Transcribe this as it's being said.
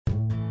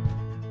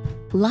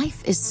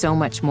Life is so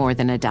much more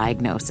than a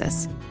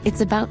diagnosis. It's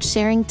about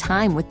sharing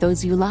time with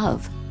those you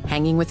love,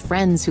 hanging with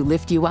friends who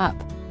lift you up,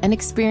 and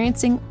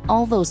experiencing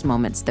all those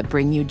moments that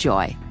bring you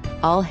joy.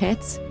 All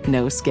hits,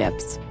 no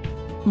skips.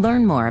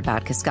 Learn more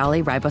about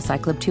Kisqali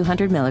Ribociclib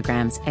 200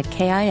 milligrams at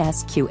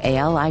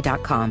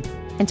KISQALI.com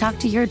and talk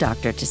to your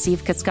doctor to see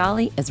if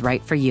Kisqali is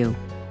right for you.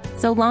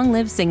 So long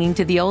live singing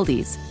to the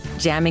oldies,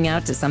 jamming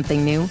out to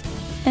something new,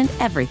 and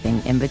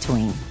everything in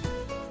between.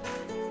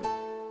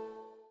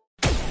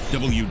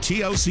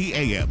 WTLC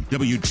AM,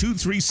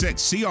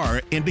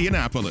 W236CR,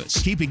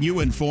 Indianapolis, keeping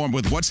you informed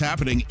with what's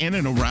happening in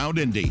and around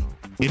Indy.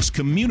 It's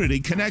Community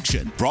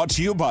Connection. Brought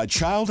to you by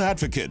Child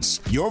Advocates,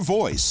 your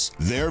voice,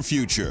 their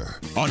future.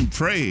 On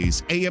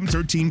Praise, AM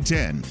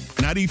 1310,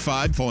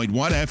 95.1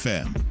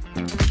 FM.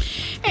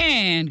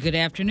 And good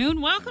afternoon.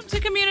 Welcome to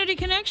Community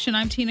Connection.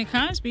 I'm Tina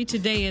Cosby.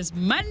 Today is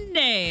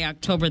Monday,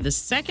 October the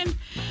 2nd.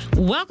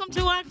 Welcome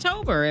to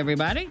October,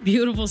 everybody.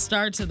 Beautiful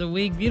start to the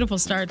week. Beautiful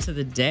start to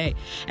the day.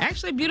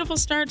 Actually, beautiful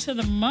start to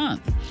the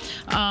month.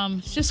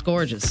 It's just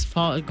gorgeous.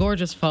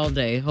 Gorgeous fall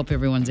day. Hope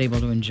everyone's able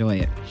to enjoy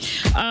it.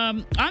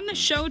 On the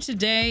show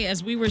today,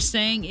 as we were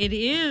saying, it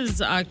is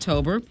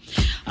October.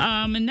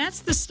 And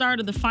that's the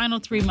start of the final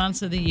 3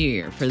 months of the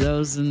year. For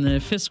those in the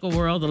fiscal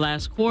world, the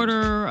last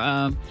quarter,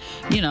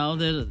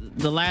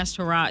 the last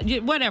hurrah,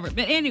 whatever.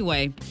 But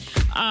anyway,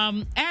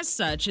 as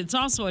such, it's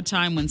also a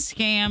time when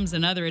scams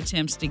and other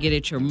attempts to get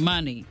at your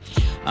money,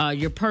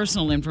 your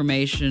personal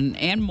information,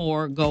 and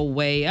more go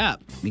way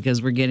up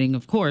because we're getting,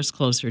 of course,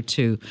 closer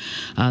to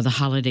the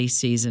holiday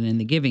season and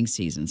the giving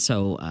season.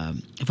 So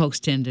folks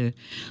tend to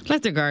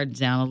let their guards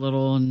down a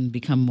little and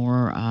become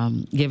more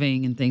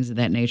giving and things of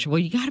that nature. Well,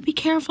 you got to be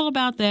careful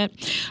about that.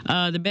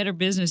 The Better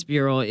Business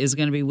Bureau is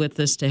going to be with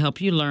us to help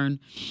you learn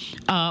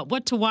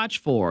what to watch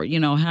for,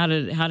 how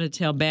to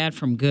tell bad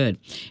from good,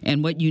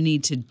 and what you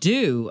need to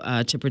do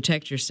to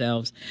protect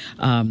yourselves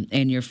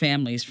and your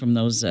families from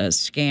those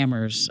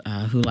scammers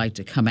who like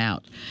to come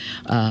out,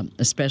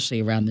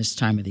 especially around this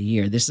time of the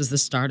year. This is the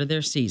start of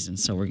their season,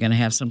 so we're going to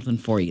have something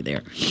for you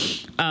there.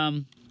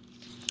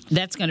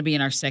 That's going to be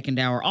in our second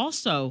hour.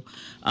 Also,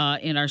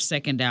 in our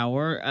second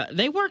hour,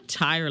 they work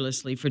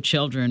tirelessly for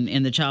children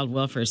in the child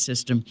welfare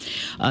system,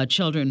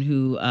 children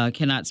who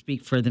cannot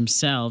speak for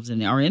themselves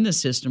and are in the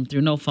system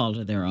through no fault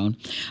of their own.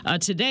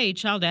 Today,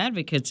 Child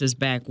Advocates is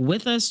back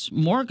with us.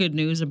 More good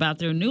news about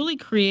their newly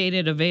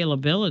created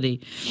availability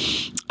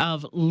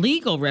of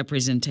legal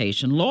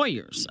representation,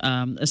 lawyers,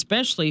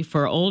 especially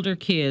for older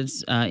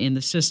kids in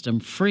the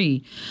system,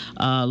 free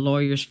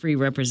lawyers, free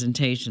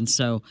representation.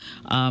 So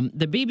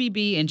the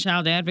BBB and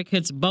Child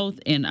Advocates, both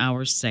in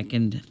our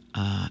second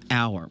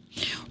hour.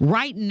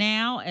 Right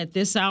now, at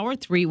this hour,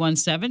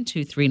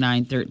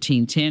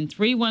 317-239-1310,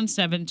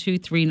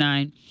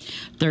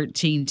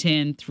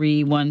 317-239-1310,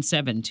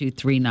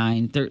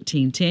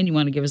 317-239-1310. You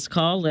want to give us a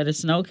call, let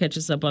us know, catch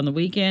us up on the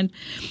weekend.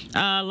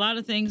 A lot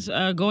of things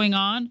going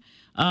on.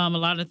 A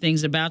lot of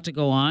things about to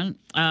go on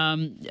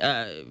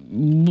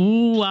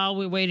while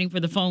we're waiting for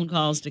the phone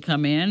calls to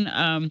come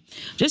in.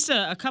 Just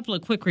a couple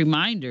of quick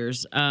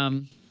reminders.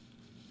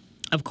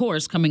 Of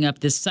course, coming up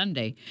this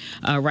Sunday,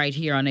 right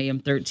here on AM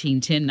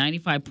 1310,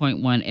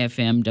 95.1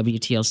 FM,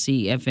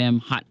 WTLC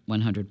FM, Hot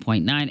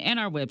 100.9, and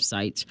our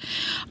websites.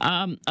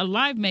 A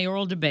live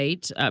mayoral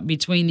debate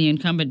between the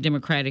incumbent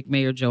Democratic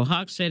Mayor Joe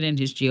Hogsett and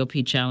his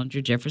GOP challenger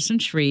Jefferson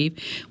Shreve.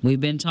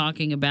 We've been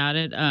talking about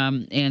it,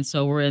 and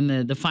so we're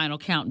in the final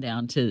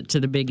countdown to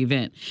the big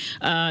event.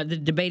 The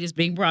debate is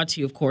being brought to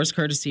you, of course,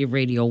 courtesy of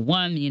Radio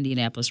 1, the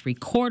Indianapolis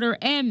Recorder,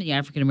 and the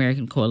African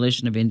American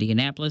Coalition of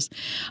Indianapolis.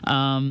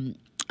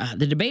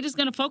 The debate is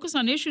going to focus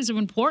on issues of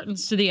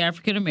importance to the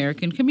African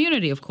American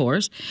community, of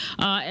course,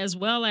 as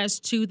well as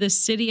to the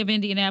city of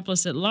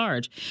Indianapolis at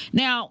large.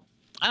 Now,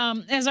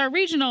 as our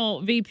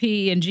regional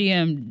VP and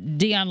GM,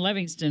 Dion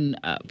Livingston,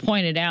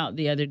 pointed out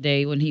the other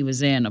day when he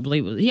was in, I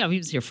believe, he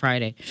was here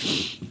Friday,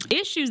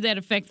 issues that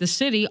affect the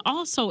city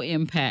also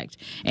impact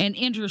and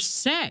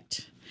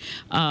intersect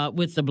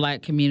with the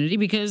black community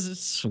because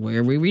it's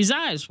where we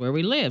reside, it's where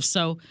we live.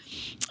 So,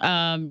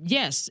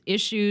 yes,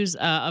 issues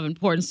of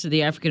importance to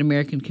the African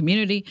American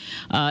community,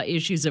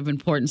 issues of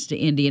importance to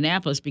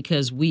Indianapolis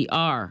because we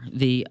are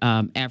the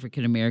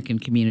African American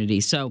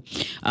community. So,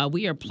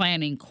 we are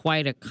planning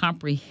quite a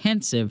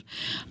comprehensive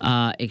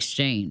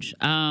exchange.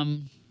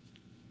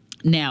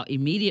 Now,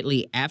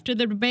 immediately after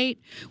the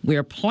debate,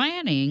 we're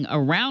planning a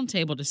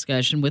roundtable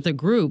discussion with a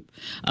group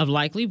of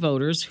likely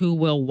voters who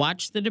will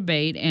watch the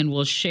debate and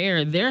will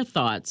share their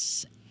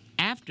thoughts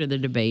after the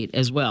debate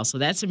as well. So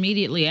that's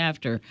immediately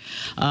after.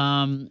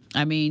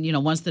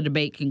 Once the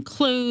debate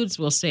concludes,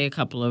 we'll say a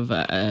couple of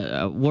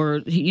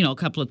words, a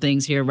couple of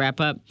things here,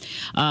 wrap up,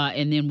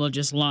 and then we'll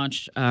just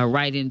launch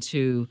right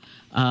into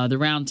the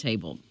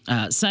roundtable.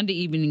 Sunday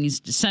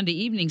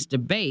evening's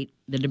debate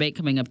the debate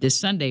coming up this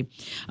Sunday,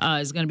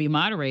 is going to be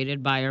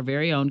moderated by our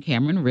very own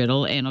Cameron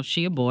Riddle and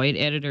Oshia Boyd,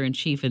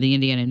 editor-in-chief of the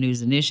Indiana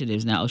News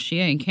Initiatives. Now,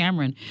 Oshia and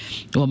Cameron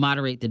will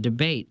moderate the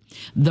debate.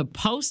 The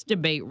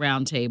post-debate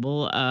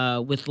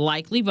roundtable with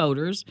likely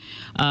voters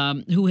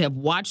who have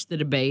watched the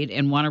debate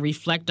and want to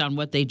reflect on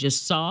what they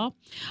just saw,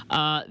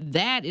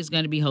 that is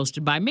going to be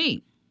hosted by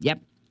me.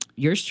 Yep.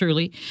 Yours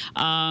truly.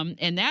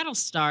 And that'll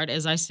start,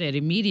 as I said,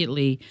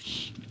 immediately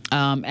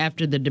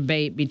after the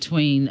debate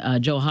between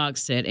Joe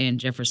Hogsett and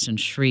Jefferson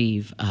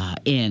Shreve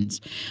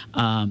ends.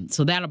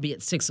 So that'll be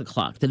at 6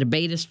 o'clock. The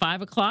debate is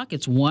 5 o'clock.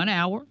 It's 1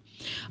 hour.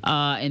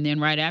 And then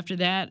right after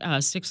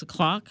that, 6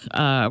 o'clock,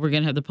 we're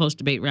going to have the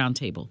post-debate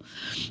roundtable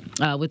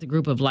with a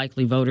group of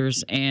likely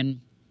voters.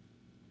 And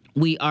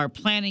we are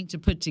planning to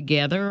put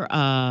together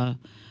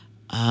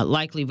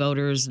likely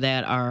voters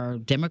that are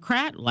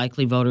Democrat,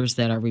 likely voters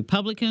that are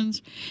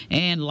Republicans,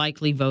 and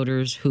likely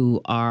voters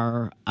who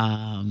are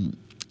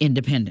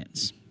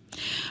independents.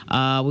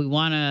 We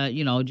want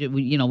to,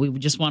 we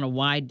just want a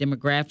wide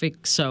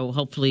demographic, so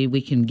hopefully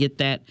we can get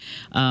that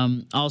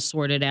all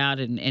sorted out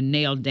and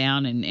nailed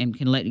down and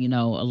can let you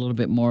know a little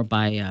bit more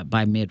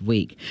by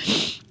midweek.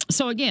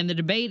 So, again, the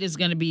debate is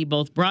going to be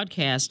both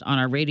broadcast on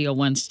our Radio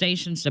 1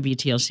 stations,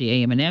 WTLC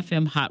AM and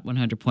FM, Hot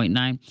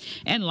 100.9,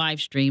 and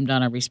live streamed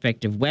on our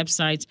respective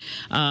websites.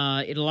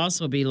 It'll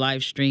also be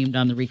live streamed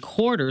on the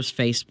Recorder's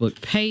Facebook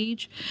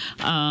page.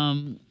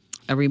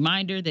 A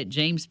reminder that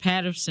James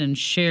Patterson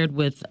shared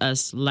with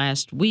us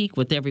last week,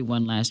 with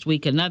everyone last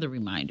week, another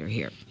reminder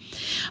here.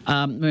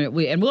 And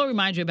we'll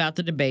remind you about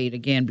the debate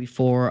again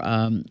before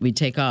we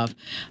take off.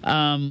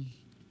 Our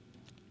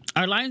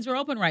lines are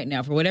open right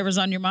now for whatever's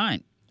on your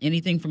mind.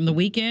 Anything from the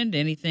weekend,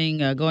 anything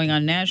going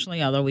on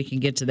nationally, although we can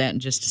get to that in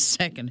just a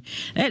second.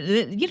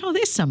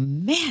 There's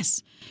some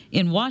mess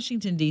in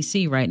Washington,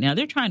 D.C. right now.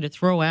 They're trying to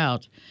throw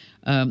out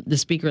the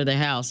Speaker of the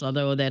House,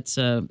 although that's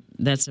a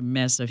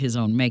mess of his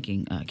own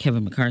making,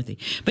 Kevin McCarthy.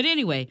 But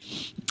anyway,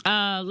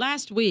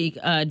 last week,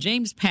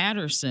 James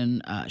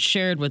Patterson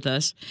shared with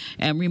us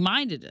and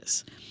reminded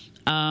us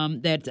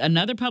that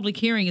another public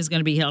hearing is going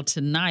to be held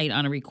tonight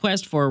on a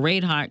request for a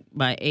rate hike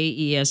by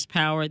AES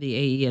Power,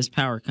 the AES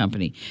Power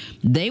Company.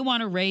 They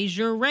want to raise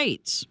your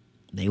rates.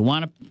 They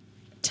want to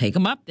take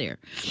them up there.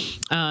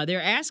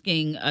 They're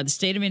asking the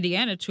state of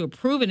Indiana to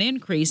approve an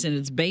increase in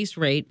its base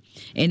rate.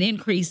 An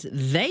increase,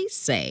 they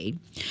say,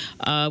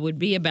 would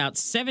be about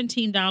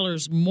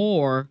 $17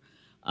 more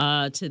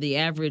to the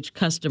average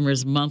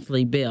customer's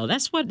monthly bill.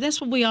 That's what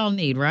we all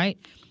need, right?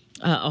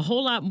 A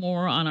whole lot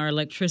more on our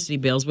electricity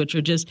bills, which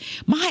are just,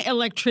 my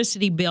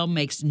electricity bill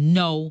makes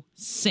no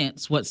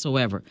sense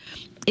whatsoever.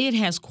 It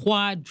has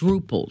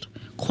quadrupled,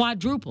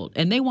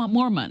 and they want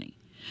more money.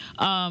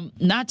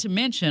 Not to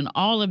mention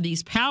all of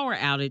these power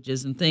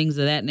outages and things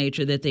of that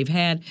nature that they've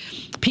had,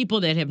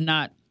 people that have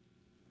not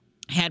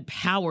had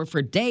power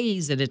for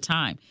days at a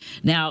time.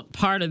 Now,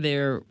 part of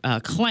their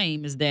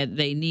claim is that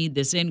they need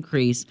this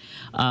increase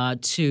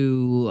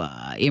to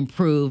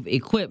improve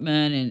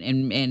equipment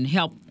and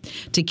help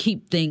to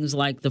keep things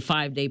like the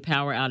 5-day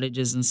power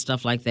outages and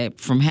stuff like that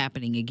from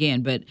happening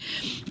again. But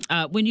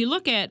when you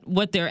look at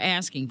what they're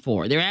asking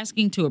for, they're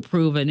asking to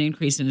approve an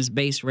increase in its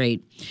base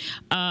rate.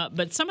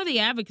 But some of the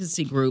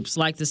advocacy groups,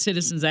 like the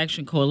Citizens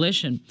Action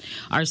Coalition,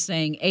 are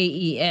saying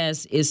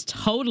AES is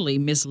totally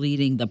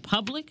misleading the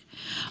public,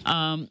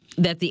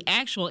 that the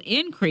actual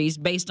increase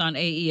based on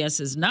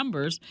AES's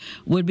numbers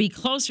would be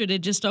closer to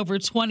just over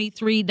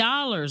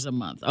 $23 a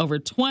month, over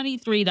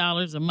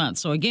 $23 a month.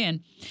 So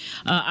again,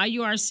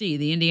 IURC,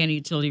 the Indiana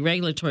Utility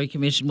Regulatory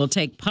Commission, will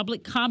take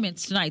public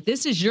comments tonight.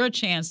 This is your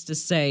chance to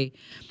say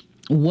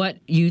what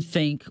you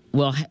think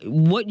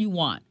what you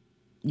want.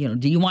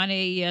 Do you want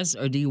AES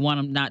or do you want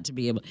them not to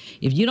be able?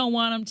 If you don't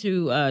want them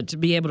to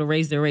be able to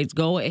raise their rates,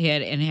 go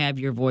ahead and have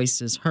your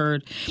voices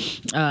heard.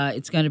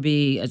 It's going to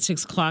be at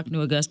 6 o'clock,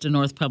 New Augusta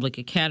North Public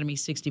Academy,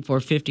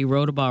 6450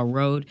 Rodabaugh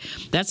Road.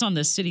 That's on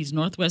the city's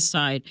northwest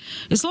side.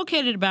 It's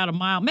located about a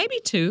mile, maybe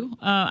two.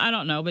 I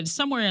don't know, but it's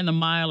somewhere in the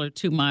mile or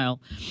 2 mile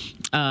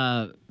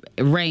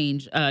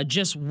range,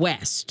 just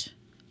west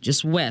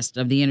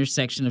of the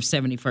intersection of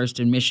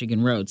 71st and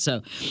Michigan Road.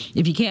 So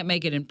if you can't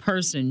make it in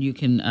person, you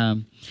can,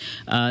 the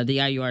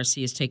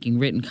IURC is taking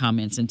written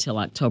comments until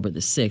October the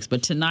 6th.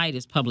 But tonight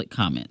is public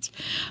comments.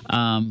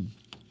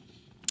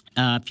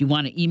 If you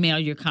want to email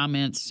your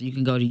comments, you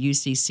can go to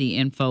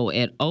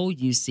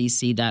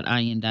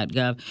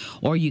uccinfo@oucc.in.gov,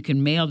 or you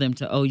can mail them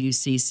to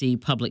OUCC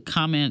Public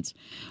Comments,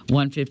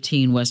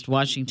 115 West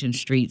Washington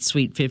Street,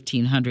 Suite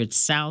 1500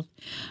 South,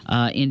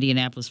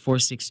 Indianapolis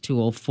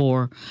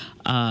 46204.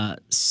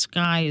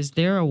 Sky, is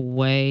there a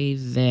way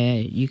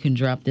that you can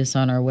drop this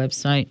on our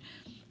website?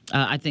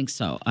 I think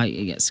so.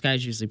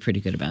 Sky's usually pretty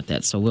good about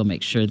that, so we'll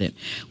make sure that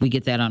we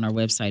get that on our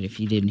website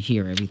if you didn't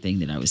hear everything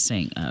that I was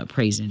saying,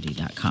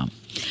 praiseindy.com.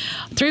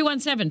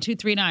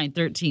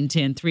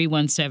 317-239-1310,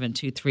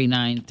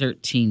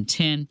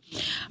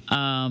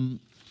 317-239-1310.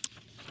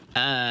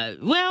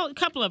 Well, a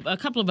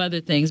couple of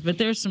other things, but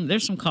there's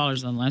some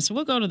callers on the line, so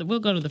we'll go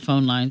to the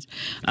phone lines,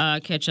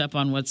 catch up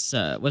on what's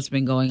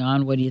been going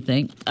on. What do you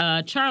think,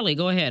 Charlie?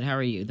 Go ahead. How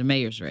are you? The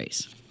mayor's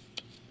race.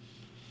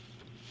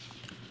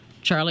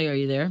 Charlie, are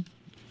you there?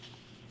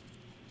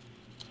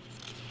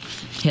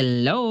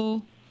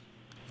 Hello,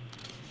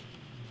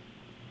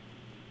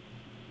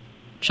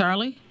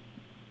 Charlie.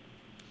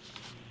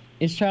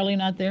 Is Charlie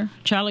not there?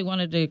 Charlie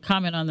wanted to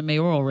comment on the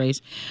mayoral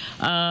race.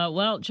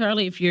 Well,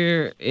 Charlie, if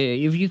you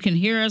can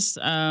hear us,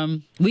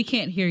 we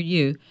can't hear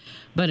you,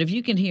 but if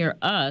you can hear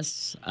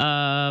us,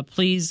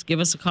 please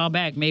give us a call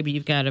back. Maybe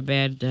you've got a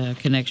bad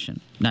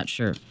connection. Not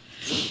sure.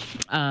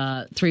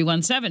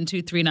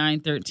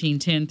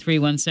 317-239-1310,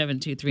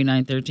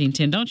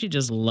 317-239-1310. Don't you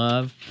just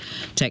love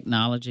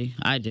technology?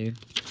 I do.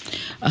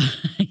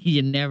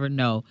 You never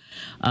know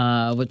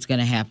what's going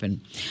to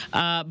happen.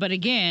 But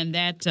again,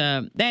 that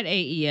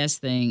AES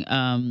thing,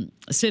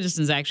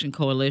 Citizens Action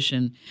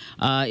Coalition,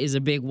 is a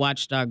big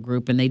watchdog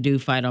group, and they do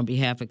fight on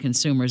behalf of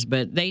consumers,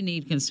 but they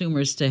need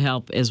consumers to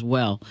help as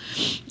well.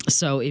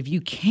 So if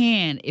you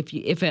can,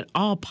 if at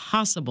all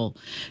possible,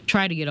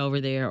 try to get over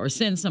there or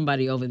send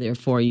somebody over there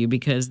for you,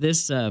 because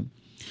this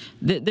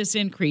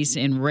increase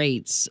in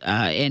rates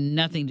and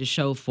nothing to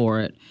show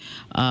for it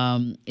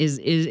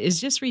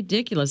is just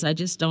ridiculous. I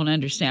just don't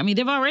understand. I mean,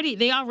 they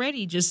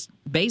already just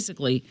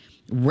basically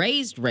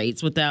raised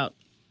rates without.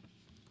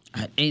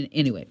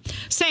 Anyway,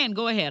 San,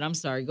 go ahead. I'm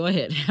sorry. Go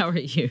ahead. How are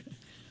you?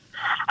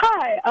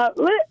 Hi.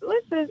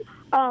 Listen.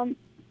 Can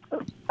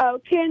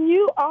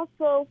you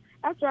also,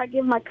 after I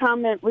give my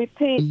comment,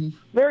 repeat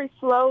very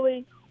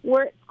slowly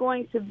where it's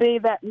going to be,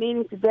 that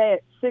meeting today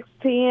at 6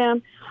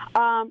 p.m.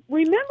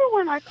 Remember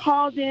when I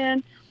called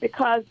in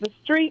because the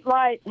street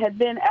light had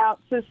been out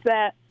since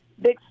that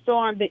big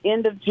storm, the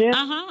end of June?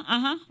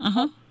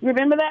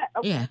 Remember that?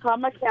 Okay, yeah. I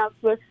called my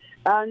counselor.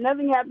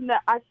 Nothing happened.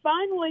 I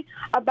finally,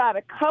 about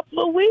a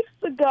couple of weeks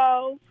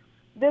ago,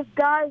 this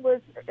guy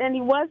and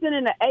he wasn't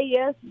in an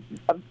AS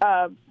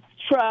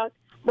truck,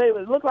 but it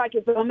would look like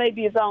it was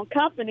maybe his own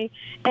company,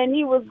 and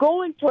he was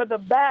going toward the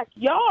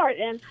backyard,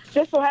 and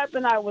just so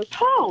happened I was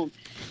home.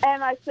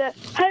 And I said,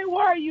 hey,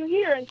 why are you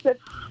here? And he said,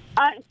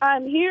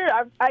 I'm here.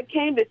 I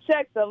came to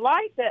check the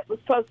light that was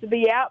supposed to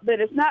be out, but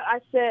it's not.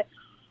 I said,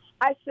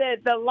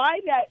 the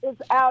light that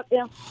is out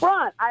in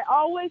front. I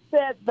always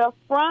said the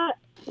front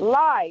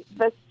light,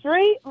 the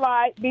street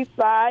light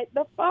beside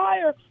the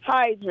fire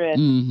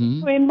hydrant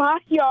between my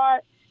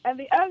yard and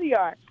the other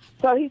yard.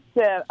 So he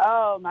said,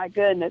 oh, my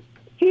goodness.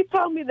 He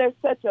told me there's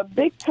such a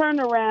big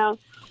turnaround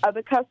of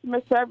the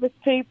customer service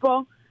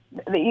people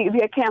that you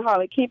can't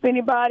hardly keep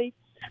anybody.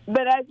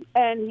 But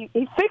he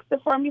fixed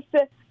it for me. He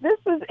said, this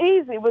is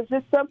easy. It was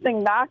just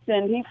something knocked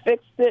and he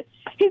fixed it.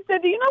 He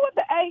said, do you know what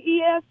the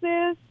AES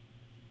is?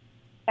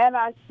 And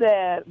I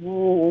said,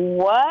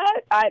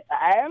 what? I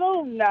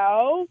don't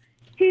know.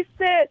 He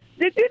said,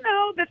 did you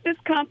know that this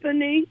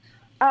company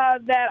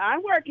that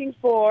I'm working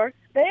for,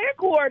 the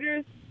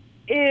headquarters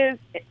is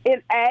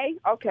in A?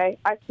 Okay.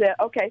 I said,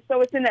 okay,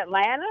 so it's in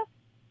Atlanta?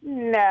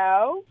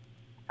 No.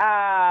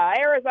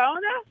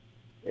 Arizona?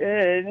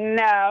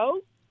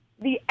 No.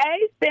 The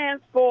A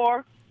stands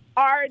for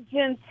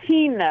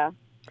Argentina.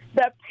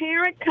 The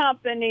parent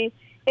company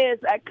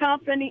is a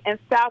company in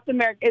South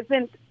America. It's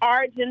in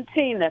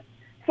Argentina.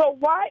 So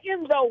why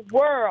in the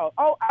world?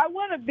 Oh, I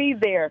want to be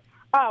there.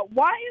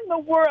 Why in the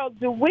world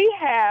do we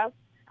have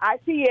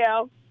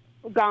ITL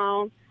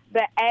gone,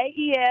 the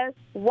AES?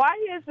 Why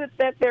is it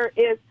that there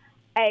is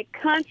a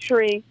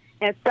country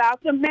in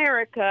South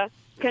America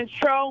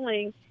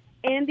controlling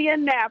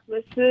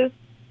Indianapolis's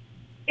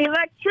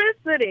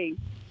electricity?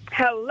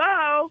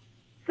 Hello?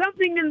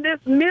 Something in this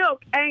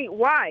milk ain't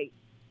white.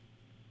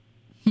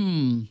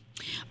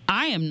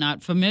 I am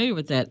not familiar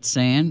with that,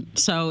 San.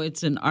 So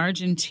it's an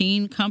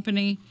Argentine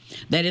company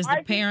that is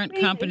the parent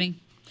company?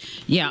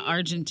 Yeah,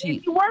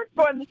 Argentine. He worked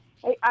for, I'm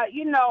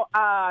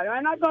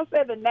not going to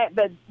say the name,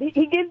 but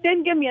he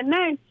didn't give me a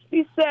name.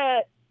 He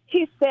said,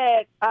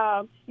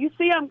 you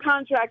see I'm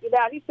contracted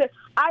out. He said,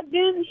 I've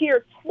been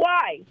here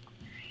twice.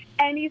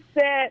 And he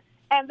said,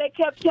 and they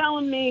kept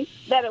telling me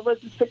that it was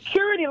a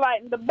security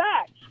light in the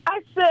back.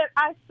 I said,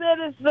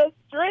 it's the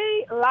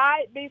street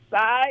light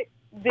beside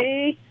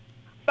the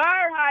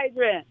fire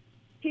hydrant.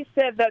 He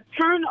said the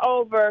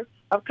turnover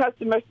of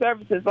customer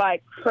service is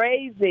like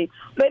crazy.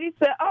 But he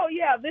said, oh,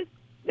 yeah, this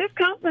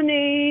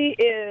company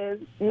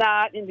is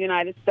not in the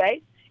United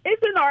States.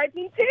 It's in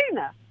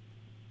Argentina.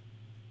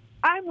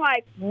 I'm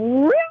like,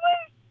 really?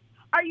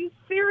 Are you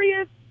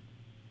serious?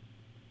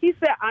 He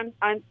said, I'm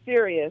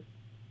serious.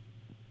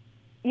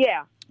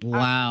 Yeah.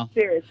 Wow. I'm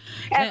serious.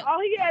 And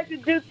all he had to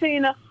do,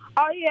 Tina,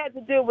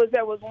 was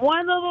there was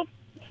one little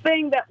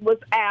thing that was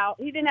out.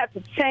 He didn't have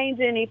to change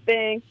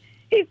anything.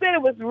 He said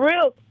it was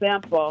real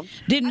simple.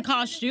 Didn't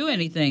cost you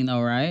anything,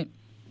 though, right?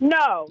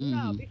 No,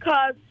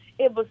 because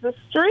it was a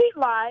street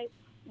light,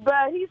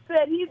 but he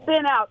said he'd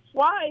been out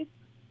twice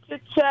to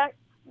check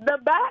the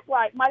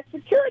backlight, my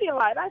security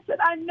light. I said,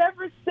 I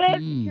never said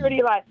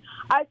security light.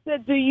 I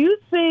said, do you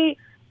see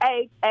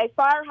a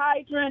fire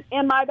hydrant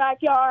in my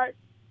backyard?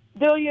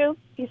 Do you?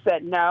 He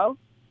said, no.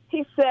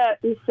 He said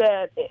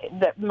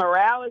that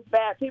morale is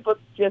bad. People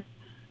just,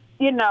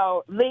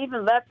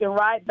 leaving left and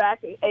right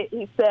back.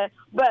 He said,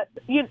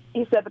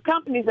 he said the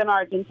company's in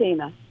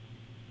Argentina.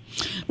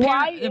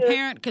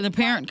 The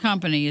parent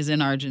company is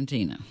in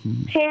Argentina.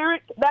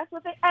 Parent, that's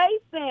what the A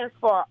stands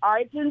for,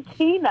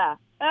 Argentina.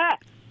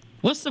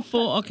 What's the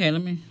full? Okay,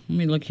 let me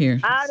look here.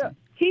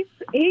 He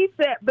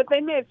said, but they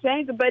may have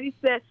changed it. But he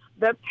said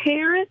the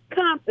parent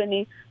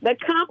company, the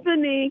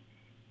company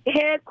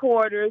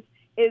headquarters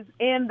is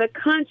in the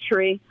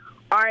country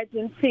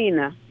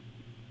Argentina.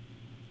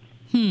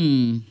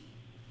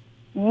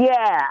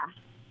 Yeah.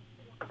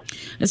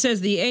 It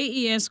says the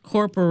AES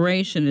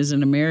Corporation is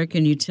an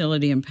American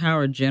utility and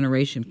power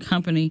generation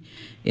company.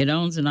 It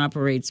owns and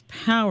operates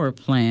power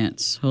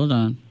plants. Hold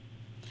on.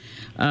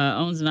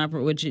 Owns and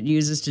operates, which it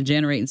uses to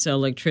generate and sell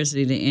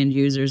electricity to end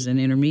users and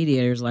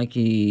intermediaries like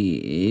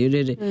you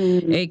did.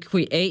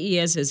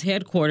 AES is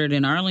headquartered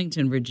in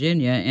Arlington,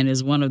 Virginia, and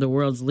is one of the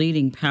world's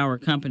leading power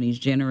companies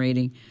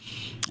generating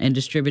and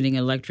distributing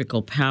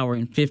electrical power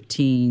in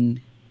 15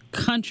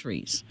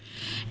 countries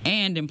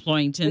and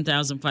employing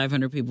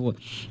 10,500 people.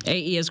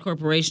 AES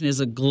Corporation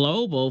is a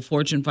global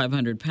Fortune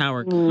 500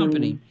 power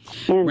company,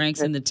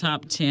 ranks in the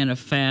top 10 of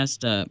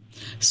Fast Up.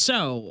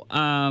 So,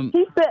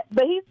 he said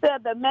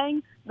the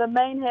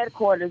main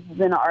headquarters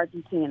is in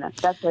Argentina.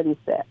 That's what he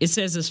said. It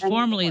says it's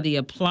formerly the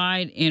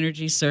Applied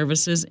Energy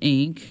Services,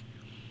 Inc.,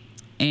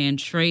 and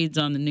trades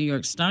on the New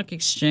York Stock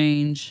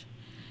Exchange.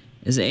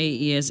 Is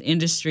AES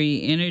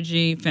Industry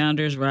Energy.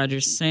 Founders Roger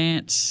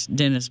Sant,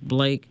 Dennis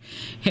Blake.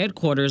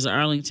 Headquarters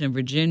Arlington,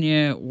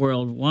 Virginia.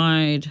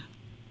 Worldwide.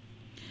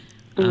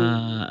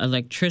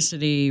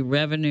 Electricity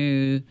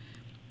revenue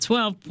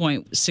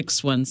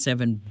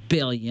 $12.617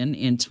 billion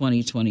in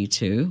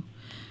 2022.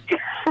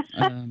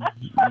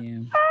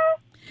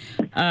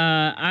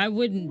 I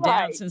wouldn't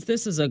doubt, since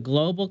this is a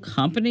global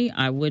company,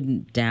 I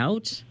wouldn't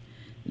doubt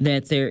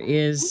that there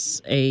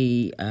is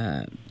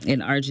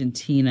in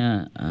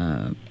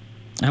Argentina.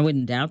 I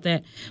wouldn't doubt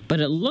that, but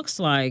it looks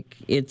like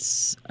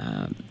it's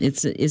a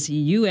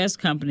U.S.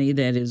 company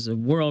that is a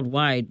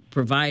worldwide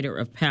provider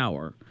of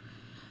power.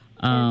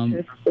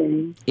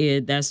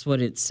 That's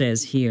what it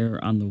says here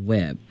on the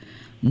web.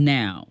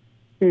 Now,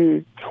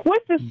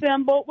 what's the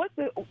symbol?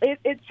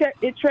 It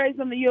trades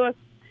on the U.S.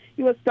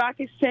 Stock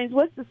Exchange.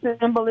 What's the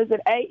symbol? Is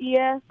it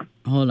AES?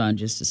 Hold on,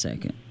 just a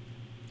second.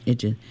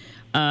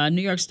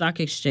 New York Stock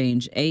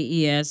Exchange,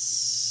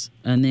 AES,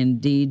 and then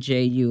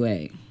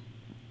DJUA.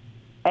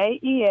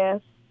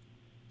 AES,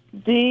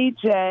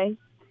 DJUA.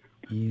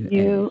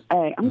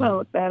 I'm going to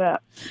look that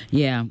up.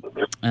 Yeah.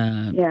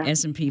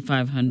 S&P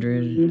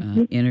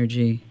 500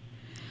 energy.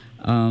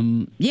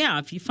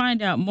 If you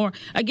find out more,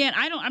 again,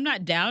 I'm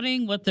not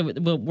doubting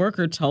what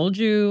worker told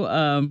you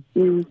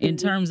in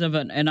terms of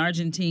an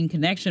Argentine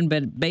connection,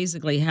 but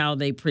basically how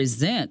they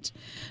present.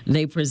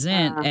 They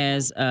present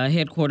as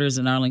headquarters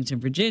in Arlington,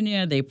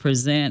 Virginia. They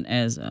present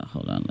as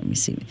hold on, let me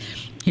see.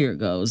 Here it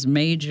goes.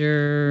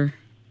 Major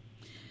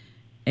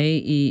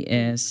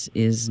AES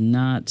is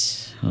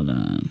not. Hold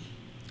on.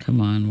 Come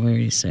on, where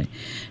do you say?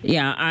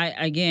 Yeah,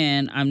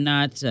 I'm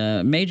not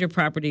major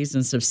properties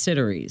and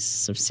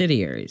subsidiaries.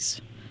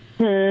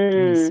 Let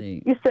me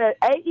see. You said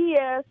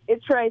AES.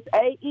 It trades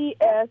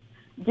AES,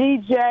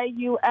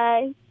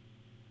 DJUA.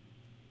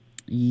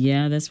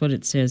 Yeah, that's what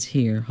it says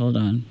here. Hold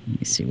on,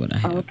 let me see what I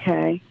have.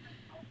 Okay.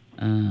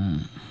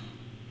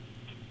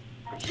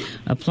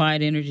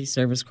 Applied Energy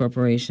Service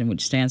Corporation,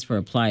 which stands for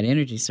Applied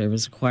Energy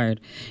Service,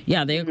 acquired.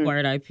 Yeah, they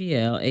acquired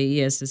IPL.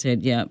 AES has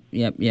said, yep.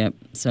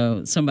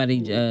 So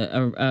somebody,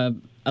 a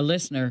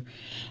listener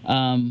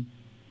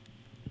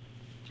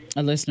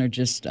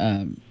just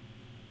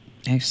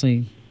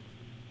actually,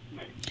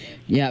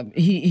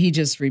 he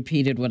just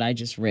repeated what I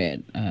just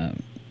read.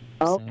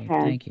 Okay. So,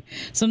 thank you.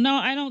 So, no,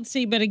 I don't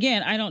see, but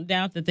again, I don't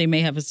doubt that they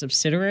may have a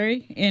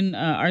subsidiary in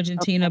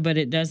Argentina, but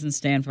it doesn't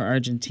stand for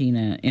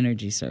Argentina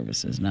Energy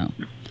Services, no.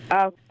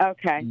 Oh,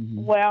 okay.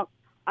 Mm-hmm. Well,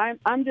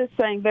 I'm just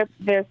saying that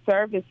their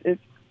service is,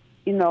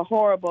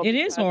 horrible. It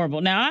is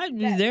horrible. Now,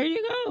 there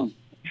you go.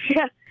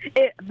 Yeah,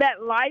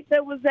 that light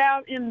that was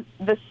out in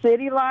the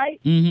city light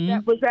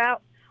that was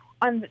out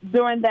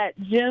during that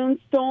June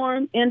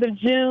storm, end of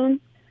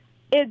June,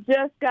 it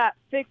just got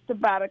fixed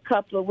about a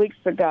couple of weeks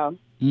ago.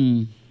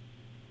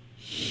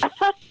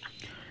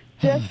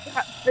 Just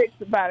got fixed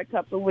about a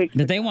couple of weeks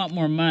ago. But they want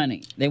more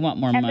money. They want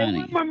more money. They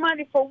want more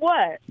money for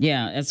what?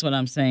 Yeah, that's what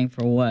I'm saying.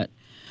 For what?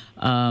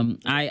 You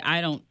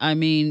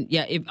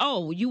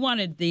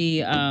wanted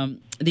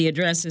the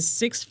address is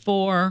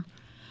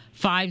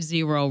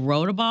 6450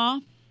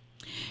 Rodabaugh.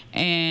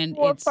 And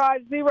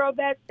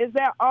 450, is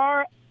that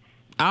RODE.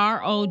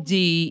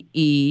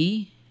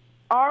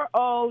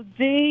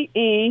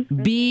 RODE.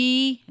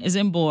 B as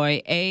in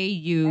boy,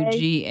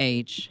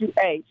 AUGH.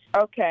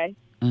 Okay.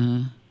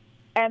 Uh-huh.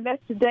 And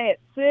that's today at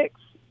 6?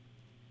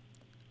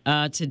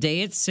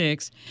 today at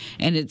 6,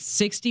 and it's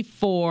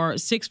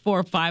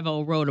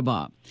 6450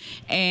 Rodabaugh.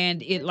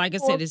 And it, like I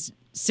said, it's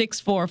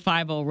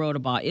 6450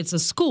 Rodabaugh. It's a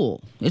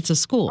school.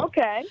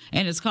 Okay.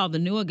 And it's called the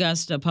New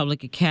Augusta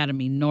Public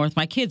Academy North.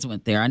 My kids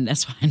went there, and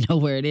that's why I know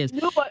where it is.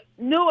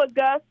 New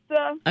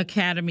Augusta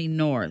Academy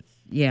North.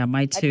 Yeah,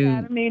 my two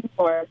Academy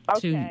North. Okay.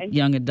 two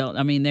young adults.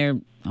 I mean, they're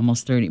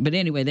almost 30. But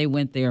anyway, they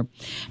went there.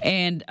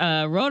 And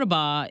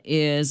Rodabaugh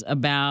is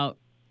about,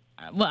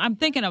 well, I'm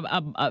thinking of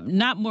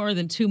not more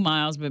than 2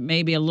 miles, but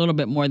maybe a little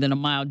bit more than a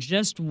mile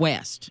just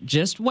west.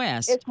 Just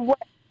west. It's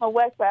west.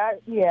 West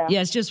side, yeah.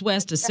 Yeah, it's just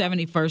west of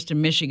 71st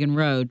and Michigan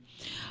Road.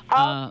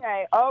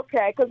 Okay.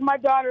 Because my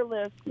daughter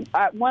lives.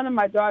 One of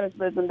my daughters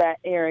lives in that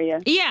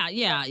area. Yeah.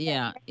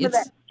 It's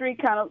that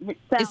street kind of.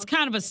 It's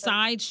kind of a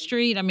side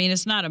street. I mean,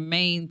 it's not a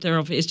main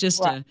thoroughfare. It's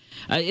just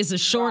it's a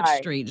short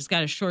street. It's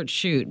got a short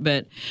chute.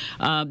 But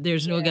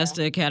there's New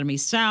Augusta Academy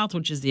South,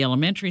 which is the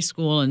elementary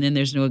school, and then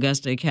there's New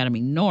Augusta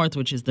Academy North,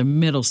 which is the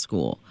middle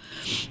school.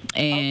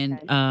 And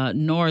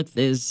North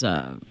is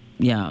the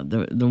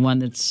one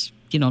that's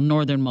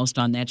northernmost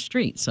on that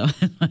street. So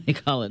they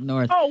call it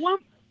North. Oh,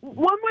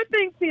 one more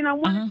thing, Tina, I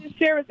wanted to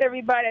share with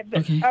everybody.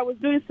 Okay. I was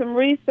doing some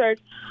research.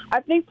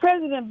 I think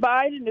President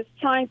Biden is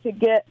trying to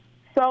get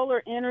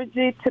solar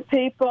energy to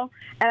people,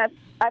 and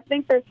I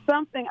think there's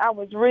something I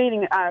was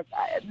reading. I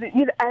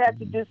had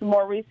to do some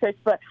more research,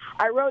 but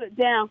I wrote it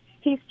down.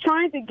 He's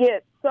trying to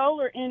get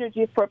solar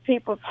energy for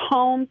people's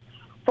homes,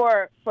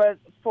 for the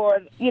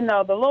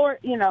lower,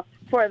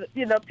 for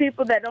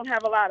people that don't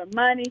have a lot of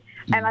money.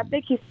 And I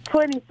think he's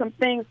putting some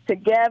things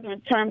together in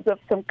terms of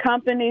some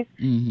companies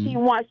he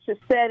wants to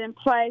set in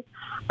place.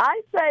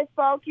 I say,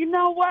 folks, you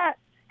know what?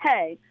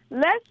 Hey,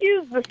 let's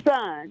use the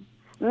sun.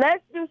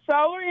 Let's do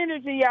solar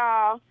energy,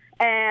 y'all,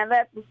 and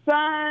let the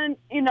sun,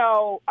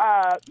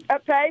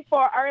 pay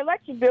for our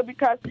electric bill,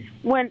 because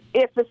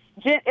if the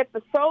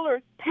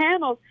solar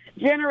panels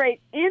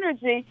generate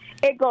energy,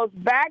 it goes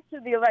back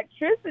to the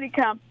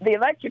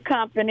electric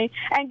company,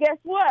 and guess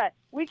what?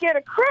 We get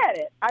a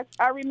credit.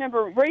 I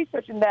remember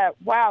researching that a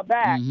while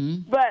back.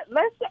 But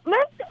let's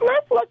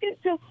look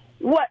into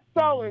what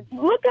solar.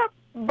 Look up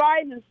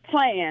Biden's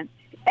plan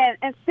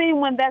and see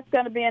when that's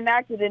going to be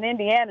enacted in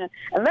Indiana.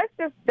 And let's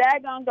just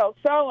daggone go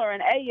solar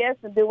and AES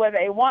and do what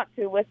they want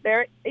to with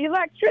their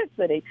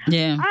electricity.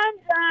 Yeah. I'm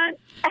done.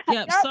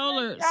 Yeah,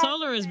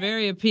 solar is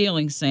very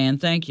appealing, San.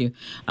 Thank you.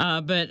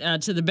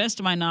 But to the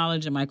best of my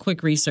knowledge and my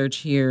quick research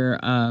here,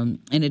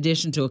 in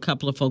addition to a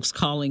couple of folks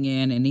calling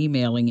in and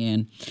emailing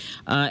in,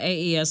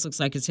 AES looks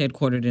like it's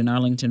headquartered in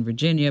Arlington,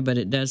 Virginia, but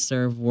it does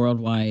serve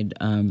worldwide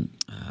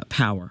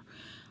power.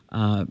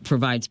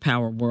 Provides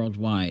power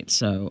worldwide.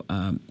 So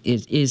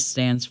it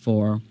stands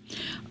for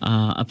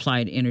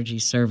Applied Energy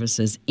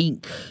Services,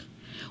 Inc.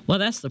 Well,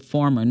 that's the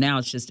former. Now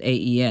it's just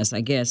AES. I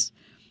guess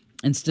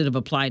instead of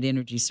Applied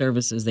Energy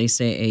Services, they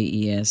say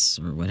AES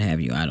or what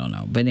have you. I don't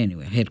know. But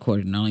anyway,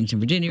 headquartered in Arlington,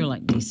 Virginia,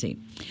 like D.C.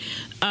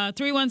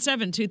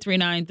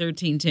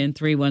 317-239-1310,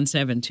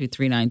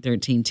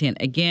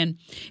 317-239-1310. Again,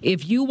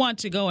 if you want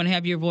to go and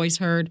have your voice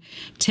heard,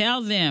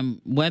 tell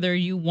them whether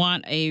you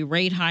want a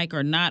rate hike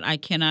or not. I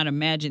cannot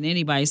imagine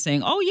anybody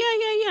saying, oh,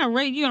 yeah,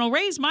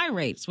 raise my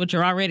rates, which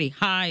are already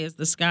high as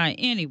the sky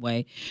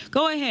anyway.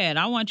 Go ahead.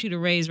 I want you to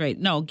raise rates.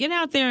 No, get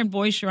out there and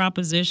voice your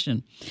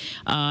opposition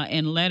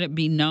and let it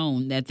be known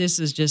that this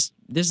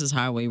is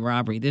highway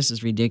robbery. This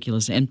is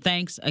ridiculous. And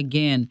thanks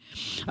again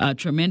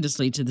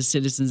tremendously to the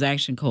Citizens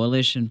Action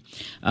Coalition,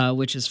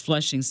 which is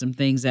flushing some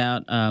things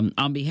out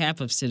on behalf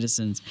of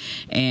citizens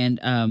and,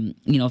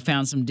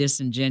 found some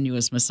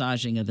disingenuous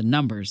massaging of the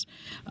numbers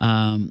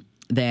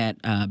that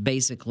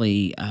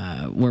basically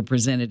were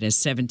presented as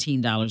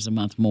 $17 a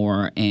month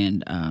more.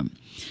 And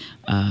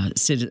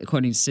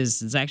according to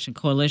Citizens Action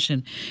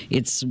Coalition,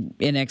 it's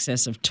in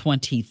excess of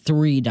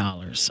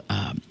 $23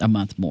 a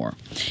month more,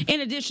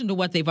 in addition to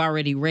what they've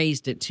already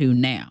raised it to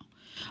now.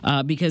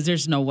 Because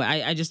there's no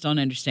way. I just don't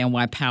understand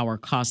why power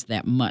costs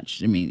that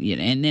much. I mean,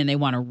 and then they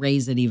want to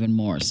raise it even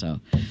more. So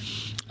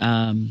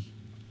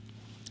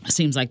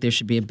seems like there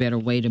should be a better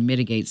way to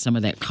mitigate some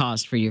of that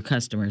cost for your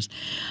customers.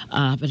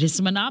 But it's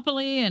a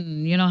monopoly,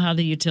 and you know how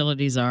the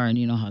utilities are, and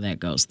you know how that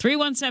goes.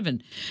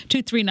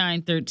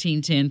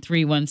 317-239-1310,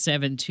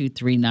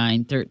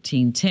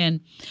 317-239-1310.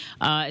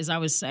 As I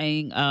was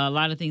saying, a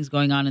lot of things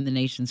going on in the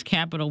nation's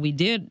capital. We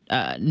did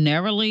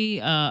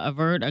narrowly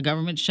avert a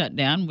government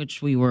shutdown,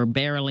 which we were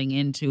barreling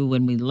into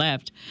when we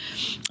left.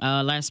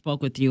 Last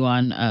spoke with you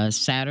on on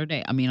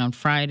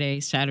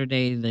Friday.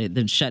 Saturday,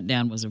 the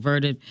shutdown was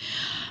averted.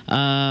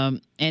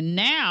 And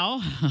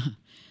now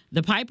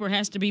the piper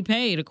has to be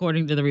paid,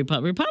 according to the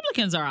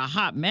Republicans are a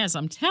hot mess,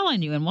 I'm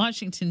telling you, in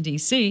Washington,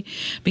 D.C.,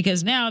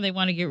 because now they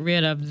want to get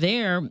rid of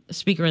their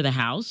Speaker of the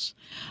House.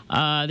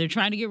 They're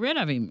trying to get rid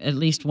of him. At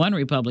least one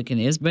Republican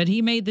is. But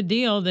he made the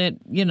deal that,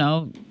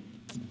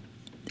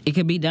 it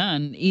could be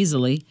done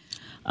easily.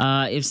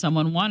 if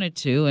someone wanted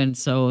to, and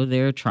so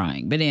they're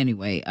trying. But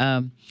anyway,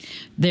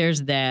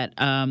 there's that.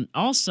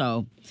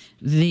 Also,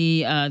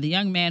 the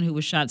young man who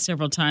was shot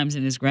several times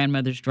in his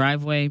grandmother's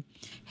driveway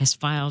has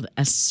filed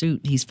a suit.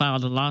 He's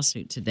filed a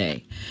lawsuit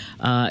today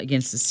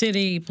against the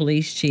city,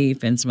 police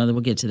chief, and some other.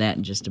 We'll get to that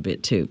in just a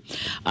bit, too.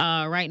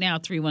 Right now,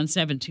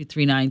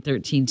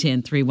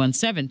 317-239-1310,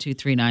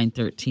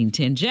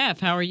 317-239-1310.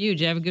 Jeff, how are you?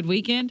 Did you have a good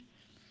weekend?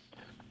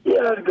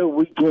 Yeah, I had a good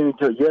weekend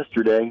until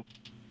yesterday.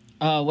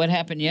 What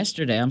happened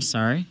yesterday? I'm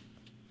sorry.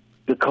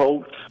 The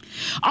Colts.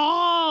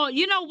 Oh,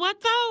 you know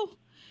what, though?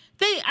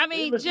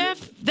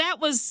 Jeff, that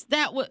was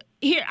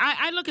here.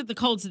 I look at the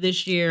Colts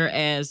this year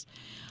as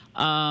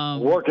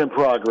work in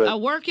progress. A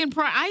work in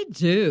progress. I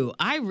do.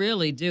 I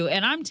really do.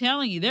 And I'm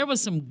telling you, there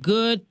was some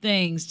good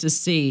things to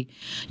see.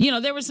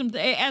 There was some,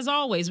 as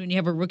always, when you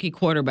have a rookie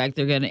quarterback,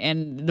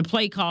 and the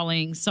play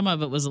calling, some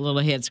of it was a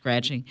little head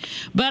scratching.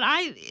 But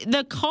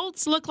the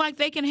Colts look like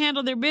they can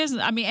handle their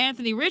business. I mean,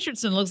 Anthony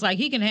Richardson looks like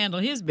he can handle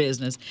his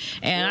business.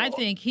 And I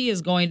think he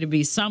is going to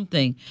be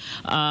something.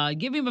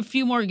 Give him a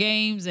few more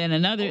games and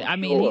another. I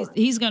mean,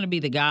 he's going to be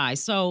the guy.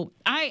 So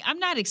I'm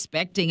not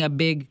expecting a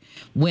big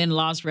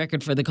win-loss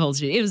record for the Colts.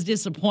 It was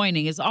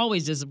disappointing. It's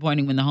always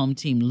disappointing when the home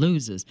team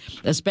loses,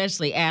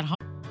 especially at home.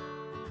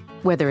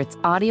 Whether it's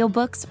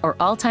audiobooks or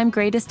all-time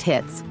greatest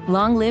hits,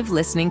 long live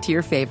listening to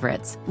your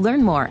favorites.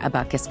 Learn more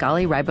about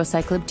Kisqali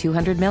Ribociclib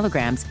 200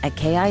 milligrams at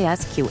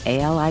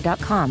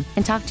KISQALI.com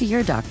and talk to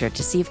your doctor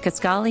to see if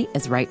Kisqali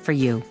is right for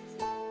you.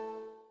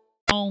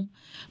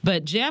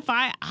 But Jeff,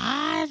 I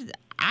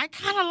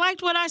kind of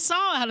liked what I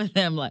saw out of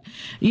them.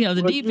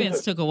 The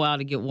defense took a while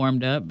to get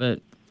warmed up,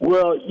 but.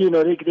 Well,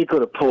 they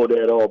could have pulled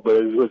that off, but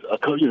it was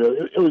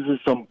it was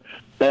just some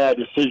bad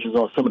decisions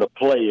on some of the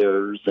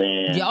players,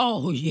 and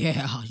not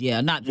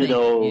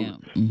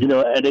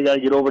and they got to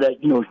get over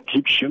that,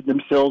 keep shooting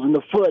themselves in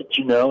the foot,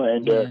 and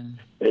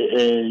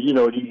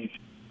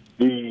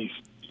these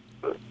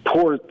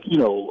poor,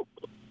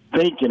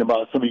 thinking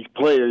about some of these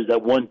players,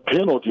 that one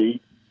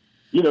penalty,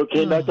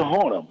 came back to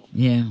haunt them.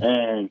 Yeah.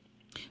 And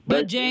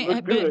But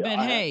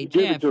hey,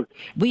 Jeff,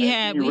 we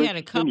had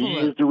a couple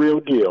of the real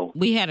deal.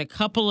 We had a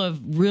couple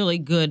of really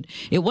good.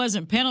 It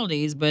wasn't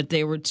penalties, but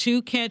there were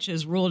two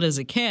catches ruled as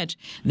a catch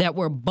that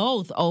were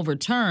both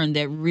overturned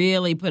that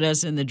really put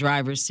us in the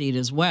driver's seat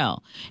as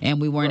well,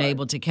 and we weren't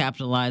able to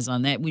capitalize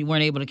on that. We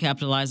weren't able to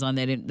capitalize on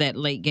that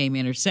late game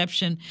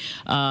interception,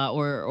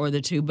 or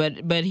the two.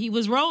 But he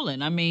was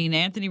rolling. I mean,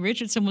 Anthony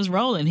Richardson was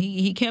rolling.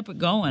 He kept it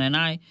going, and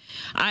I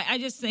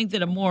just think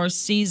that a more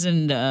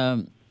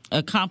seasoned.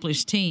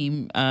 Accomplished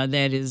team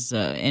that is,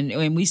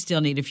 and we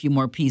still need a few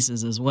more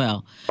pieces as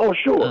well. Oh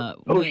sure,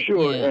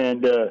 sure, yeah.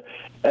 and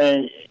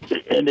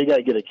they got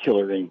to get a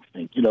killer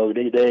instinct.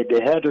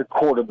 They had their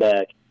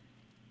quarterback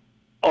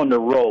on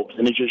the ropes,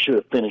 and they just should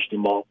have finished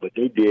him off, but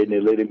they did, and they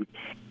let him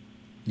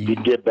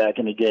get back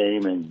in the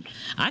game. And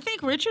I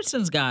think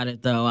Richardson's got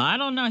it, though. I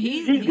don't know.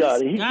 He's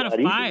got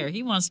a fire.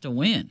 He wants to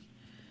win.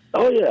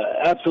 Oh yeah,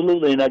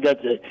 absolutely. And I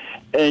got to,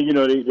 and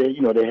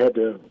they had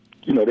to.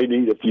 They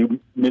need a few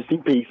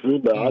missing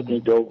pieces, but I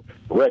think they'll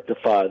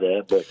rectify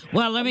that. But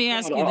let me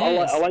ask you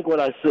this: I like what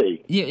I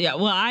see. Yeah.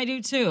 Well, I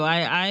do too.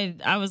 I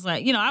was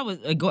like,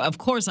 of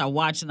course, I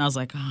watched and I was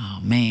like, oh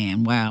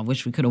man, wow, I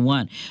wish we could have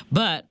won.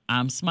 But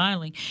I'm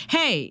smiling.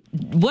 Hey,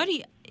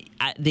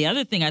 the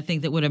other thing I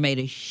think that would have made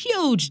a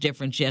huge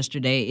difference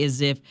yesterday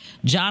is if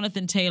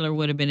Jonathan Taylor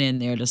would have been in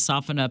there to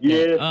soften up.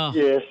 Yes.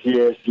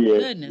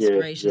 Goodness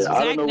gracious! Yes.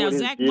 I don't know what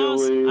his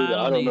deal is.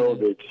 I don't know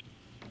if it's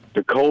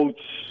the coach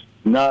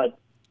not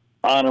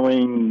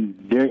honoring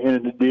their end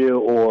of the deal,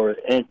 or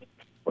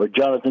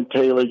Jonathan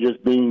Taylor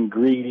just being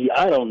greedy.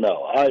 I don't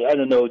know. I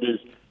don't know this.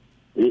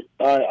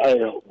 I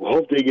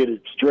hope they get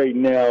it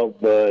straightened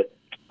out, but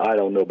I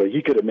don't know. But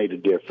he could have made a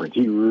difference.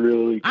 He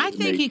really. I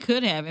think he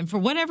could have, and for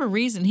whatever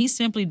reason, he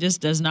simply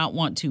just does not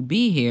want to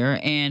be here.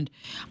 And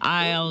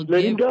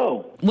let him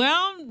go.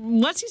 Well,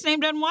 what's his name?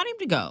 Doesn't want him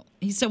to go.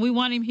 He said we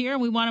want him here,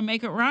 and we want to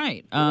make it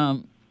right.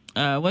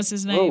 What's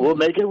his name? Oh, we'll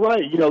make it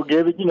right.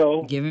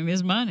 Give him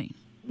his money.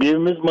 Give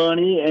him his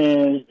money,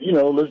 and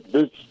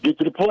let's get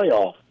to the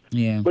playoff.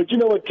 Yeah. But you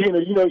know what, Tina?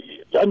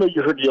 I know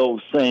you heard the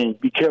old saying,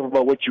 "Be careful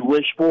about what you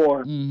wish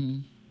for." Mm-hmm.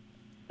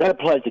 That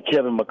applies to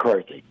Kevin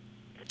McCarthy.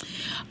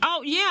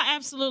 Oh yeah,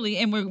 absolutely.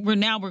 And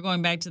we're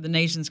going back to the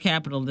nation's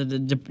capital, the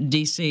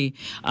D.C.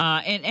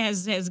 And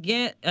has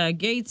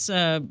Gates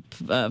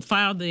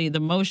filed the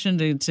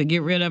motion to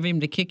get rid of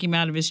him, to kick him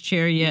out of his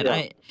chair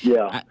yet?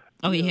 Yeah.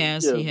 He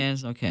has. Yeah. He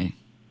has. Okay.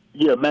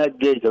 Yeah, Matt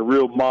Gaetz, a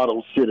real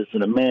model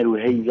citizen, a man who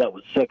hangs out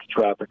with sex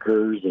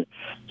traffickers and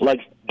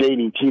likes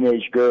dating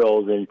teenage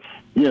girls, and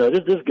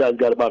this guy's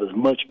got about as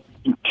much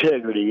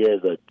integrity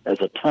as a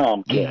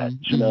tomcat,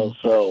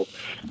 So,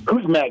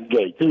 who's Matt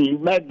Gaetz? I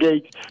mean, Matt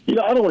Gaetz, I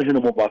don't want to hear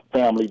no more about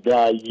family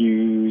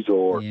values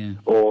or none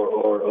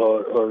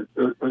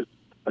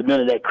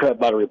of that crap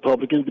about the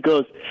Republicans,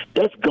 because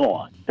that's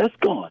gone. That's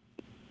gone.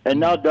 And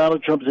now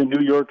Donald Trump's in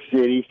New York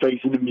City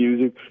facing the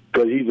music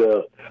because he's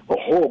a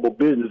horrible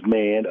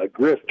businessman, a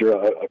grifter,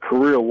 a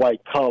career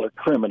white-collar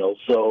criminal.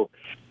 So,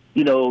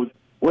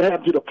 What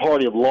happened to the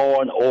party of law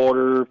and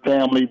order,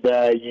 family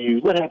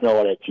values? What happened to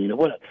all that, Gina?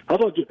 I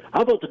thought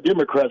the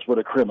Democrats were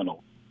the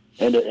criminal,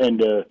 and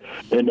the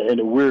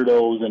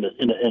weirdos and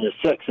the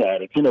sex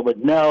addicts. But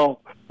now,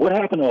 what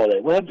happened to all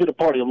that? What happened to the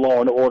party of law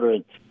and order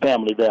and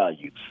family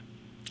values?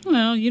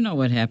 Well, you know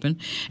what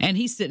happened, and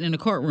he's sitting in the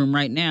courtroom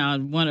right now.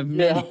 One of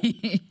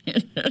many.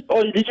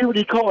 Oh, did you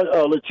recall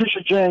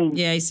Letitia James?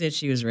 Yeah, he said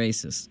she was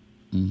racist.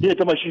 Mm-hmm. Yeah,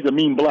 talking about she's a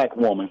mean black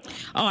woman.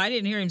 Oh, I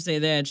didn't hear him say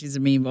that. She's a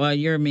mean. Well,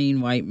 you're a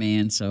mean white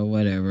man, so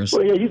whatever.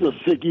 Well, yeah, he's a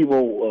sick,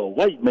 evil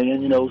white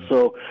man,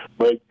 So,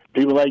 but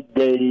people like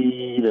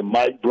Dave and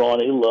Mike Braun,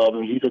 they love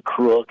him. He's a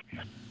crook.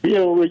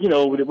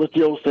 What's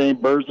the old saying?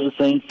 Birds of the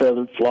same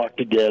feather flock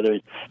together.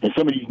 And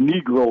some of these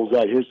Negroes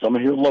out here, some are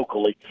here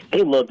locally,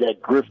 they love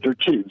that grifter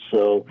too.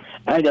 So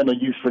I ain't got no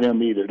use for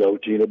them either, though,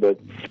 Gina.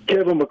 But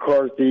Kevin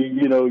McCarthy,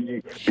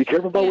 you be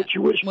careful about what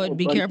you wish for.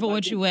 Be careful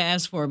what you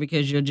ask for,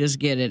 because you'll just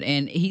get it.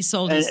 And he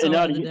sold his soul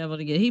to the devil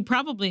to get it. He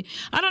probably,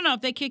 I don't know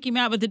if they kick him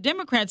out, but the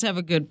Democrats have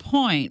a good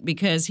point,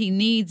 because he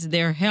needs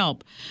their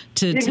help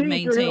to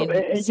maintain.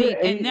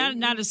 And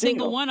not a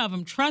single one of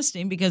them trust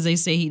him, because they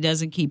say he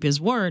doesn't keep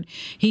his word.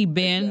 He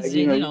bends,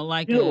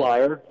 like he's a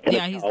liar. And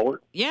a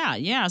coward.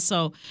 Yeah.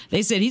 So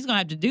they said he's going to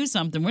have to do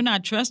something. We're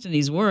not trusting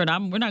his word.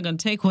 We're not going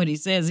to take what he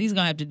says. He's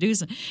going to have to do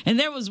something. And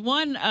there was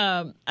one.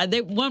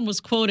 One was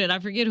quoted. I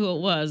forget who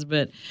it was,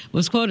 but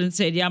was quoted and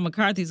said, "Yeah,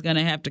 McCarthy's going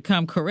to have to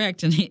come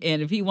correct. And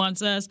if he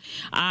wants us,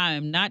 I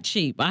am not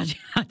cheap. I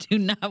do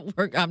not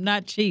work. I'm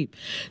not cheap.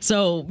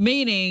 So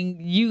meaning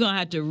you're going to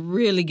have to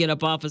really get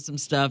up off of some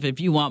stuff if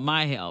you want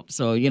my help.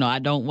 So I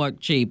don't work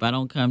cheap. I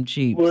don't come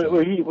cheap.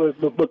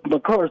 But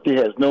McCarthy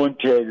has no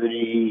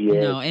integrity.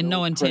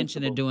 No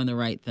intention of doing the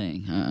right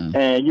thing.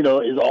 And,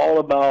 it's all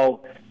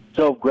about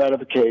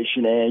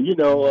self-gratification.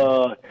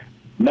 And,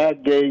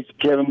 Matt Gaetz,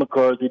 Kevin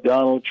McCarthy,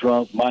 Donald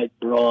Trump, Mike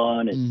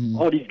Braun, and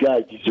all these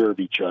guys deserve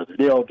each other.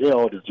 They all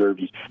deserve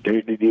each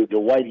other. The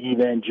white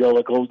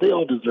evangelicals, they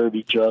all deserve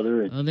each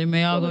other. Well, they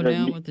may all go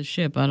down with the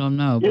ship. I don't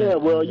know. Yeah,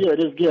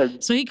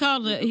 So he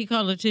called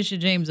Letitia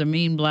James a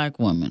mean black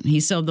woman. He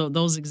said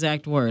those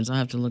exact words. I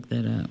have to look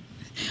that up.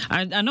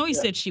 I know he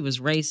said she was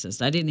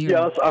racist. I didn't hear.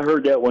 Yes, I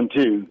heard that one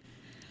too.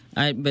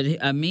 But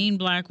a mean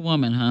black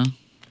woman, huh?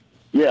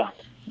 Yeah.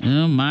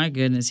 Oh my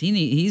goodness,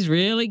 he's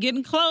really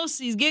getting close.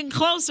 He's getting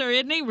closer,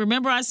 isn't he?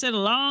 Remember, I said a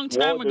long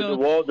time ago.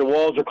 The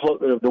walls are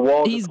close.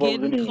 He's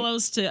getting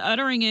close to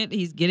uttering it.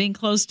 He's getting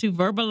close to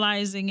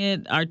verbalizing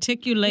it,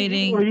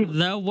 articulating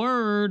the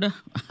word.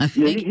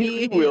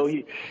 He will.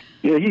 He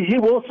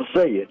wants to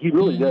say it. He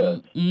really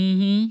does.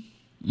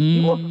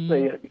 He wants to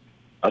say it.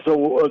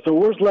 So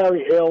where's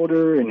Larry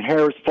Elder and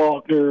Harris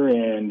Faulkner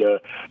and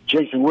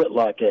Jason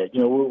Whitlock at?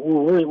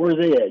 Where's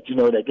they at?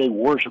 That they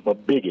worship a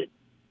bigot.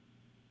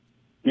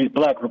 These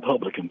black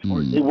Republicans,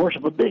 they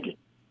worship a bigot,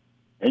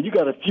 and you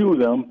got a few of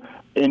them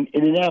in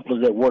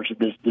Indianapolis that worship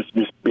this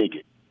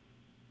bigot.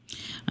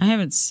 I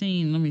haven't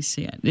seen. Let me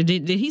see.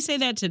 Did he say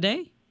that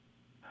today?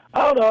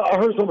 I don't know. I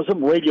heard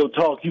some radio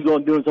talk. He's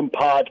on doing some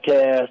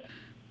podcast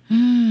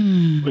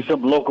with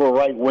some local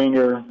right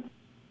winger.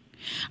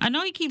 I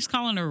know he keeps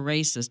calling her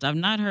racist. I've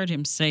not heard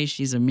him say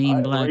she's a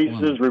mean black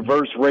woman.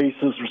 Reverse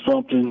racist or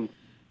something.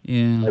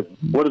 Yeah.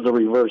 What is a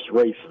reverse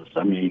racist?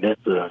 I mean,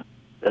 that's a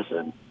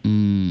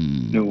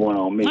new one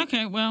on me.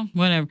 Okay, well,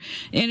 whatever.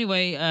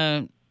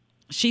 Anyway,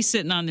 she's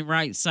sitting on the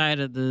right side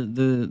of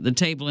the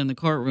table in the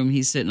courtroom.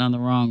 He's sitting on the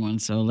wrong one.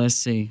 So let's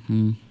see.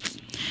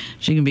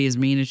 She can be as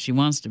mean as she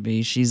wants to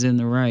be. She's in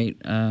the right.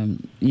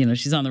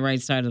 She's on the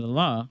right side of the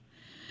law.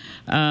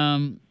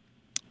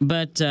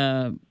 But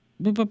I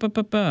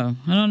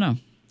don't know.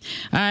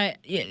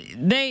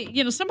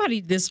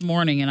 Somebody this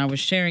morning, and I was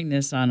sharing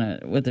this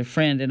with a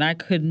friend, and I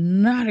could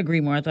not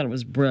agree more. I thought it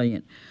was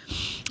brilliant.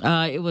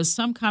 It was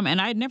some comment,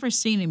 and I had never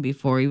seen him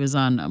before. He was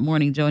on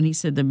Morning Joe, and he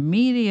said the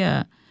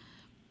media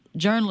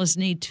journalists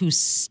need to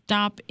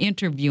stop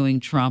interviewing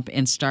Trump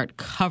and start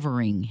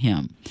covering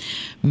him.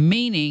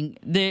 Meaning,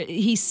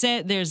 he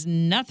said there's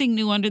nothing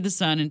new under the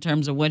sun in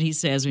terms of what he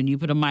says when you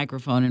put a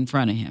microphone in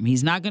front of him.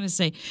 He's not going to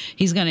say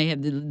he's going to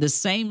have the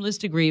same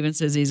list of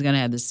grievances. He's going to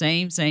have the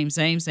same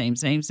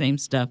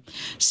stuff.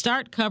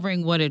 Start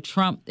covering what a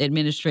Trump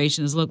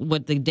administration is,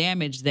 what the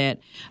damage that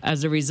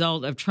as a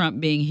result of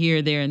Trump being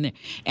here, there, and there.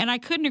 And I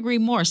couldn't agree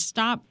more.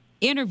 Stop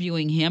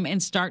interviewing him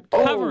and start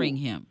covering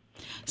him.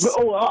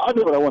 I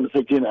know what I want to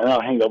say, Jen, and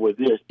I'll hang up with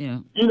this.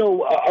 Yeah.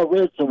 I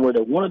read somewhere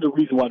that one of the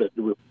reasons why the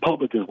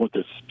Republicans want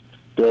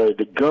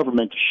the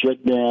government to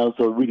shut down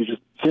so we could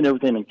just send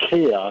everything in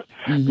chaos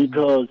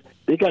because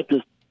they got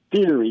this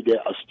theory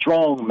that a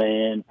strong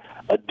man,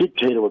 a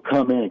dictator, would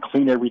come in and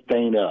clean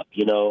everything up,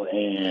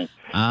 and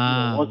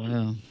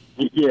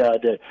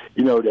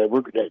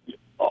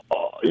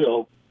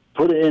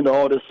put an end to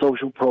all this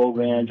social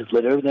program, just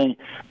let everything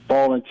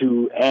fall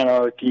into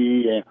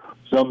anarchy, and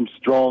some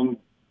strong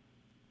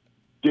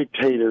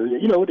dictator.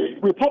 You know, the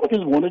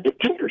Republicans want a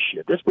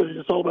dictatorship. That's what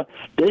it's all about.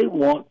 They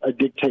want a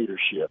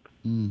dictatorship.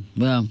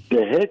 Well,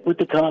 the heck with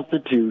the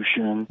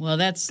Constitution. Well,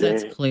 that's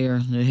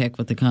clear. The heck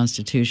with the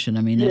Constitution.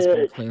 I mean, that's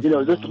been clear. You know,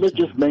 let's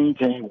just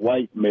maintain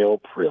white male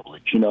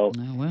privilege. You know,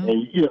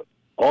 and you know,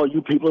 all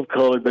you people of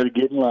color better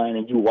get in line,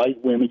 and you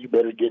white women, you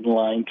better get in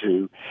line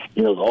too.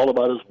 You know, it's all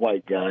about us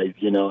white guys.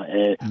 You know,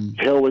 and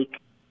Hell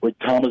with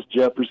Thomas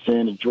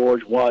Jefferson and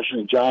George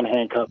Washington and John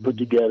Hancock put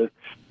together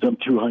some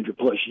 200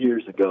 plus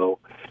years ago.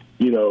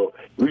 You know,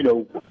 we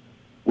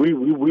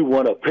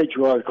want a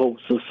patriarchal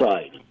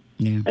society,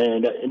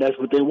 and that's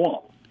what they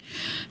want.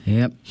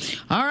 Yep.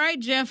 All right,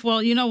 Jeff.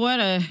 Well, you know what?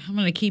 I'm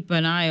going to keep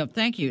an eye up.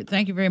 Thank you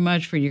very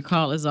much for your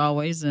call as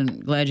always,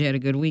 and glad you had a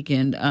good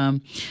weekend.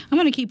 I'm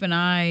going to keep an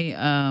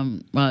eye.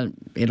 Well,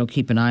 it'll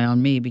keep an eye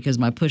on me because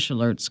my push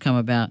alerts come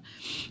about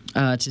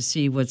to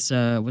see what's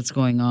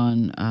going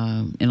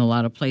on in a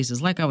lot of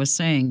places. Like I was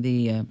saying,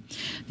 the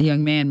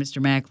young man,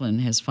 Mr. Macklin,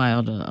 has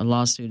filed a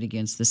lawsuit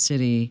against the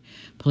city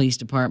police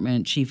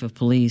department chief of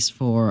police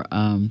for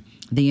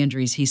the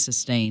injuries he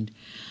sustained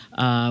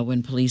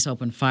when police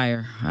opened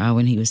fire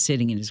when he was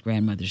sitting in his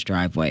grandmother's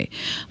driveway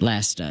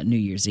last New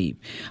Year's Eve.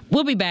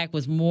 We'll be back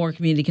with more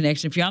Community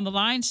Connection. If you're on the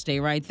line, stay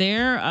right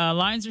there.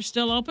 Lines are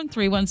still open,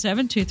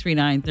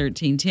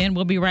 317-239-1310.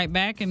 We'll be right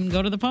back and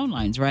go to the phone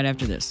lines right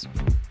after this.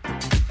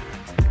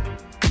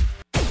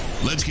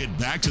 Let's get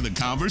back to the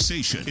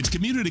conversation. It's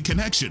Community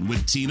Connection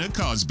with Tina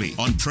Cosby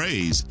on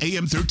Praise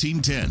AM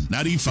 1310,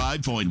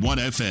 95.1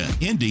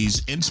 FM,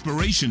 Indy's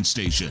Inspiration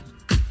Station.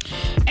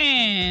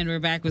 And we're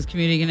back with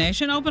Community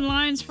Connection. Open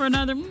lines for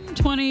another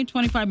 20,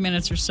 25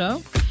 minutes or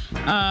so.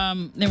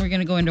 Then we're going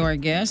to go into our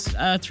guests.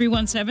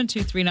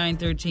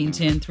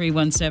 317-239-1310,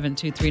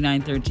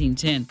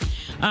 317-239-1310.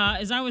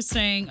 As I was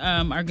saying,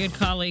 our good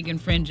colleague and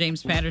friend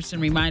James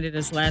Patterson reminded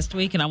us last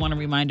week, and I want to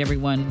remind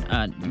everyone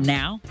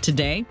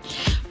today,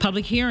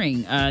 public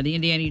hearing. The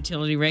Indiana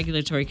Utility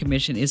Regulatory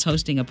Commission is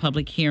hosting a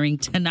public hearing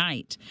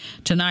tonight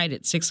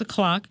at 6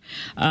 o'clock.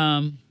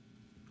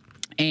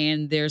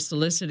 And they're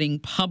soliciting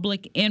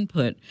public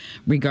input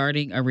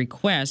regarding a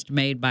request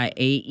made by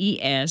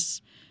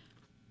AES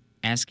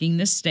asking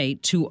the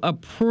state to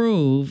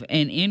approve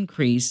an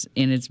increase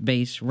in its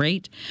base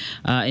rate,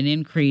 an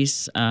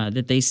increase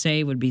that they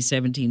say would be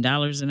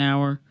 $17 an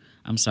hour.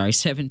 I'm sorry,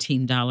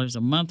 $17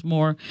 a month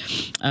more.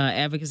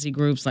 Advocacy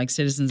groups like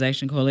Citizens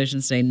Action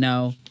Coalition say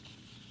no.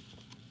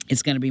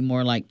 It's going to be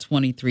more like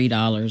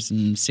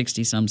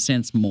 $23.60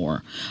 cents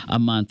more a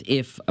month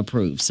if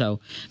approved. So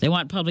they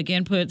want public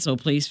input, so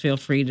please feel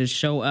free to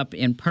show up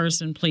in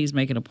person. Please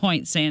make it a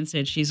point. San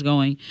said she's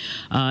going.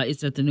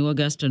 It's at the New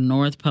Augusta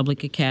North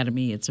Public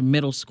Academy. It's a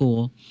middle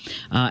school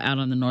out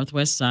on the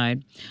northwest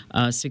side,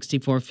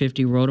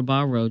 6450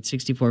 Rodabaugh Road,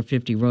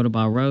 6450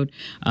 Rodabaugh Road,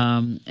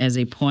 as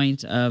a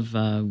point of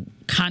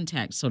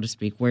contact, so to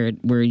speak, where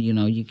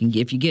you can,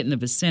 if you get in the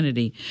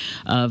vicinity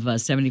of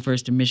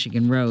 71st and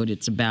Michigan Road,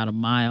 it's about a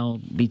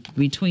mile,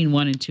 between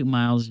 1 and 2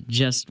 miles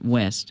just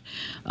west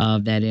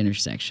of that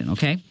intersection,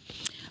 okay?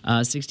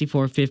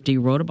 6450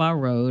 Rodabaugh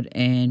Road,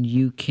 and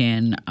you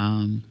can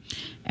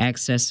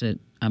access it.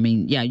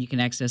 You can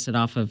access it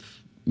off of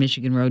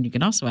Michigan Road. You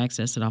can also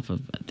access it off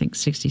of, I think,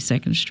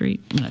 62nd Street.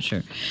 I'm not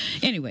sure.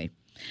 Anyway,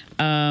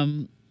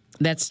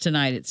 that's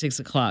tonight at 6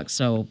 o'clock.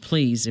 So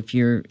please, if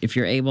you're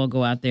able,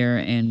 go out there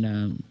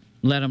and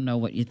let them know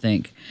what you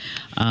think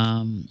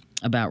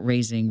about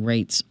raising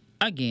rates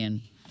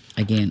again.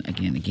 The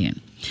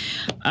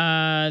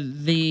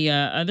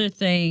other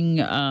thing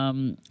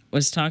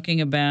was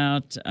talking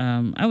about.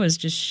 I was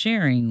just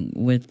sharing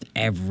with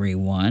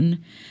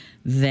everyone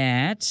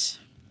that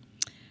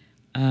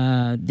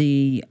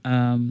we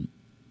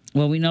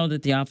know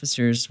that the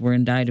officers were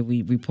indicted.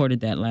 We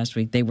reported that last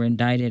week. They were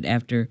indicted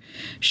after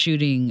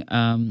shooting,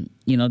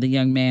 the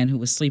young man who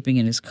was sleeping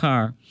in his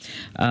car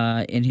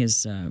in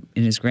his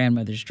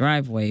grandmother's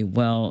driveway.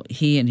 Well,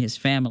 he and his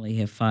family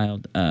have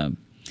filed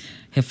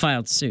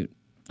suit.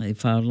 They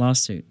filed a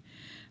lawsuit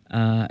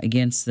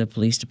against the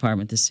police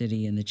department, the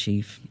city, and the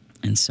chief.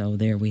 And so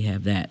there we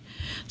have that.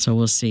 So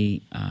we'll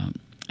see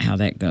how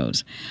that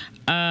goes.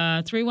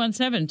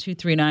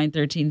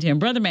 317-239-1310.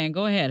 Brother Man,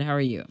 go ahead. How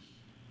are you?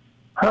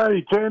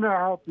 Hey, Tina,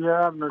 I hope you're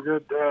having a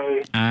good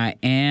day. I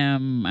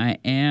am.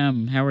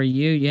 How are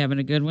you? You having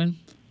a good one?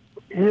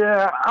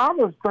 Yeah, I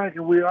was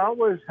thinking we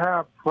always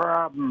have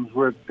problems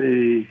with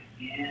the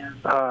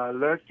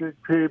electric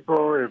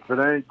people, if it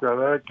ain't the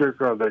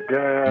electric or the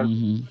gas.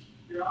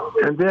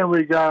 Mm-hmm. And then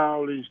we got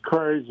all these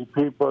crazy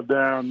people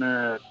down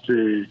there at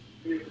the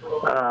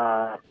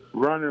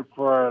running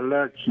for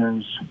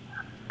elections.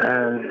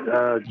 And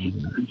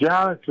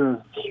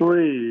Jonathan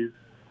Shreve,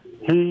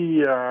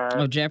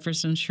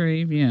 Jefferson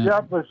Shreve, yeah.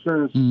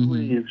 Jefferson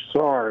Shreve,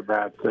 sorry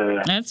about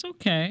that. That's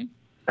okay.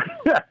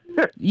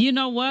 You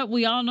know what?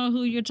 We all know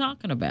who you're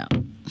talking about.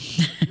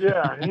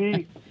 Yeah,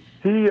 he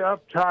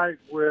uptight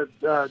with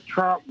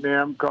Trump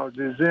them because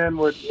he's in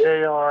with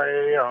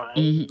ARA.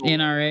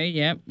 NRA,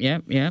 yep.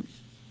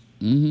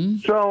 Mm-hmm.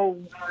 So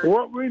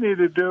what we need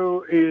to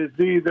do is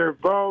either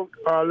vote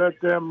or let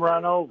them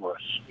run over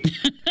us.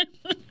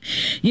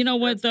 You know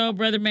what, though,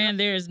 brother man?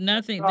 There's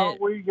nothing That's all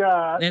we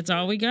got. That's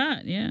all we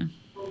got, yeah.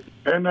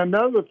 And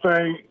another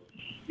thing,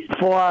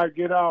 before I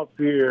get off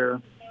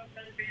here,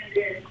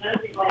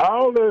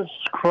 all this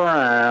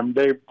crime,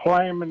 they're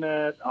blaming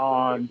that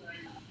on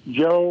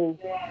Joe,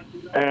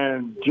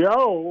 and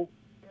Joe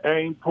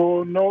ain't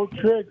pulled no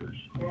triggers.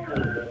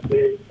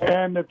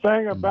 And the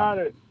thing about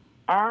it,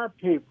 our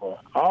people,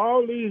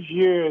 all these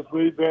years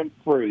we've been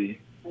free,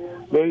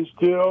 they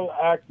still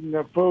acting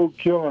a fool,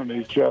 killing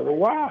each other.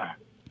 Why?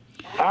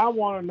 I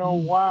want to know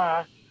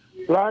why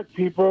black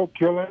people are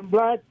killing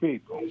black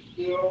people.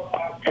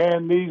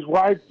 And these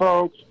white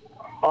folks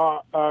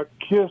are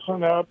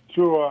kissing up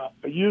to a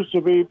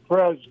used-to-be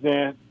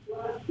president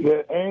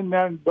that ain't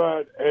nothing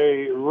but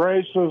a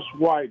racist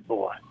white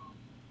boy.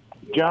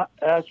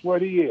 That's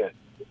what he is.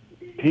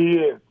 He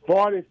is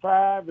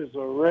 45, is a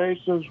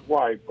racist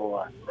white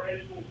boy.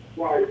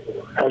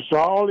 That's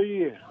all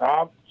he is.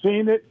 I've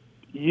seen it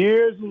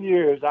years and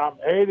years. I'm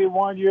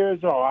 81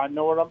 years old. I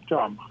know what I'm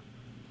talking about.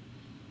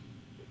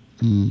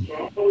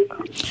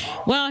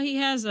 Well, he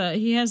has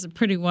a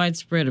pretty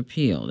widespread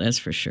appeal, that's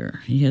for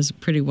sure. He has a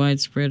pretty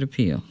widespread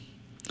appeal.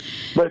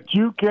 But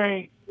you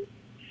can't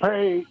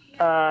pay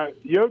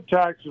your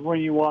taxes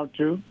when you want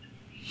to.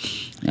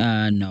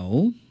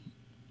 No.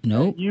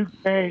 Nope. You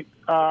can't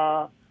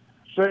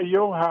say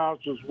your house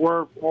is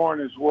worth more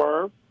than it's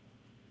worth.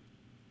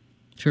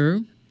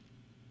 True.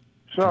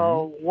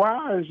 So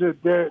why is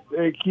it that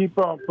they keep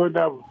on putting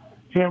up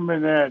him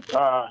in that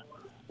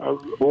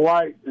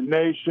white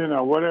nation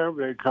or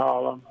whatever they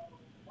call them?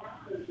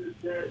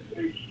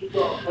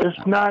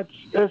 It's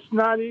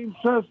not even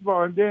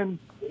sensible. And then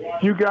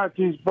you got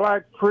these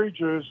black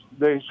preachers.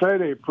 They say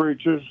they're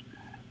preachers,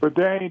 but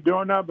they ain't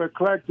doing nothing but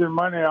collecting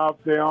money off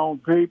their own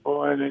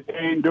people, and it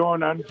ain't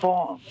doing nothing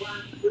for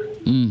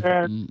them.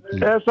 And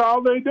that's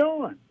all they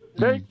doing.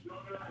 They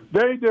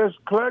just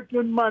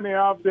collecting money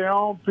off their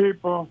own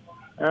people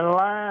and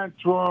lying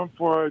to them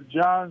for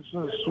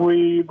Johnson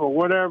Sweeb or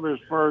whatever his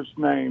first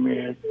name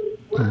is.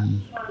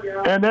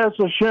 And that's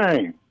a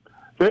shame.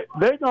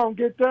 They gonna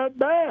get that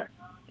back.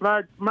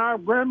 Like my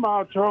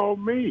grandma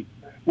told me,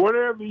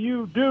 whatever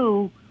you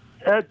do,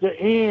 at the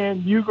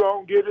end, you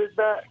gonna get it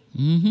back.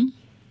 Mm-hmm.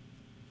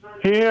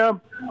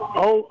 Him,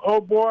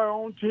 old boy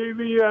on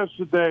TV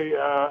yesterday,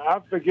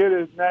 I forget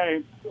his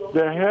name,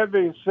 the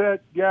heavy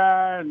set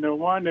guy and the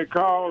one they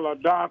call a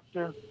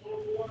doctor.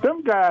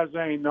 Them guys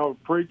ain't no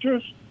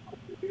preachers.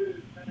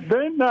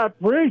 They're not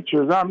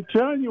preachers. I'm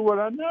telling you what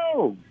I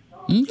know.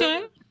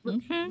 Okay.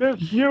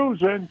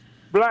 Misusing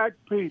black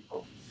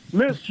people.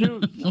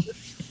 Misusing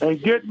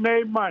and getting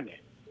their money.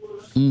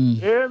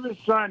 Every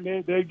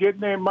Sunday they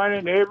getting their money,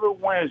 and every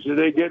Wednesday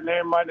they getting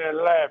their money and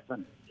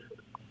laughing.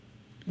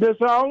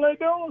 That's all they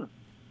doing.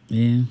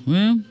 Yeah.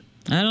 Well,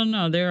 I don't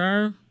know.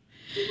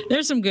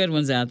 There's some good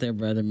ones out there,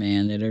 brother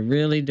man, that are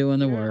really doing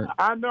the work.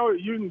 I know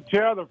you can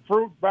tell the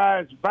fruit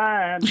by its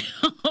vine.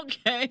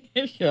 Okay.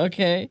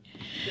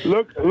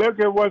 Look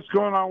at what's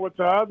going on with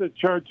the other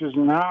churches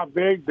and how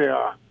big they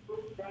are.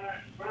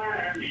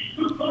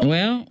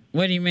 Well,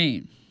 what do you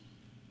mean?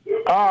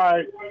 All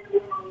right.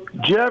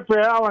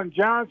 Jeffrey Allen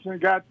Johnson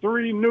got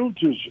 3 new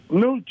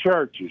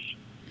churches.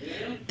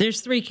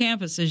 There's 3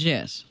 campuses,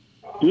 yes.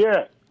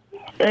 Yeah.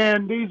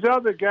 And these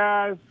other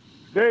guys,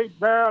 they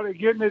barely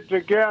getting it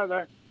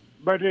together,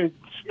 but it's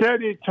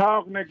steady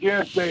talking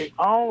against their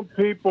own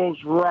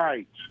people's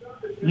rights.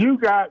 You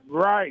got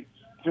rights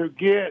to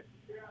get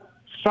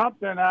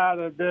something out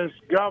of this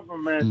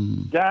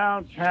government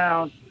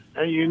downtown,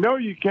 and you know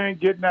you can't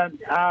get nothing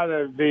out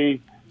of the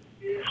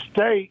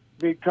state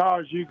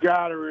because you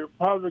got a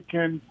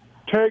Republican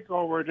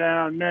takeover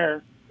down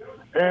there.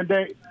 And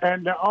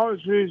the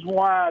only reason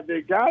why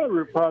they got a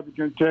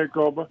Republican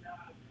takeover,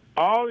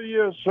 all of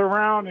your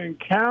surrounding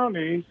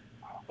counties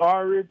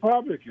are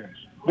Republicans.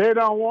 They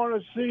don't want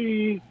to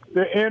see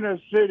the inner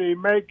city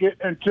make it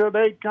until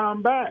they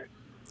come back.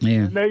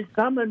 Yeah. And they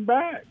coming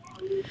back.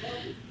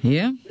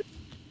 Yeah.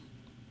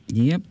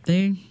 Yep.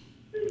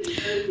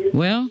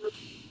 Well,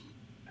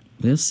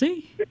 we'll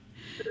see.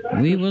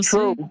 We will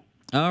see.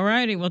 All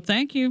righty. Well,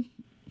 thank you.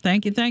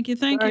 Thank you. Thank you.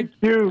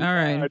 All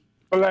right.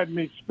 For letting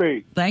me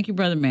speak. Thank you,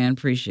 brother man.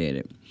 Appreciate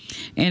it.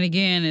 And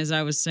again, as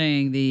I was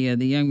saying, the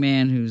young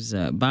man whose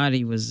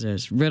body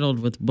was riddled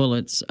with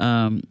bullets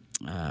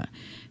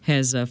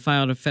has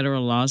filed a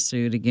federal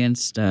lawsuit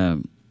against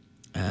the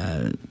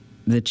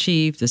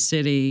chief, the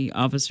city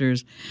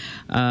officers.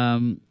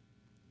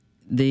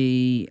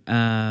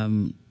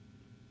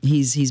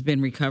 He's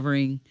been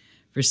recovering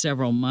for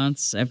several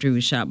months after he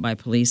was shot by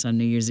police on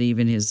New Year's Eve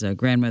in his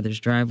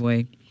grandmother's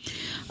driveway.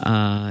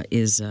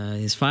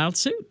 Is filed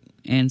suit.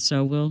 And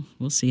so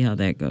we'll see how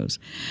that goes.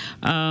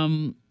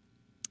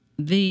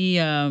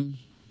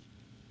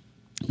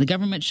 The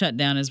government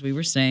shutdown, as we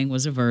were saying,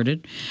 was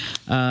averted.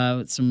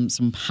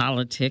 Some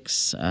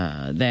politics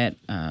that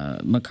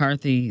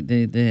McCarthy,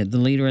 the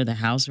leader of the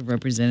House of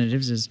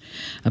Representatives, is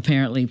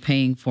apparently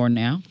paying for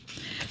now,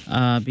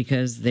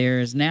 because there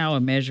is now a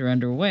measure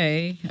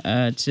underway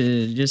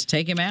to just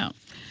take him out.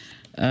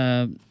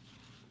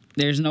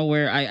 There's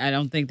nowhere. I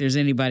don't think there's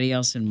anybody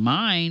else in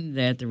mind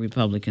that the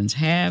Republicans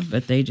have,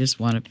 but they just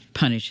want to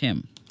punish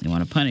him. They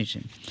want to punish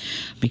him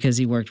because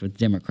he worked with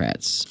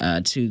Democrats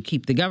to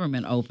keep the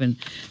government open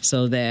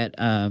so that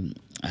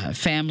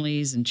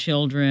families and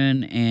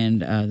children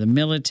and the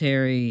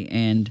military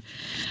and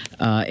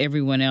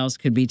everyone else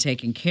could be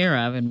taken care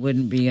of and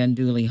wouldn't be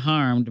unduly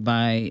harmed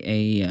by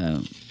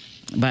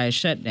a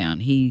shutdown.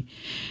 He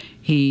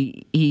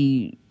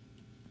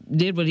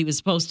did what he was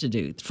supposed to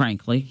do,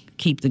 frankly,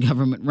 keep the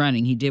government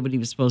running. He did what he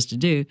was supposed to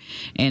do.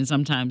 And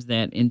sometimes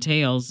that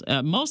entails,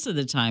 most of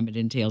the time it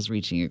entails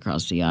reaching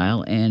across the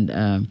aisle. And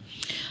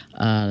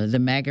the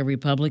MAGA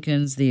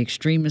Republicans, the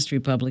extremist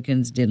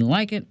Republicans didn't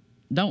like it,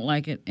 don't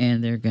like it,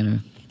 and they're going to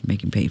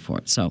make him pay for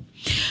it. So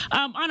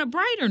on a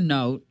brighter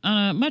note,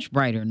 on a much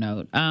brighter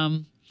note,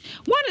 want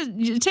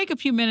to take a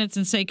few minutes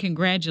and say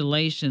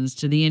congratulations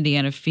to the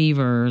Indiana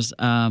Fevers,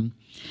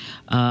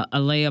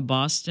 Aliyah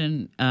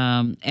Boston,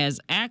 as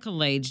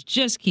accolades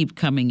just keep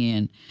coming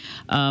in.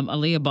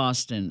 Aliyah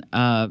Boston,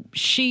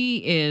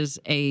 she is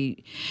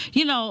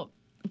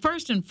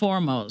first and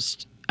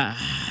foremost,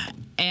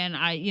 and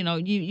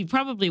you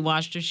probably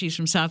watched her. She's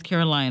from South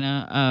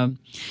Carolina,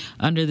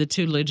 under the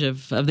tutelage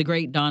of the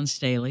great Dawn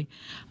Staley,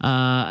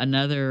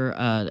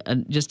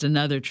 just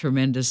another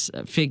tremendous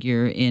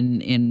figure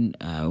in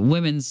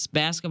women's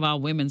basketball,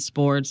 women's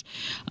sports.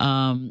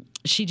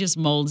 She just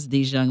molds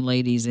these young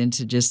ladies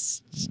into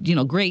just,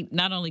 great,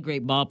 not only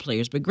great ball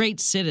players, but great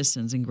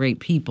citizens and great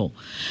people.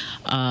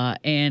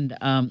 And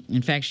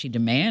in fact, she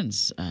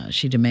demands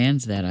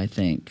that, I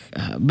think.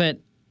 But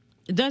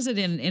does it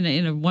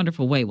in a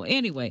wonderful way. Well,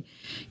 anyway,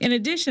 in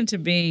addition to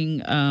being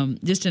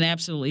just an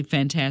absolutely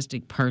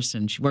fantastic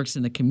person, she works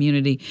in the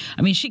community.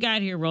 I mean, she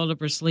got here, rolled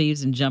up her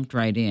sleeves, and jumped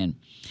right in.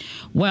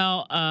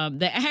 Well,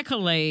 the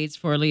accolades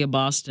for Aliyah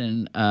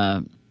Boston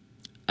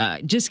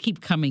just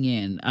keep coming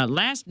in.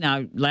 Last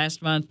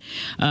month,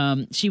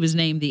 she was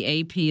named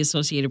the AP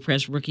Associated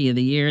Press Rookie of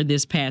the Year.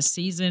 This past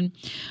season,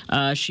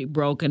 she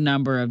broke a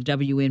number of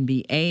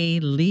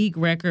WNBA league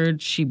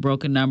records. She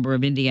broke a number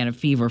of Indiana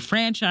Fever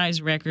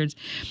franchise records.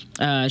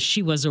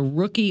 She was a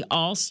rookie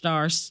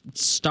All-Star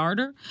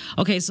starter.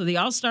 Okay, so the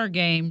All-Star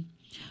game,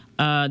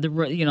 the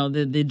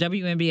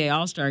WNBA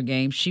All-Star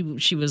game,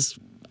 she was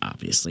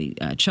obviously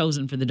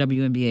chosen for the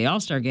WNBA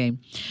All-Star game.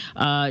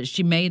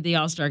 She made the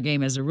All-Star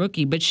game as a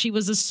rookie, but she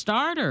was a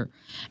starter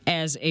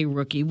as a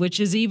rookie, which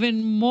is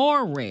even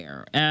more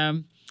rare.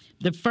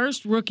 The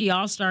first rookie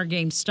All-Star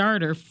game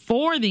starter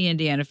for the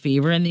Indiana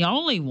Fever, and the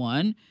only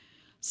one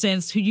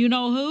since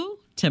who?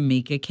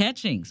 Tamika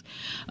Catchings.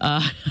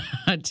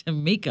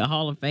 Tamika,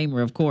 Hall of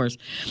Famer, of course,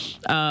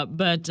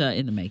 but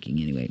in the making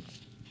anyway.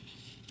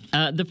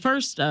 The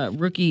first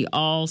rookie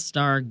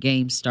All-Star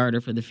game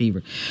starter for the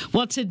Fever.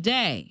 Well,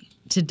 today,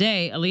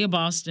 Aliyah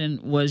Boston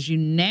was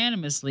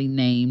unanimously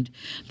named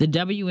the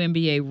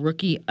WNBA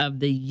Rookie of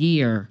the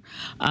Year.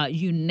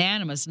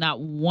 Unanimous,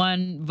 not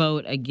one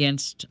vote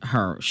against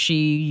her.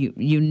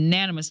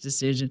 Unanimous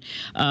decision.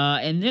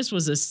 And this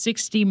was a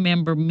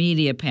 60-member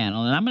media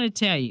panel. And I'm going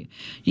to tell you,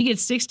 you get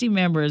 60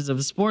 members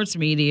of sports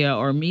media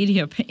or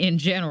media in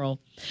general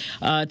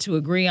to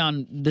agree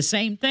on the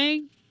same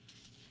thing.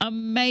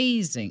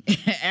 Amazing.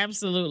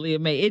 Absolutely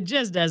amazing. It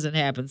just doesn't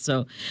happen.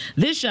 So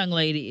this young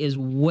lady is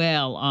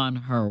well on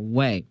her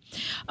way.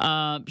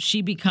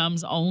 She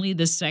becomes only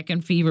the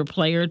second Fever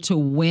player to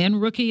win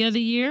Rookie of the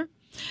Year.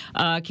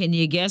 Can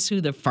you guess who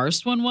the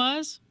first one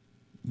was?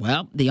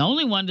 Well, the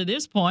only one to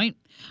this point,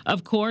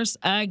 of course,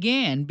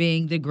 again,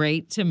 being the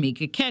great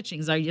Tamika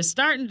Catchings. Are you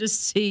starting to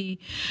see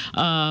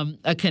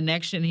a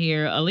connection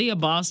here? Aliyah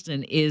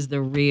Boston is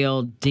the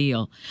real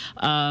deal.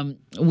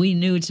 We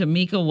knew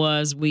Tamika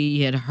was.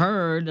 We had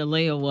heard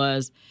Aliyah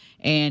was.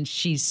 And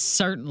she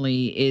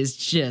certainly is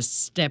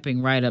just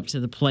stepping right up to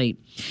the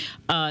plate.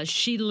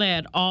 She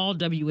led all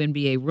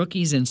WNBA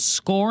rookies in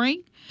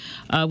scoring,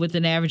 with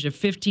an average of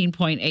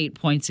 15.8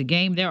 points a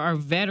game. There are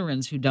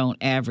veterans who don't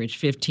average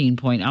 15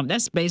 points.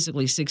 That's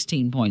basically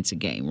 16 points a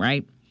game,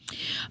 right?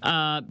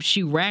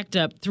 She racked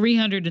up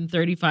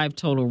 335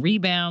 total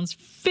rebounds,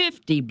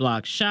 50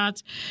 blocked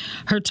shots.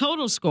 Her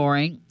total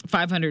scoring,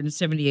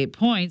 578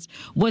 points,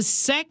 was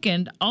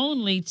second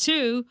only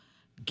to,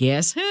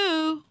 guess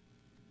who?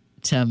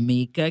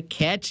 Tamika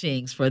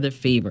Catchings for the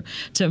Fever.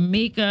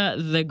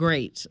 Tamika the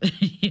Great.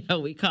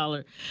 We call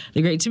her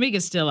the Great.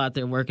 Tamika's still out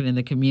there working in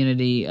the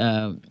community,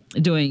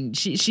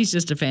 she's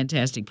just a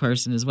fantastic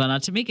person as well. Now,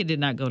 Tamika did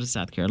not go to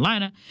South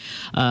Carolina.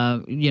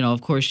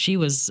 Of course, she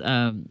was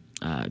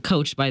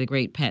coached by the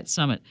great Pat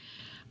Summitt,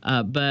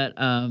 but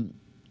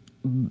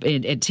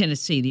at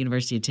Tennessee, the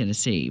University of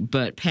Tennessee.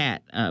 But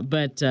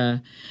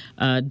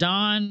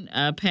Dawn,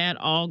 Pat,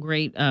 all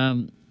great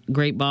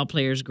great ball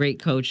players,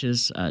 great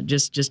coaches,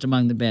 just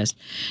among the best.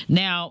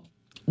 Now,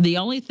 The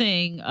only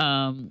thing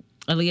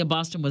Aaliyah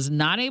Boston was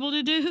not able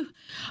to do,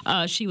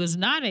 she was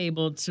not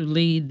able to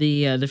lead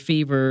the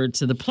Fever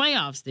to the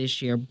playoffs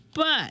this year,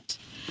 but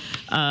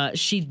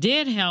she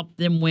did help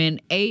them win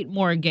 8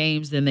 more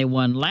games than they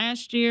won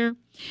last year.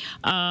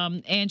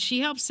 And she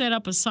helped set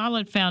up a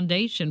solid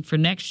foundation for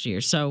next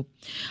year. So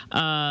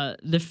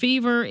the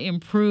Fever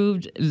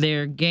improved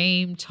their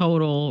game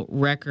total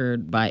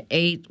record by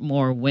 8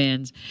 more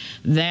wins.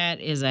 That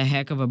is a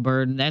heck of a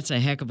burden. That's a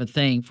heck of a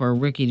thing for a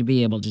rookie to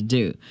be able to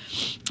do.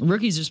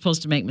 Rookies are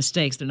supposed to make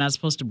mistakes. They're not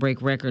supposed to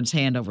break records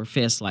hand over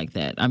fist like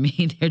that. I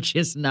mean, they're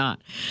just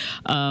not.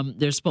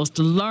 They're supposed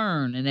to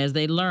learn. And as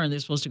they learn, they're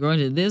supposed to grow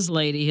into this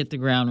lady hit the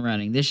ground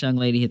running. This young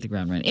lady hit the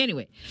ground running.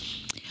 Anyway,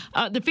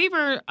 the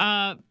Fever,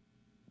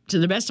 to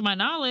the best of my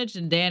knowledge,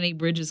 and Danny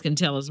Bridges can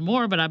tell us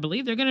more, but I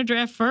believe they're going to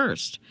draft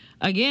first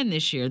again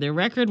this year. Their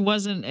record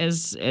wasn't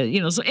as,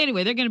 so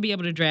anyway, they're going to be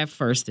able to draft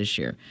first this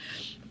year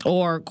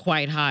or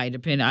quite high,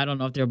 depending. I don't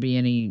know if there'll be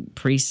any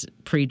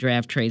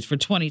pre-draft trades for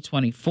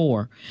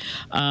 2024.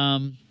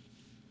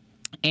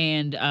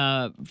 And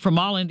from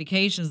all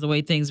indications, the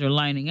way things are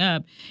lining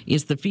up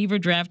is the Fever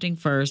drafting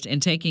first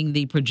and taking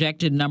the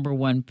projected number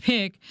 1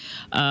 pick,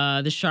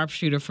 the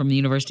sharpshooter from the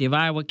University of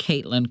Iowa,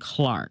 Caitlin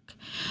Clark.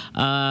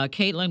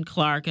 Caitlin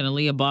Clark and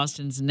Aaliyah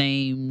Boston's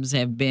names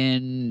have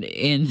been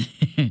in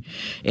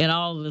in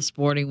all of the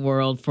sporting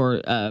world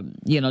for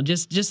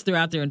just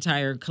throughout their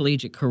entire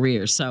collegiate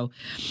career. So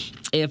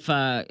if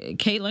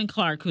Caitlin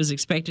Clark, who's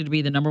expected to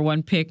be the number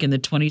 1 pick in the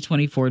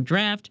 2024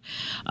 draft,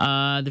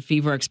 the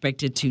Fever are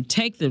expected to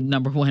take the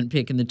number 1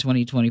 pick in the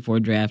 2024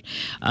 draft.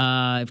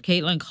 If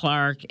Caitlin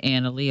Clark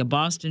and Aaliyah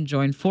Boston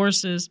join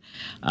forces,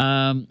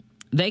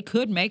 they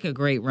could make a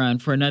great run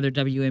for another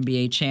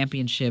WNBA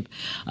championship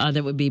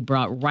that would be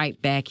brought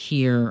right back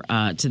here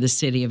to the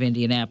city of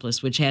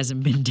Indianapolis, which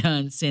hasn't been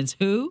done since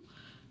who?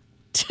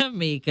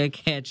 Tamika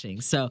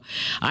Catchings. So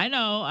I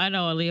know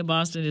Aaliyah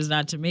Boston is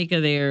not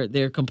Tamika.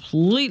 They're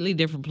completely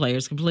different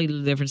players,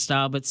 completely different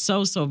style, but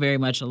so very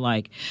much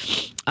alike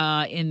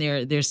in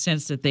their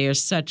sense that they are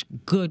such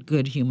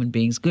good human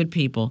beings, good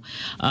people,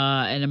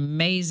 an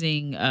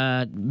amazing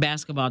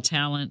basketball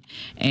talent,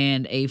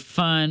 and a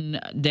fun,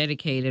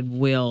 dedicated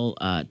will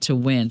to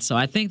win. So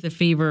I think the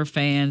Fever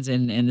fans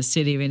and the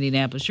city of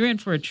Indianapolis, you're in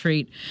for a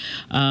treat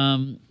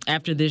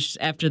after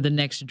the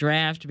next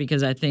draft,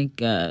 because I think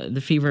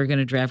the Fever are going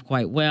to draft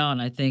quite well, and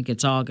I think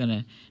it's all going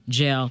to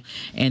gel,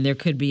 and there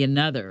could be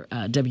another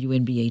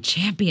WNBA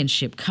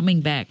championship coming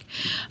back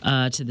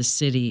to the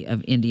city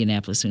of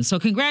Indianapolis soon. So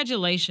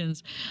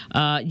congratulations,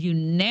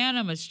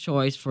 unanimous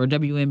choice for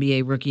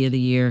WNBA Rookie of the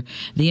Year,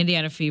 the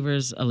Indiana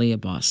Fever's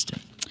Aaliyah Boston.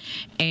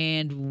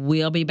 And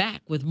we'll be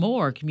back with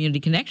more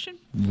Community Connection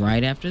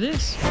right after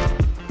this.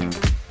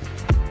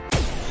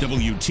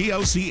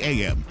 WTLC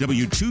AM,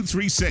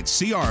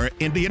 W236CR,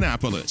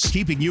 Indianapolis,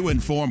 keeping you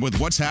informed with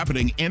what's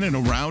happening in and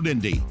around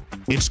Indy.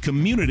 It's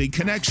Community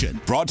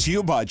Connection, brought to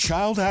you by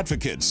Child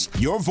Advocates,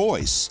 your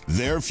voice,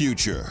 their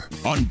future.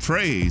 On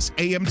Praise,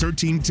 AM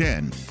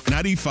 1310,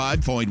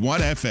 95.1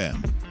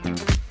 FM.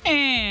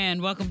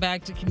 And welcome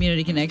back to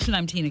Community Connection.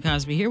 I'm Tina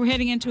Cosby here. We're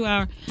heading into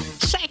our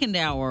second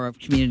hour of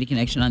Community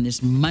Connection on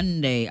this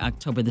Monday,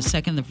 October the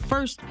 2nd, the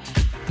first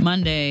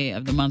Monday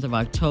of the month of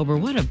October.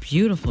 What a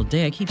beautiful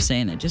day. I keep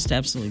saying it. Just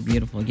absolutely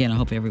beautiful. Again, I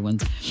hope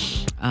everyone's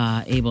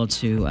able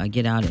to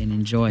get out and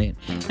enjoy it.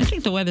 I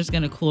think the weather's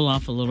going to cool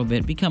off a little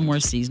bit, become more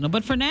seasonal.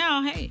 But for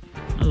now, hey,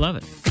 I love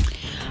it.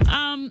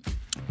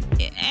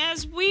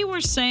 As we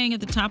were saying at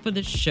the top of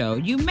the show,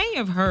 you may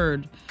have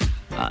heard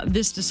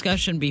this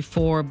discussion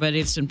before, but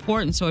it's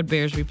important, so it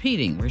bears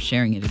repeating. We're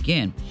sharing it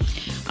again.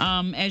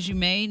 As you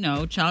may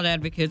know, Child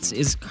Advocates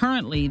is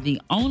currently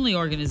the only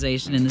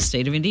organization in the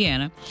state of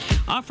Indiana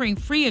offering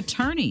free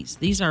attorneys.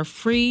 These are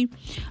free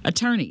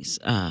attorneys,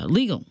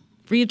 legal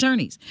free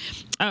attorneys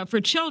for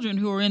children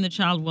who are in the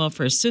child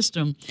welfare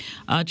system,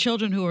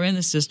 children who are in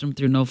the system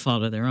through no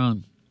fault of their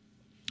own.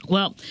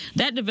 Well,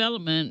 that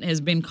development has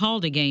been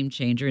called a game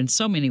changer in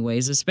so many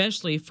ways,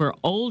 especially for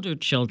older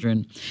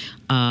children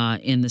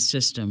in the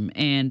system.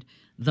 And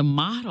the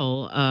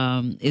model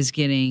is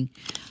getting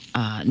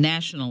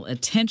national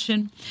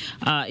attention.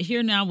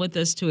 Here now with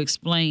us to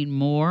explain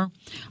more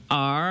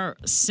are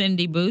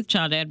Cindy Booth,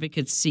 Child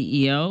Advocates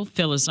CEO,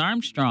 Phyllis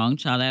Armstrong,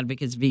 Child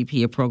Advocates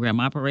VP of Program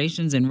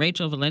Operations, and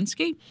Rachel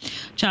Walensky,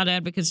 Child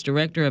Advocates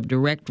Director of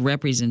Direct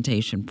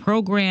Representation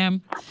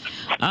Program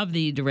of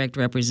the Direct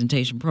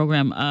Representation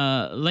Program.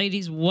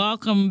 Ladies,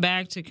 welcome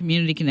back to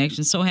Community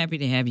Connection. So happy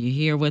to have you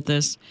here with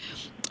us.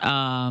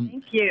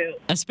 Thank you.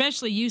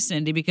 Especially you,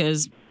 Cindy,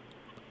 because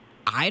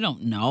I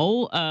don't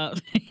know.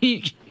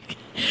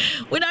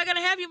 We're not going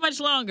to have you much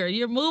longer.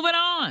 You're moving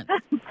on.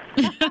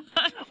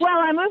 Well,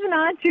 I'm moving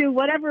on to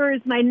whatever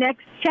is my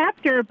next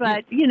chapter,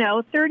 but,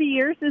 30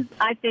 years is,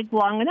 I think,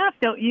 long enough,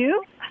 don't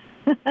you?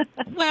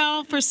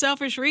 Well, for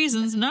selfish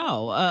reasons,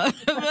 no.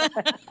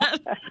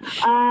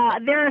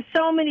 There are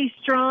so many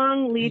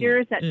strong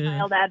leaders at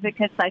Child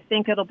Advocates. I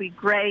think it'll be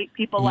great.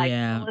 People like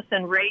Phyllis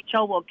and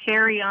Rachel will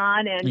carry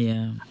on,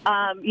 and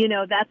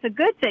that's a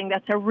good thing.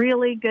 That's a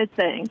really good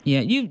thing.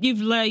 Yeah, you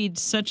leave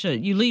such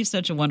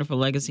a wonderful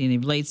legacy, and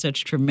you've laid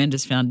such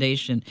tremendous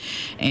foundation,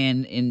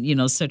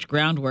 and such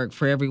groundwork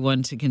for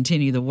everyone to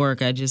continue the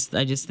work. I just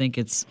think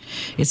it's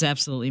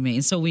absolutely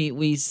amazing. So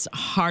we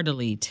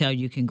heartily tell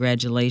you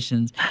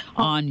congratulations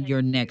on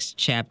your next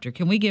chapter.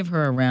 Can we give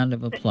her a round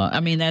of applause? I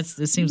mean, it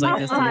seems like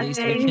that's the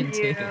least we can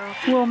do.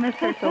 We'll miss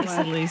her so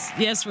much.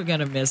 Yes, we're going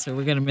to miss her.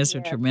 We're going to miss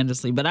her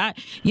tremendously. But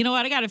you know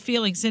what? I got a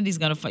feeling Cindy,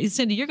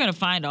 you're going to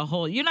find a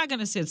hole. You're not going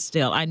to sit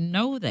still. I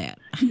know that.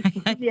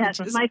 Yes,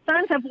 my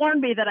sons have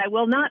warned me that I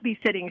will not be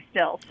sitting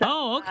still.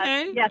 So,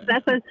 okay. Yes,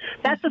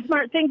 that's a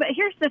smart thing. But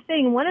here's the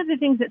thing. One of the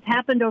things that's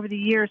happened over the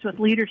years with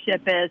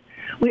leadership is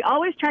we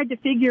always tried to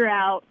figure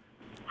out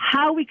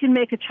how we can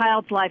make a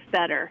child's life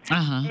better.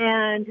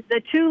 And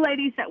the two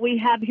ladies that we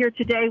have here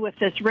today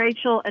with us,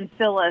 Rachel and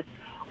Phyllis,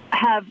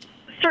 have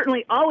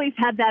certainly always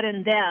had that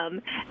in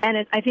them.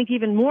 And I think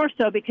even more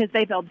so because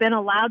they've been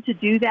allowed to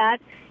do that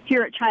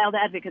here at Child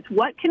Advocates.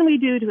 What can we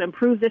do to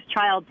improve this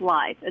child's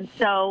life? And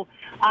so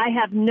I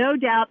have no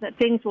doubt that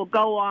things will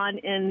go on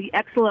in the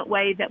excellent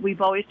way that we've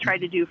always tried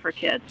to do for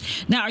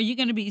kids. Now, are you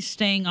going to be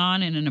staying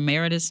on in an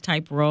emeritus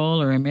type role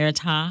or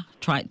emerita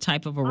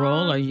type of a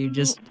role? Or are you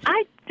just...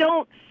 I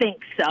don't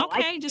think so.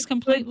 Okay, just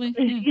completely.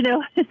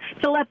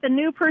 To let the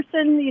new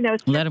person,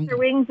 spread their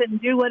wings and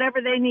do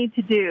whatever they need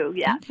to do.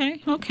 Yeah.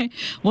 Okay.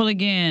 Well,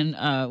 again,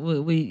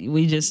 we're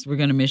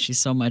going to miss you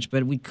so much,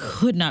 but we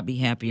could not be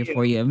happier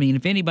for you. I mean,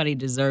 if anybody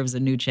deserves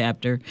a new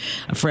chapter,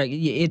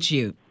 it's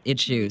you.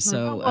 It's you.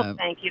 So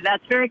thank you.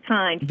 That's very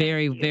kind.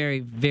 Very,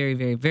 very, very,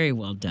 very, very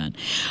well done.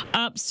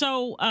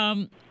 So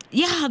tell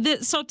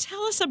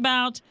us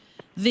about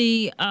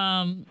this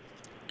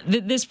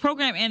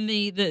program and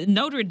the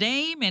Notre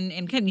Dame,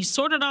 and can you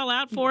sort it all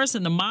out for us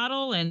in the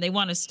model, and they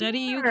want to study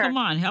you? Come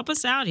on, help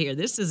us out here.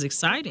 This is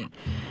exciting.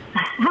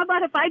 How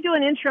about if I do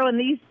an intro in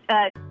these...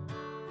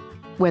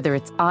 Whether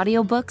it's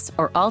audiobooks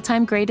or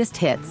all-time greatest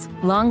hits,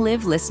 long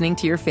live listening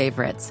to your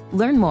favorites.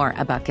 Learn more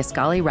about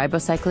Kisqali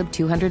Ribociclib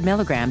 200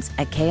 milligrams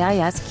at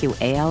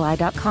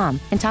KISQALI.com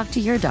and talk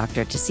to your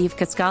doctor to see if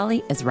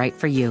Kisqali is right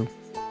for you.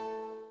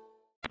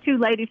 Two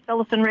ladies,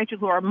 Phyllis and Rachel,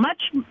 who are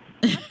much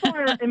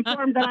more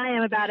informed than I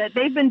am about it.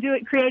 They've been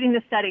creating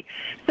this study.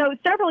 So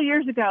several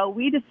years ago,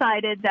 we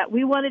decided that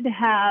we wanted to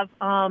have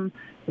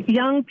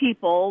young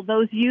people,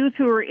 those youth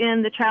who are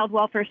in the child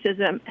welfare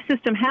system,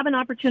 have an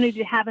opportunity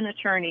to have an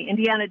attorney.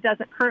 Indiana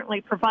doesn't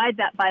currently provide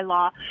that by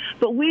law,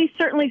 but we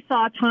certainly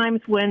saw times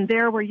when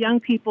there were young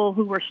people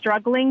who were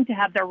struggling to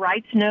have their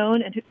rights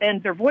known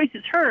and their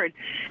voices heard.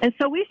 And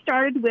so we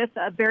started with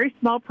a very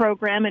small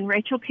program, and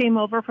Rachel came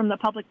over from the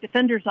Public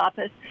Defender's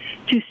Office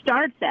to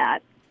start that.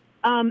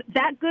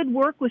 That good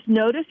work was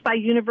noticed by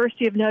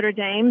University of Notre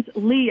Dame's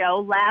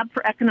LEO, Lab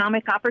for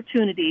Economic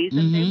Opportunities,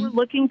 and they were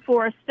looking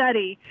for a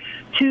study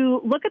to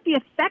look at the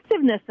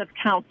effectiveness of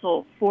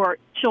counsel for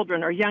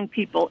children or young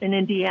people in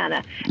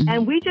Indiana.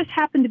 And we just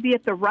happened to be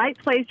at the right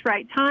place,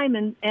 right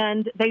time,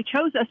 and they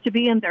chose us to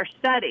be in their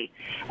study.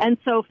 And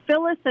so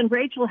Phyllis and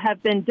Rachel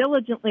have been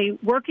diligently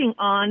working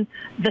on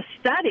the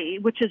study,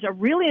 which is a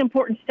really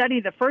important study,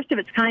 the first of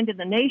its kind in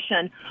the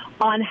nation,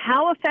 on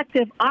how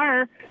effective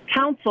are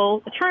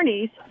counsel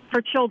attorneys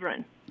for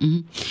children.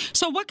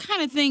 So what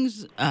kind of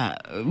things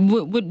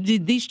would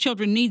these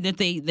children need that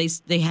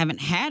they haven't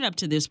had up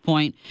to this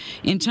point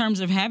in terms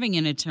of having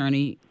an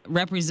attorney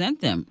represent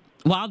them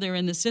while they're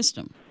in the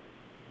system?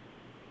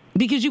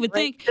 Because you would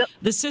think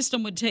the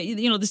system would take,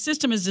 the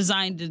system is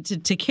designed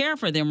to care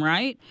for them,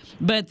 right?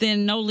 But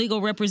then no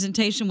legal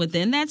representation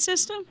within that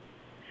system?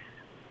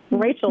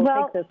 Rachel,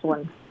 take this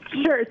one.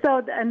 Sure.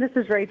 So, and this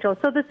is Rachel.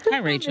 So the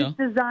system is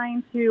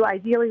designed to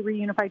ideally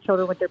reunify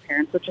children with their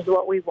parents, which is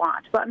what we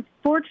want. But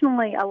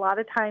unfortunately, a lot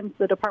of times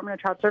the Department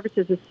of Child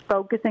Services is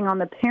focusing on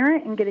the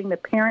parent and getting the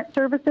parent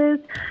services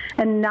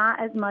and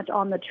not as much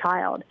on the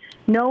child.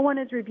 No one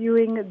is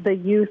reviewing the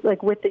youth,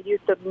 with the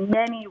youth, the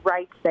many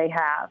rights they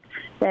have.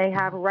 They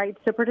have rights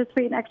to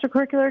participate in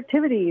extracurricular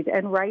activities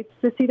and rights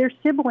to see their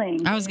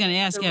siblings. I was going to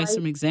ask you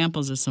some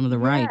examples of some of the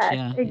rights.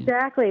 Yeah,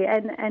 exactly.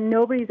 And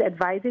nobody's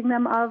advising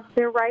them of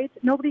their rights.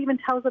 Nobody even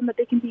tells them that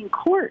they can be in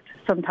court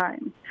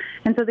sometimes.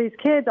 And so these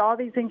kids, all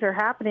these things are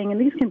happening,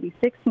 and these can be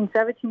 16,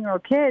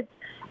 17-year-old kids,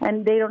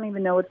 and they don't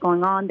even know what's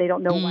going on. They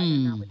don't know why they're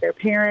not with their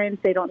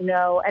parents. They don't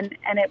know. And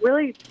it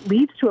really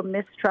leads to a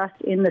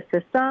mistrust in the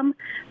system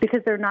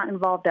because they're not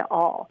involved at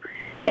all.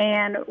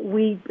 And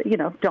we,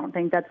 don't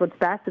think that's what's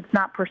best. It's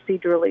not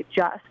procedurally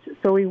just.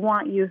 So we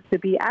want youth to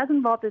be as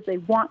involved as they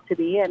want to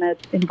be and as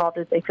involved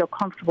as they feel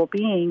comfortable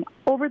being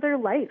over their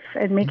life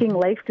and making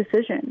life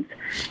decisions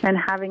and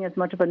having as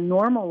much of a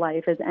normal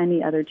life as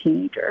any other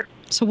teenager.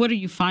 So what are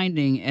you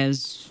finding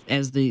as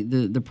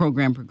the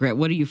program progresses?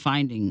 What are you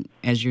finding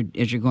as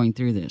you're going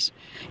through this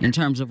in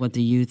terms of what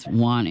the youth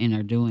want and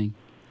are doing?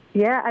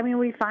 Yeah, I mean,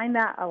 we find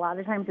that a lot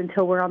of times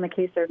until we're on the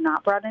case, they're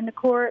not brought into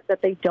court,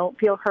 that they don't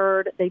feel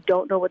heard, they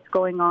don't know what's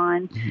going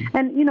on. Mm-hmm.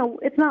 And,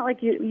 it's not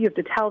like you have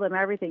to tell them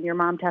everything. Your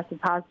mom tested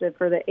positive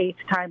for the 8th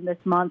time this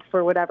month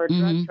for whatever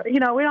drug. We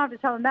don't have to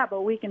tell them that,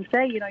 but we can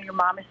say, your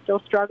mom is still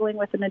struggling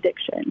with an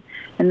addiction,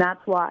 and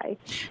that's why.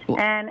 Well,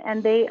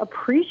 and they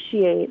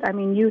appreciate,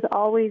 youth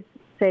always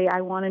say,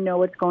 I want to know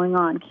what's going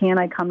on. Can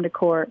I come to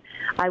court?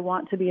 I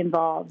want to be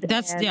involved.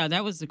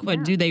 That was the question.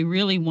 Yeah. Do they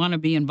really want to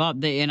be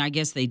involved? And I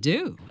guess they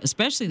do,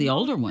 especially the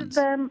older ones.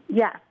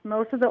 Yes,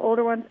 most of the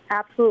older ones,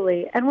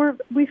 absolutely. And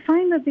we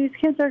find that these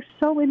kids are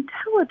so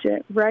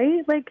intelligent,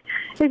 right? Like,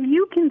 if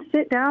you can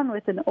sit down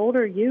with an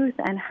older youth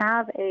and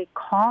have a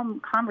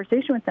calm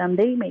conversation with them,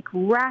 they make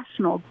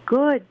rational,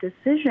 good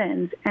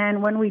decisions.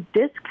 And when we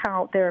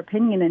discount their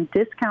opinion and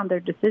discount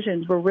their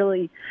decisions, we're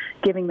really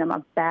giving them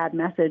a bad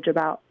message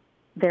about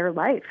their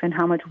life and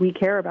how much we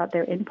care about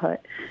their input.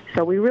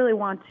 So we really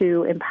want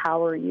to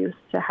empower youth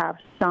to have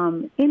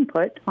some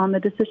input on the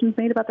decisions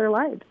made about their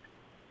lives.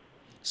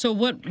 So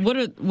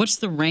what's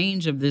the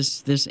range of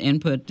this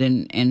input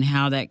and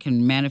how that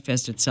can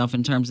manifest itself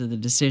in terms of the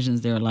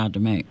decisions they're allowed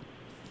to make?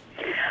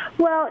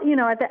 Well,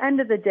 at the end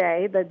of the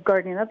day, the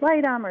guardian ad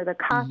litem or the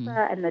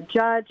CASA and the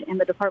judge and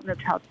the Department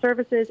of Child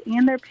Services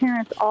and their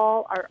parents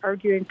all are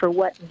arguing for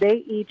what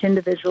they each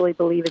individually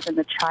believe is in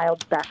the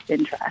child's best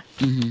interest.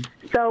 Mm-hmm.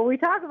 So we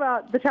talk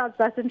about the child's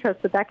best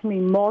interest, but that can be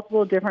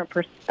multiple different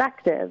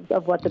perspectives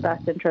of what the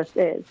best interest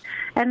is.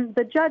 And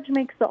the judge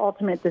makes the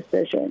ultimate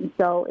decision.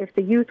 So if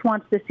the youth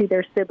wants to see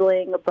their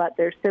sibling, but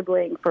their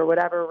sibling, for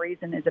whatever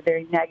reason, is a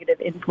very negative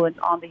influence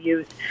on the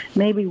youth,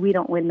 maybe we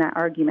don't win that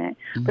argument.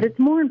 Mm-hmm. But it's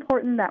more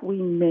important that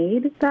we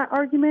made that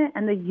argument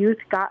and the youth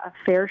got a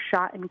fair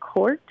shot in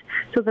court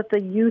so that the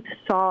youth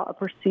saw a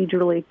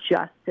procedurally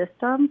just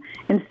system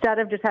instead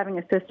of just having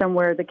a system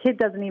where the kid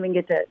doesn't even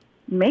get to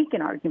make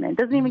an argument,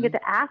 doesn't even get to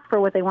ask for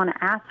what they want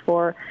to ask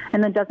for,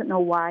 and then doesn't know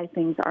why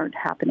things aren't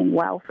happening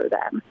well for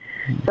them.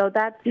 So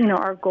that's,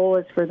 our goal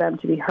is for them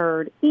to be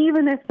heard,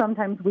 even if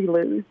sometimes we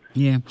lose.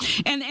 Yeah.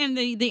 And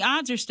the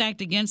odds are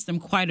stacked against them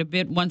quite a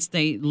bit once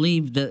they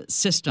leave the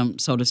system,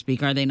 so to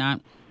speak, are they not?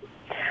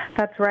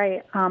 That's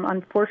right.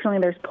 Unfortunately,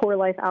 there's poor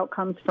life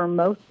outcomes for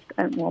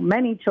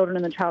many children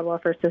in the child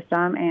welfare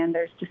system, and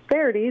there's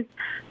disparities,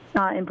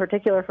 in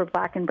particular for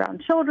Black and brown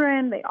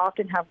children. They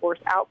often have worse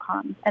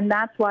outcomes, and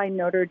that's why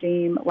Notre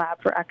Dame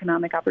Lab for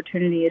Economic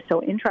Opportunity is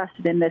so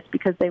interested in this,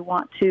 because they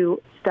want to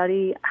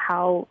study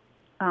how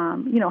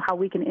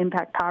we can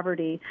impact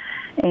poverty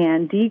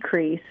and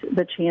decrease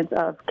the chance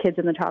of kids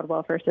in the child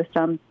welfare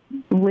system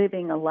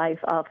living a life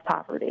of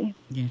poverty.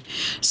 Yeah.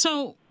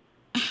 So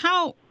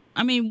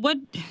is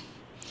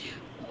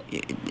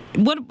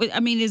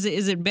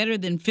it better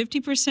than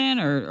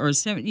 50% or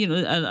 7,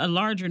 a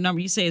larger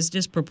number? You say it's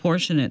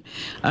disproportionate.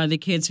 The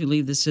kids who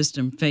leave the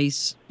system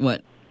face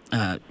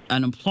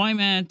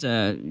unemployment,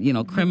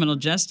 criminal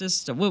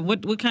justice.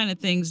 What kind of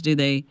things do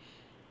they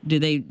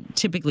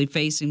typically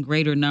face in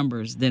greater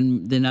numbers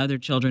than other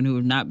children who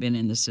have not been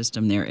in the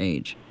system their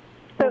age?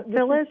 So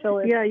Phyllis, I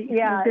was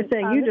just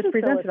saying, you just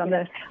presented on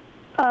this.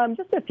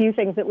 Just a few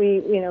things that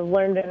we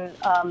learned in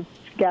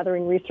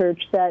gathering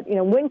research that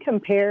when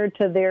compared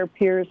to their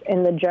peers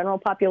in the general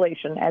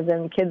population, as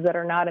in kids that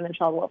are not in the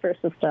child welfare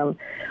system,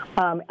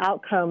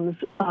 outcomes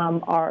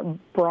are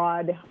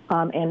broad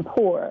and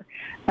poor.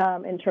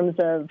 In terms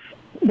of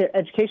their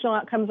educational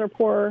outcomes are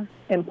poor,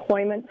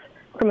 employment,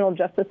 criminal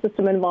justice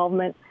system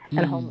involvement,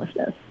 and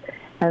homelessness.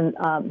 And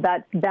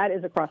that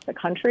is across the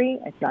country.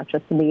 It's not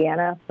just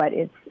Indiana, but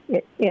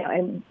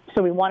and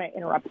so we want to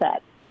interrupt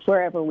that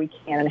wherever we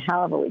can and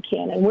however we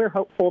can. And we're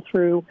hopeful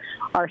through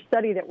our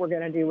study that we're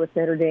going to do with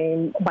Notre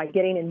Dame by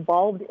getting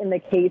involved in the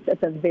case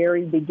at the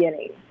very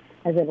beginning,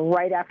 as in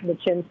right after the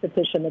CHINS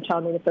petition, the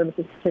Child Needs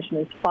Services petition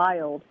is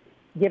filed,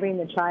 giving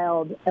the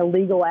child a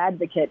legal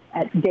advocate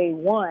at day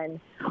one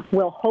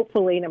will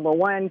hopefully, number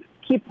one,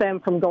 keep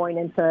them from going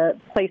into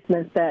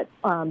placements that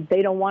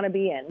they don't want to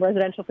be in,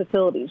 residential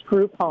facilities,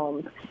 group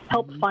homes,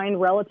 help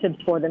find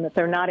relatives for them if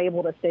they're not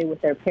able to stay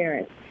with their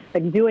parents.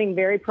 Like doing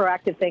very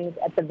proactive things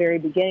at the very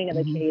beginning of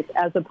the case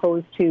as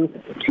opposed to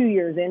 2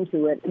 years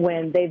into it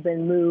when they've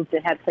been moved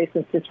and had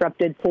placements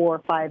disrupted 4,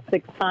 5,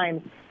 6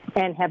 times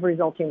and have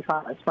resulting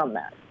traumas from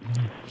that.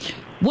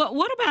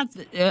 What about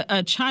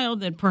a child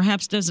that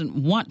perhaps doesn't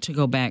want to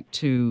go back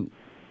to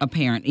a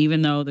parent,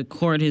 even though the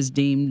court has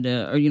deemed,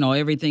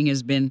 everything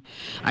has been,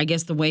 I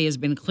guess the way has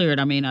been cleared.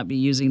 I may not be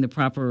using the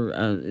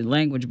proper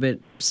language, but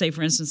say,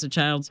 for instance, the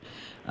child's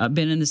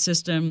been in the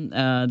system,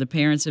 the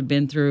parents have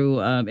been through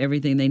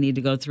everything they need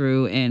to go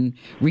through, and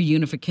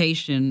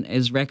reunification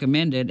is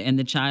recommended, and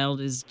the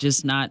child is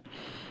just not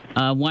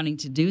wanting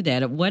to do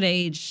that. At what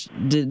age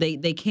do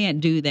they can't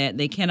do that?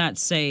 They cannot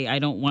say, I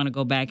don't want to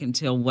go back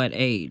until what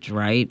age,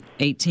 right?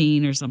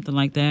 18 or something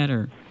like that,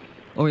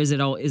 or is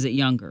it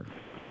younger?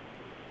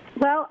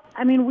 Well,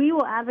 we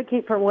will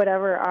advocate for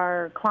whatever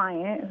our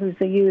client, who's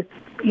the youth,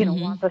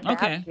 wants us to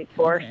advocate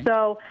for. Okay.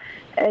 So,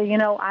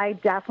 I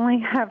definitely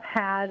have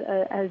had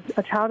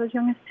a child as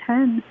young as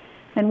 10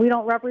 And we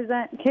don't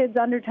represent kids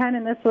under 10,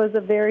 and this was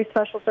a very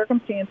special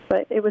circumstance,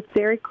 but it was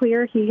very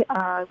clear he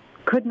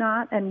could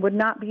not and would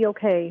not be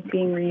okay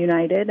being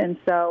reunited, and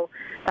so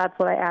that's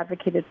what I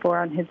advocated for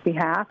on his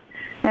behalf.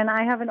 And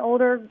I have an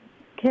older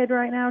kid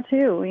right now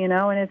too,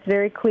 and it's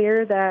very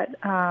clear that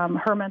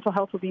her mental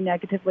health would be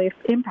negatively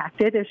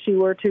impacted if she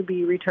were to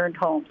be returned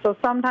home. So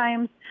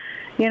sometimes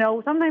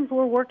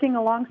we're working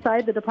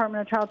alongside the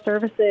Department of Child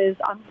Services.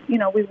 We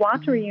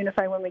want to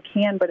reunify when we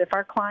can, but if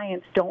our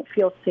clients don't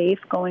feel safe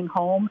going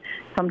home,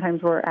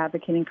 sometimes we're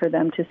advocating for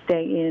them to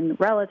stay in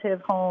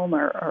relative home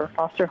or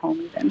foster home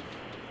even.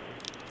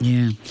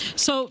 Yeah.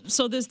 So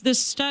this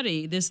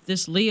study,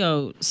 this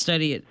Leo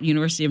study at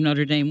University of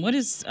Notre Dame,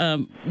 what's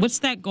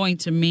that going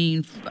to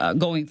mean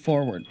going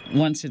forward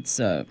once it's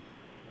and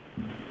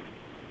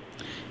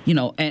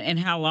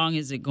how long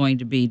is it going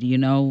to be? Do you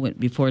know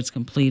before it's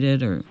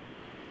completed or?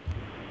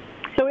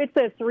 So it's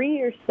a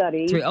 3-year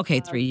study.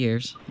 3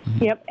 years.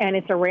 Mm-hmm. Yep, and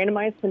it's a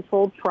randomized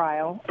controlled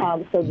trial.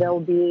 So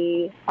there'll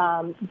be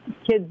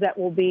kids that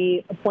will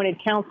be appointed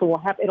counsel.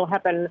 It'll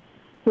happen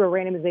through a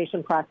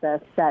randomization process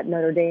that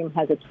Notre Dame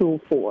has a tool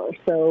for.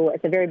 So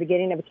at the very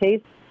beginning of a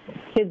case,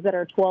 kids that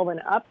are 12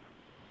 and up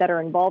that are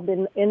involved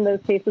in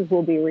those cases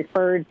will be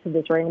referred to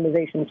this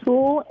randomization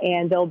tool,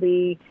 and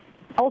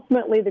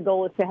ultimately the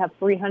goal is to have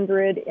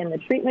 300 in the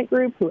treatment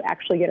group who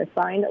actually get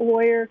assigned a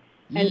lawyer,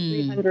 and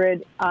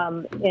 300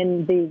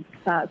 in the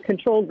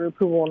control group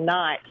who will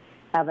not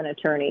have an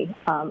attorney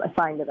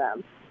assigned to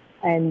them.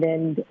 And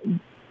then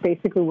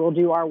basically we'll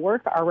do our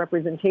work, our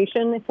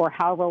representation for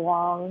however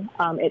long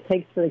it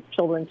takes for the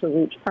children to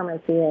reach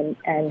permanency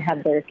and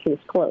have their case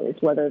closed,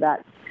 whether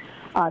that's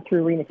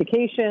through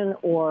reunification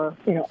or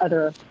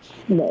other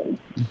modes.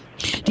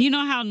 Do you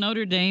know how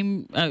Notre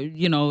Dame,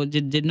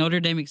 did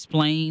Notre Dame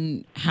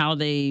explain how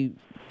they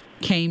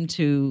came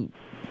to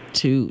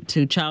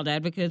child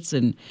advocates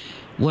and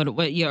what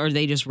or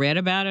they just read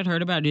about it,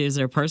 heard about it? Is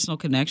there a personal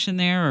connection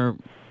there or?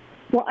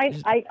 Well,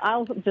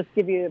 I'll just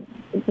give you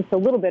just a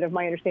little bit of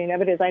my understanding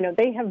of it. Is I know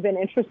they have been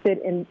interested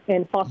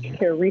in foster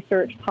care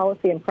research,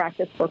 policy, and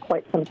practice for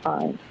quite some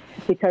time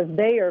because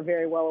they are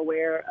very well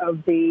aware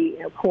of the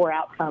poor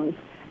outcomes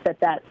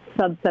that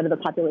subset of the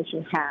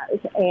population has.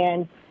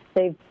 And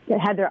they've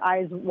had their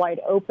eyes wide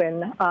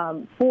open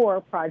for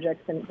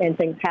projects and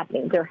things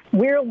happening.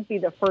 We'll be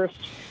the first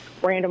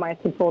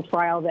randomized controlled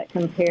trial that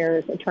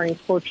compares attorneys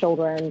for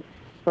children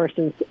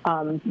versus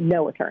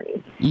no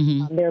attorneys.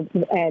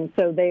 Mm-hmm. And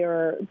so they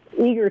are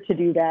eager to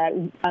do that.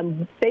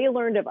 They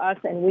learned of us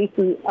and we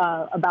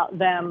about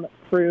them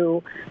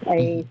through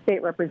a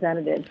state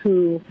representative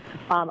who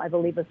I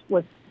believe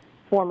was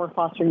former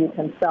foster youth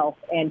himself,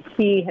 and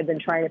he had been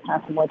trying to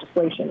pass some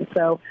legislation.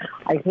 So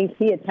I think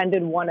he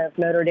attended one of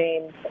Notre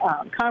Dame's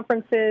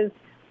conferences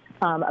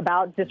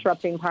about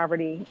disrupting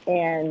poverty,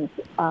 and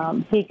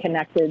he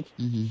connected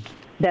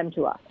them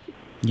to us.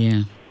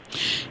 Yeah.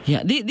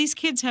 Yeah, these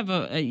kids have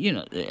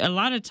a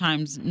lot of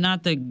times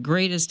not the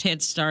greatest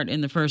head start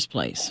in the first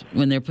place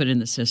when they're put in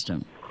the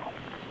system.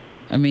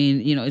 I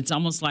mean, it's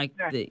almost like,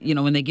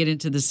 when they get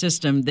into the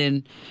system,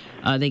 then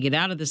they get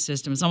out of the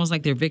system. It's almost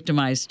like they're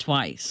victimized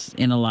twice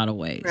in a lot of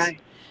ways. Right.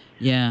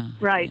 Yeah.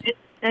 Right.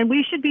 And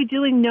we should be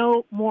doing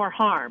no more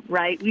harm,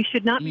 right? We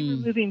should not be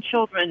removing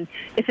children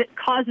if it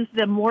causes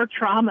them more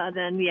trauma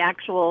than the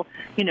actual,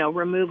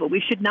 removal. We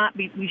should not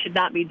be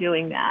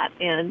doing that.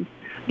 And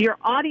your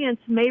audience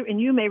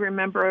you may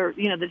remember,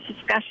 the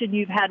discussion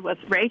you've had with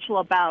Rachel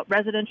about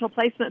residential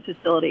placement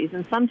facilities.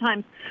 And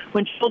sometimes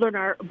when children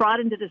are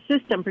brought into the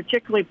system,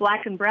 particularly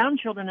black and brown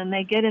children, and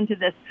they get into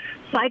this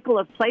cycle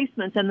of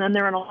placements and then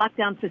they're in a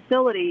lockdown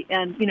facility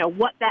and,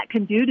 what that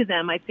can do to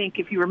them. I think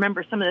if you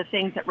remember some of the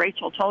things that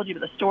Rachel told you,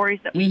 the stories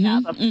that we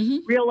have of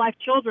real life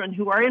children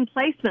who are in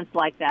placements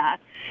like that,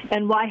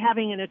 and why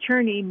having an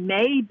attorney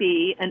may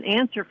be an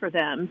answer for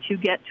them to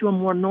get to a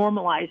more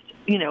normalized,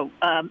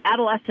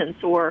 adolescence,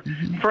 or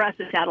for us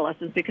it's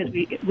adolescence because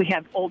we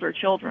have older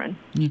children.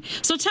 Yeah.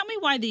 So tell me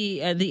why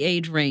the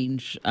age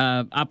range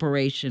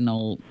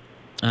operational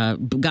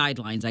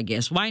guidelines, I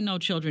guess. Why no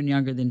children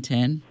younger than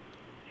 10?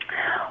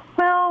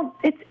 Well,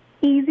 it's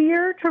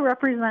easier to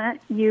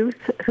represent youth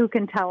who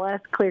can tell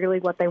us clearly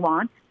what they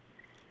want.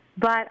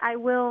 But I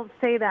will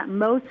say that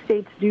most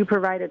states do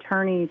provide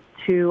attorneys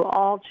to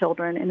all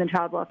children in the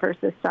child welfare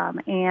system,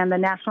 and the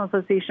National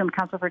Association of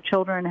Counsel for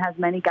Children has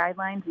many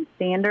guidelines and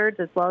standards,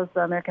 as well as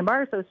the American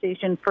Bar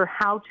Association, for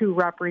how to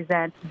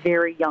represent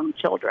very young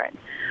children.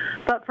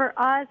 But for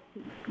us,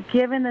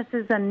 given this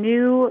is a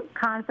new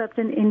concept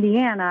in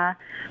Indiana,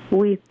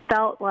 we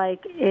felt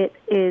like it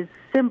is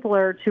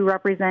simpler to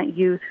represent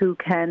youth who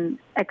can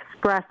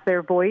express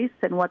their voice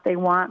and what they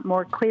want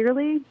more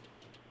clearly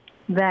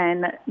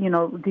than,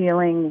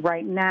 dealing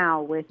right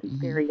now with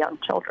very young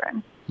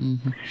children.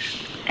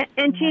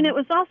 And Gina, it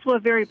was also a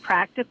very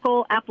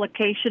practical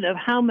application of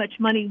how much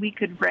money we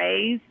could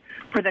raise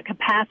for the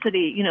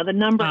capacity, the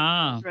number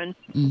of children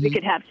we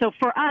could have. So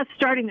for us,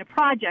 starting the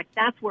project,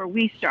 that's where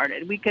we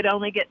started. We could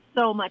only get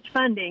so much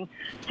funding.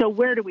 So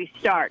where do we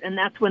start? And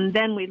that's when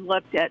then we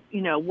looked at,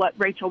 what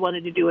Rachel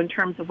wanted to do in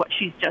terms of what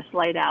she's just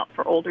laid out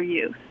for older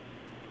youth.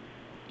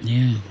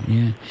 Yeah.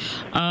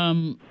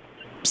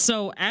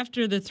 So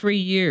after the 3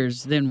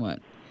 years, then what?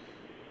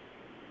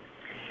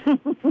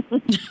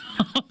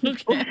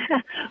 Okay.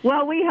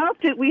 Well, we hope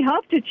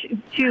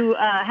to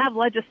have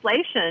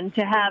legislation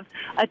to have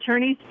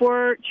attorneys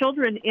for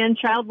children in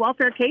child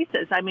welfare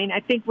cases. I mean,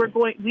 I think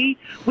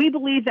we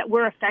believe that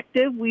we're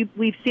effective.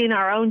 We've seen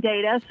our own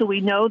data, so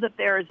we know that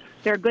there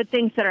are good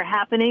things that are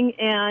happening,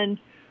 and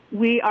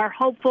we are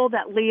hopeful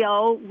that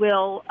Leo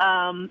will,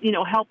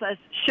 help us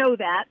show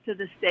that to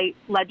the state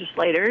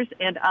legislators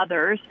and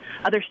other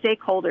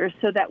stakeholders,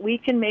 so that we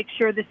can make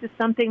sure this is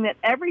something that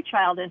every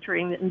child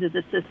entering into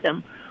the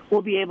system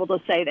will be able to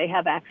say they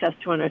have access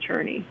to an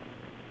attorney.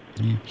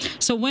 Yeah.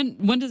 So when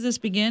does this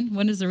begin?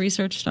 When does the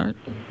research start?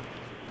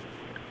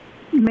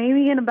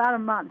 Maybe in about a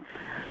month.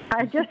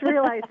 I just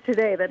realized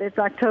today that it's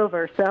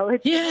October, so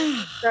it's going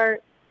to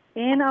start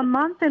in a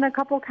month in a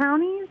couple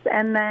counties,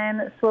 and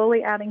then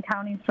slowly adding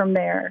counties from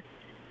there.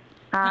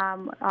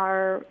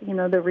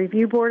 The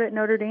review board at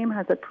Notre Dame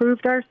has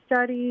approved our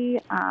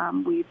study.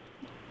 We've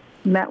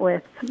met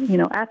with,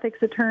 ethics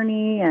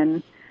attorney,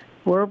 and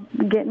we're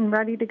getting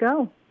ready to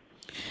go.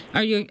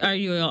 Are you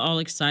all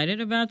excited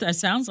about that? It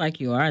sounds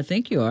like you are. I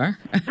think you are.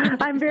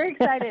 I'm very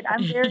excited.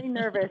 I'm very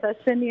nervous, as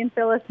Cindy and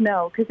Phyllis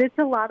know, because it's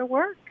a lot of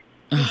work.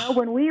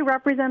 When we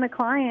represent a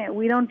client,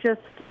 we don't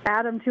just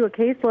add them to a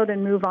caseload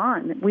and move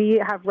on.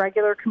 We have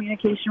regular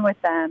communication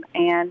with them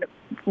and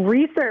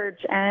research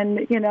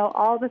and,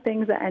 all the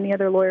things that any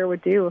other lawyer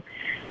would do.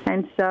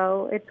 And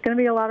so it's going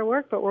to be a lot of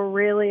work, but we're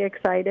really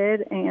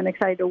excited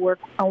to work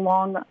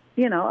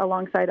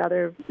alongside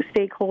other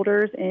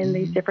stakeholders in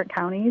these different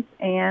counties,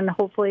 and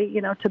hopefully,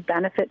 to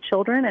benefit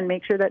children and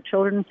make sure that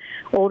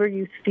older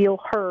youth feel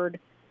heard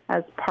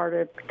as part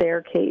of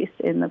their case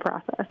in the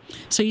process.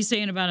 So you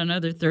say in about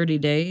another 30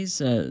 days,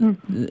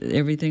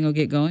 everything will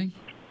get going?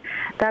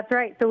 That's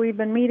right. So we've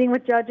been meeting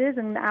with judges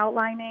and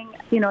outlining,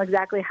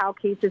 exactly how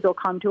cases will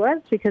come to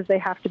us, because they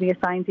have to be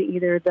assigned to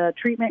either the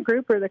treatment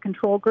group or the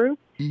control group,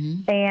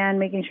 and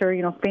making sure,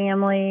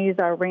 families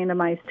are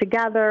randomized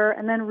together,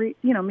 and then,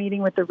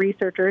 meeting with the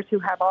researchers who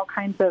have all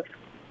kinds of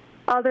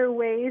other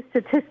ways,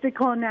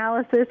 statistical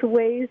analysis,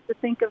 ways to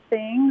think of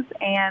things,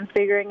 and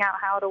figuring out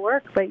how to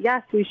work. But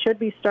yes, we should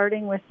be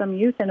starting with some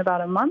youth in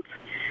about a month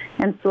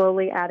and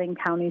slowly adding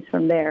counties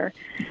from there.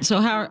 So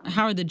how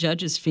are the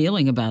judges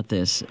feeling about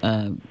this?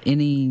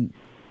 Any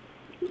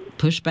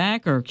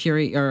pushback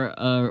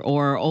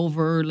or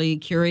overly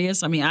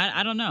curious? I mean,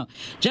 I don't know.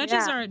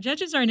 Judges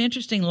are an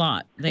interesting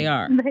lot. They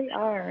are. They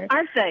are.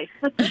 Aren't they?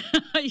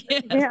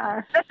 Yes. They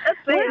are.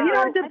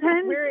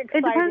 It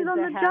depends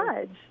on the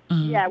judge.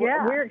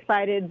 We're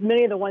excited.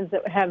 Many of the ones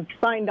that have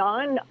signed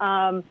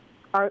on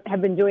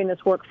have been doing this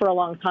work for a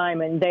long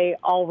time, and they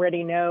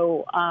already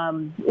know,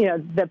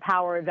 the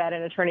power that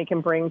an attorney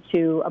can bring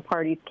to a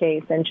party's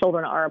case, and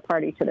children are a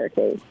party to their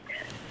case.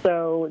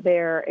 So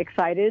they're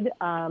excited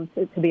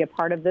to be a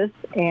part of this,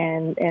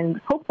 and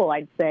hopeful,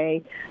 I'd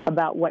say,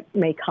 about what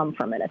may come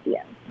from it at the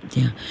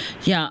end.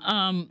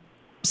 Yeah.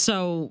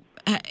 So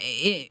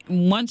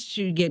once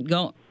you get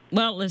going,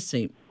 well, let's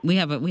see. We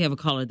have a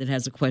caller that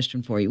has a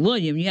question for you.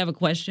 William, you have a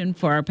question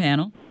for our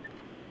panel?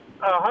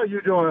 How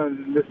you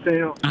doing, Ms.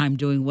 Daniel? I'm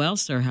doing well,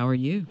 sir. How are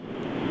you?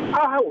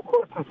 I have a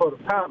question for the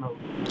panel.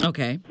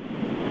 Okay.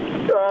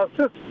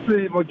 Since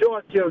the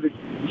majority of the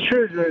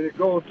children that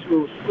go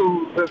to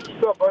schools in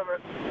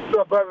suburban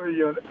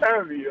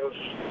areas,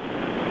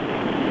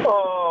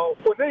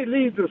 when they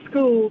leave the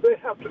school, they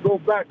have to go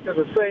back to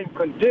the same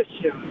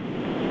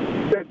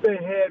condition that they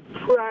had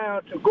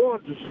prior to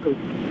going to school.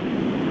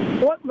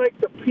 What makes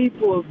the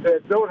people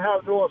that don't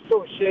have no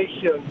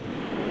association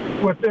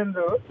within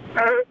the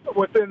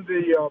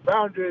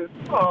boundaries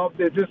of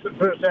the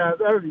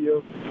disenfranchised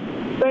areas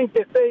think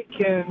that they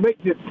can make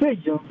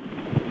decisions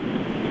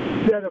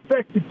that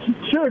affect the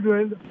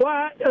children?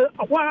 Why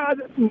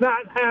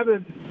not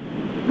having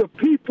the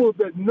people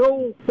that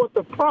know what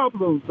the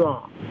problems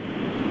are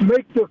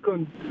make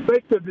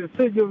the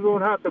decisions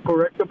on how to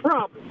correct the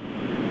problem?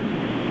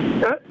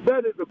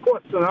 That is the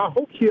question. I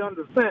hope she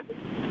understands it.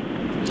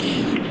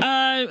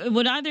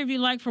 Would either of you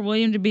like for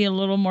William to be a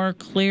little more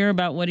clear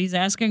about what he's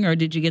asking, or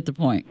did you get the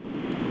point?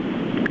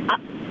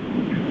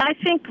 I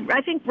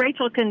think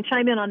Rachel can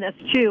chime in on this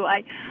too.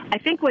 I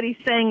think what he's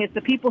saying is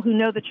the people who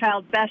know the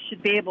child best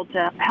should be able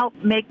to help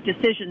make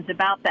decisions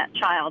about that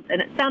child.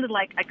 And it sounded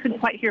like, I couldn't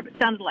quite hear, but it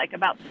sounded like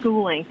about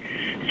schooling.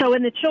 So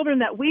in the children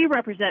that we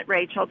represent,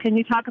 Rachel, can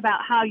you talk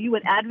about how you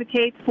would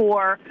advocate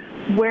for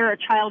where a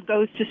child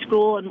goes to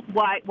school and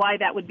why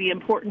that would be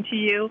important to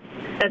you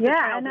as a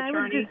child attorney?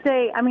 I would just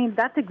say,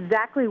 that's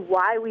exactly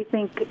why we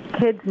think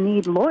kids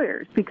need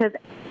lawyers, because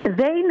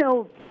they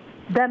know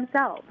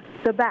themselves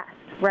the best.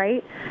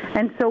 right?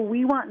 And so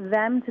we want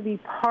them to be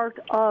part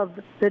of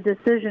the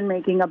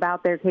decision-making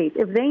about their case.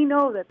 If they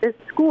know that this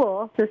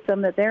school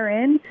system that they're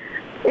in,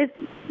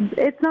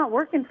 it's not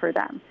working for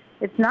them.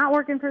 It's not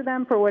working for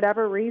them for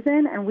whatever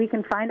reason, and we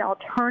can find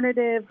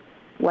alternative,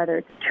 whether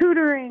it's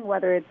tutoring,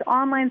 whether it's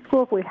online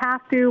school if we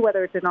have to,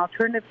 whether it's an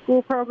alternative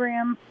school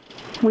program.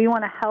 We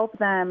want to help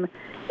them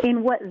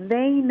in what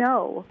they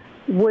know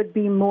would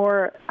be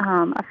more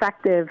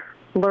effective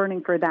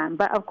learning for them.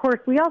 But of course,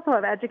 we also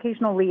have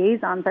educational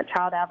liaisons at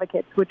Child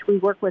Advocates, which we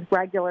work with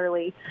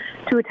regularly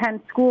to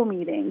attend school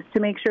meetings to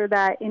make sure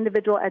that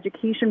individual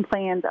education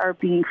plans are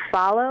being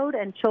followed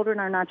and children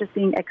are not just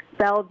being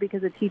expelled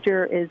because a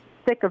teacher is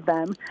sick of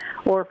them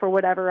or for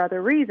whatever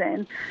other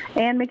reason,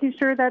 and making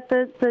sure that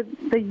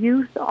the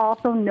youth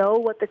also know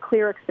what the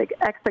clear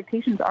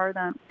expectations are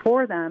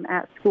for them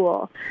at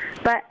school.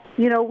 But,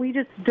 we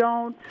just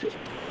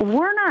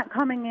we're not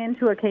coming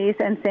into a case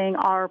and saying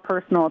our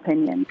personal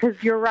opinion,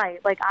 because you're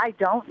right. Like, I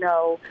don't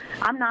know.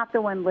 I'm not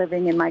the one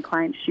living in my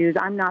client's shoes.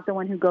 I'm not the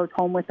one who goes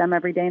home with them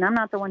every day, and I'm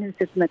not the one who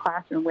sits in the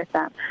classroom with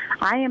them.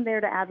 I am there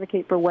to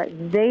advocate for what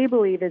they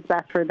believe is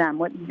best for them,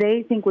 what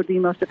they think would be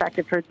most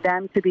effective for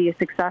them to be a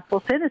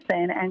successful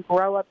citizen and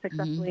grow up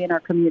successfully in our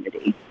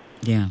community.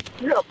 Yeah.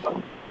 Yeah.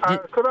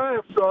 Can I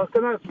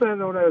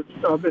expand on that,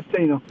 Ms.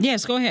 Tina?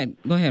 Yes, go ahead.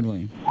 Go ahead,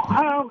 William.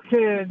 How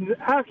can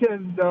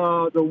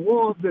the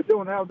ones that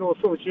don't have no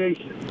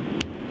association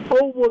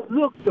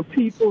overlook the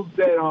people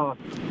that are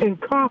in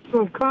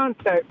constant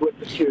contact with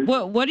the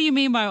children? What do you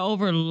mean by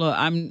overlook?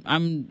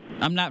 I'm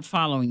not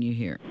following you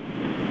here.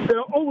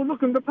 They're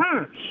overlooking the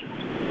parents.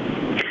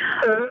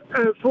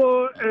 As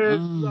far as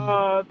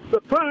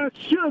the parents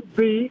should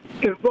be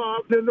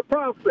involved in the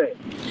process.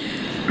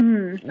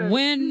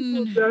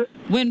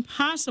 When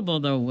possible,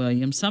 though,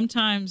 William,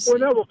 sometimes...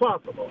 Whenever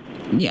possible.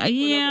 Yeah,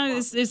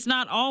 it's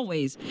not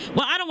always.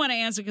 Well, I don't want to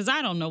answer because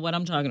I don't know what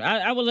I'm talking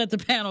about. I will let the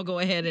panel go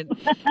ahead and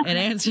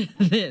answer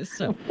this.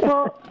 So.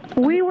 Well,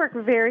 we work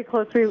very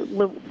closely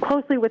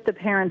with the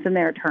parents and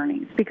their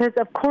attorneys because,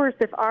 of course,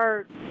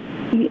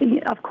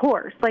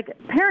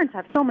 parents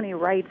have so many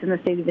rights in the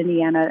state of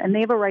Indiana, and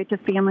they have a right to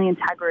family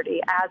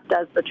integrity, as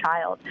does the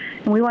child.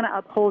 And we want to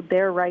uphold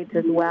their rights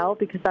as well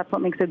because that's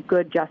what makes a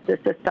good justice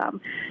system.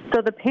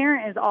 So the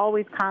parent is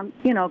always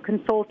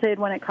consulted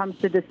when it comes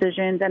to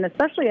decisions, and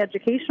especially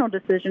educational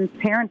decisions.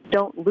 Parents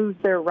don't lose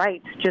their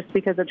rights just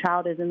because a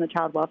child is in the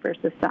child welfare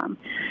system.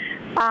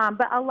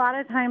 But a lot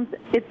of times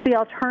it's the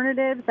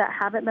alternatives that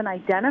haven't been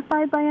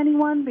identified by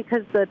anyone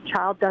because the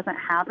child doesn't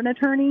have an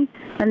attorney,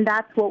 and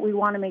that's what we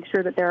want to make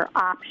sure that there are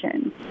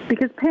options.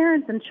 Because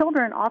parents and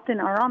children often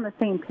are on the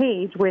same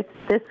page with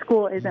this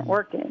school isn't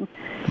working.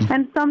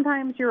 And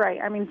sometimes you're right.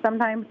 I mean,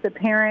 sometimes the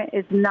parent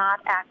is not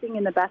acting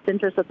in the best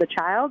interest of the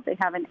child. They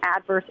have an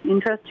adverse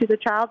interest to the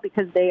child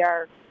because they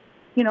are,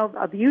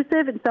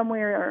 abusive in some way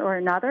or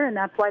another, and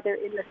that's why they're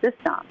in the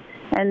system.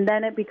 And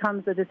then it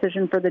becomes a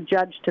decision for the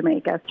judge to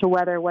make as to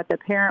whether what the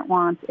parent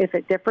wants, if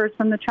it differs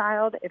from the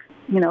child, if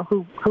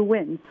who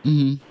wins.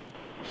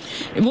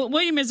 Mm-hmm. Well,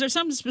 William, is there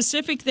something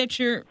specific that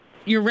you're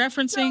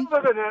referencing?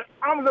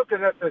 I'm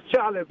looking at the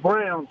Charlie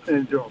Brown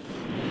syndrome.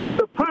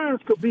 The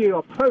parents could be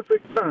a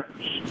perfect parent,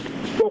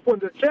 but when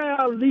the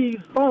child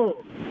leaves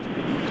home,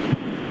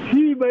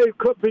 he may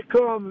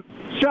become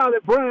Charlie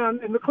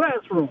Brown in the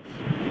classroom.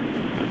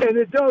 And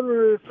it doesn't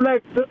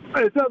reflect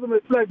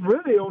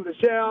really on the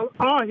child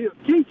or his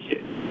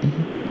teacher.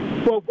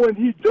 But when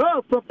he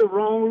does something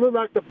wrong, it looks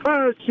like the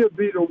parents should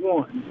be the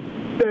one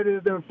that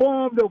is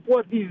informed of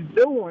what he's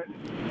doing,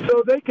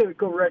 so they can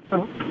correct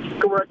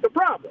the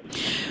problem.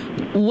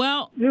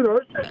 Well,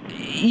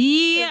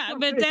 yeah,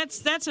 but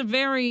that's a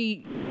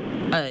very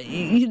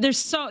there's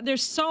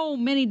so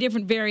many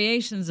different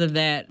variations of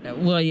that,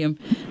 William.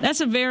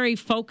 That's a very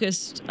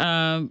focused.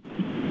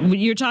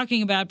 You're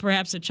talking about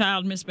perhaps a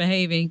child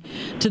misbehaving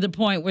to the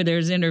point where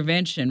there's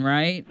intervention,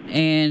 right?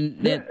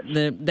 And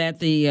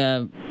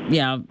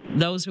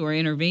those who are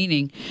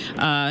intervening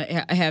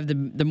have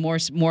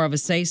the more of a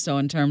say-so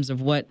in terms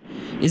of what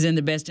is in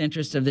the best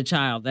interest of the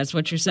child. That's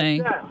what you're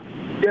saying? Yeah.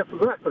 Yes,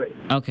 exactly.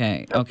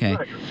 Okay.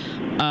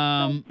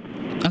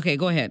 Okay,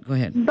 go ahead.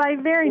 By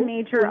very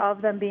nature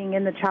of them being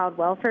in the child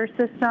welfare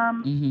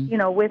system,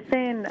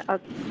 within a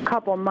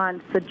couple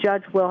months, the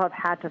judge will have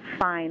had to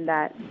find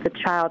that the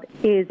child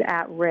is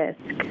at risk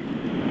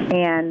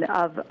and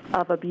of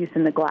abuse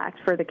and neglect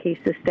for the case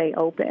to stay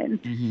open.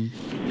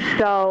 Mm-hmm.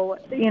 So,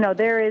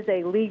 there is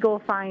a legal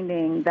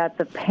finding that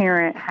the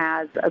parent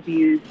has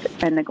abused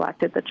and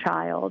neglected the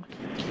child.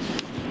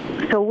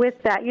 So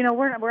with that,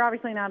 we're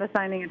obviously not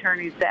assigning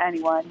attorneys to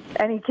anyone.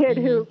 Any kid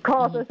who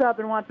calls us up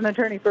and wants an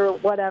attorney for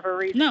whatever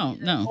reason.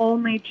 No.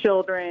 Only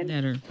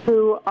children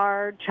who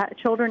are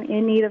children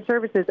in need of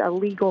services, a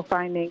legal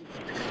finding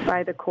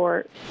by the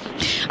court.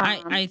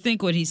 I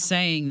think what he's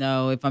saying,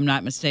 though, if I'm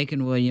not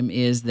mistaken, William,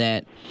 is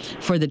that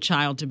for the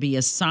child to be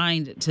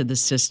assigned to the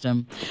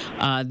system,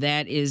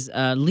 that is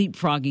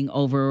leapfrogging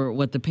over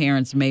what the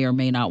parents may or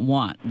may not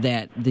want,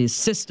 that the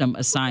system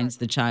assigns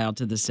the child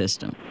to the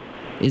system.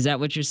 Is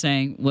that what you're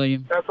saying,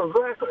 William? That's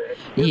exactly.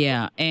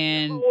 Yeah,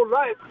 and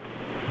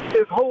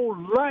his whole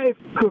life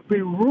could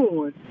be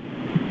ruined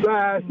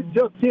by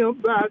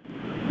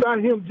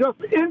him just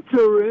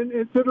entering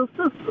into the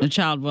system. The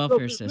child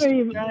welfare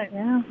system.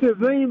 His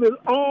name is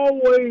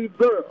always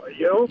there,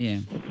 you know? Yeah.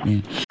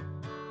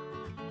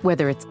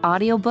 Whether it's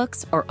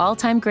audiobooks or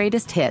all-time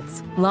greatest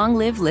hits, long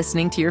live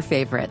listening to your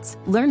favorites.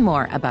 Learn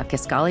more about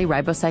Kisqali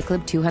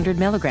Ribociclib 200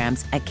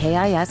 milligrams at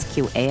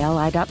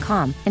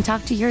KISQALI.com and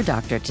talk to your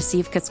doctor to see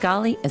if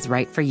Kisqali is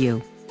right for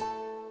you.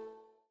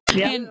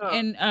 Yeah.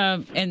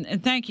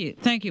 And thank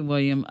you,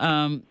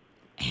 William.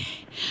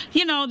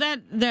 You know that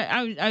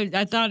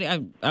I thought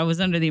I was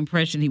under the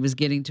impression he was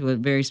getting to a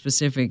very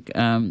specific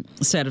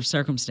set of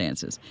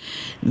circumstances.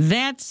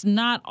 That's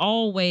not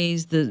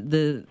always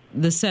the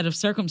set of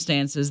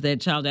circumstances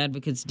that Child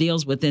Advocates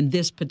deals with in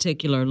this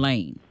particular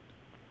lane.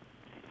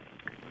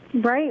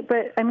 Right,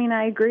 but I mean,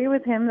 I agree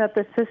with him that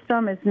the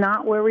system is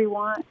not where we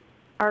want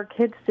our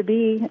kids to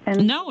be.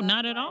 And no,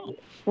 not at all.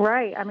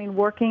 Right. I mean,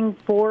 working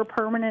for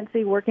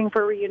permanency, working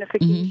for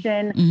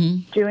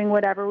reunification, doing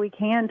whatever we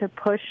can to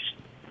push,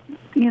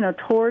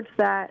 towards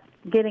that,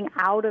 getting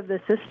out of the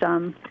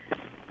system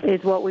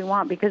is what we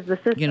want, because the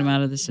system. Get them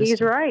out of the system. He's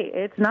right.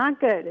 It's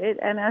not good.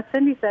 And as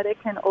Cindy said, it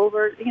can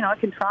it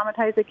can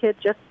traumatize a kid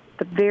just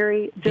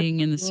being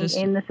in the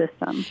system.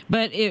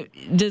 But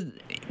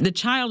the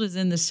child is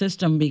in the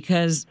system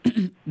because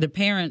the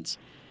parents.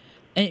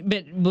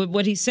 But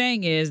what he's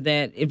saying is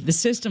that if the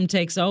system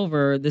takes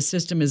over, the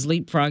system is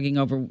leapfrogging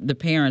over the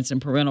parents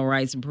and parental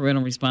rights and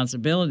parental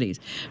responsibilities.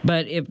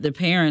 But if the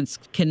parents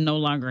can no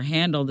longer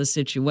handle the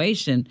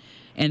situation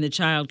and the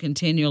child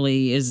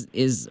continually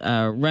is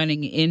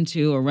running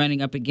into or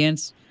running up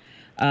against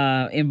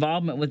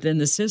involvement within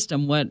the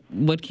system,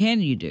 what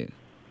can you do?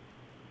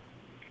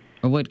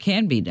 Or what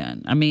can be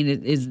done? I mean,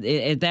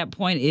 at that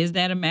point, is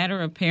that a matter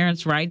of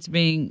parents' rights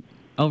being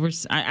over?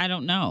 I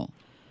don't know.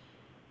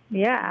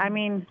 Yeah, I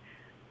mean,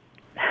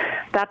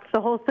 that's the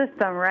whole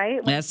system,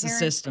 right? That's the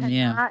system,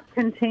 yeah. Cannot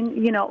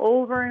continue,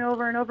 over and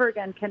over and over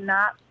again,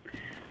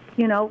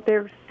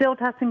 they're still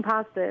testing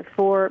positive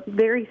for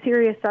very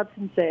serious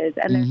substances,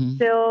 and they're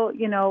still,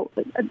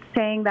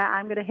 saying that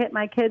I'm going to hit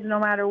my kids no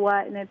matter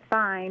what, and it's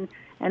fine,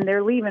 and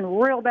they're leaving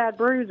real bad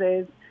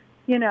bruises,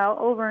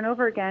 over and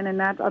over again, and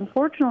that's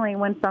unfortunately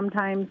when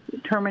sometimes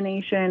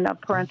termination of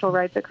parental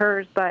rights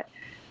occurs, but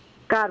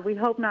God, we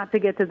hope not to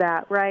get to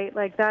that, right?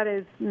 Like, that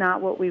is not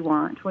what we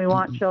want. We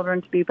want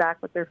children to be back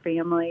with their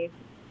families.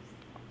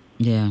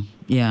 Yeah,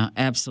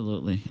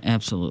 absolutely.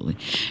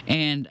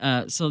 And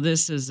so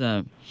this is,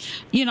 I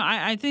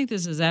think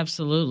this is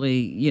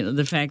absolutely,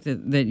 the fact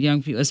that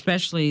young people,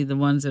 especially the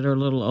ones that are a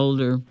little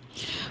older,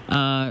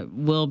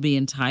 will be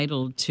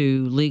entitled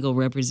to legal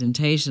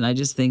representation. I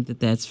just think that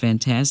that's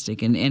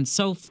fantastic and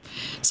so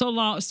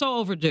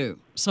overdue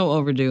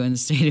in the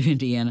state of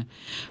Indiana.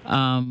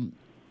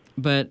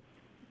 But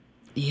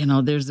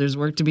there's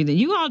work to be done.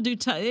 You all do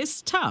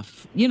it's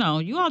tough. You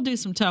all do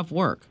some tough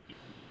work.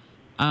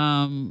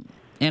 And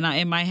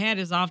my hat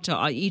is off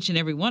to each and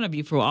every one of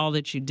you for all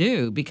that you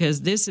do,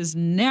 because this is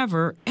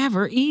never,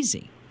 ever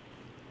easy.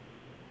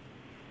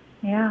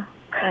 Yeah,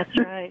 that's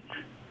right.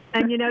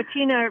 And,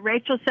 Tina,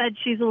 Rachel said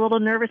she's a little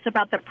nervous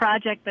about the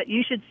project, but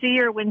you should see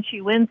her when she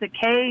wins a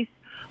case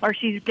or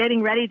she's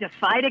getting ready to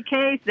fight a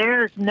case.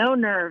 There's no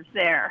nerves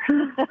there.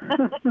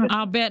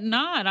 I'll bet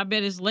not. I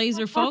bet it's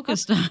laser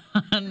focused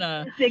on.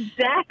 That's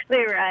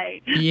exactly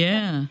right.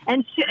 Yeah.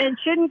 And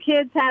shouldn't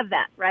kids have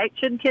that, right?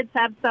 Shouldn't kids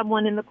have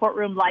someone in the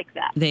courtroom like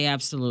that? They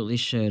absolutely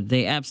should.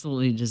 They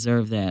absolutely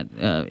deserve that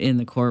in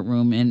the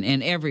courtroom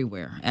and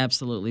everywhere.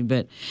 Absolutely.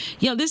 But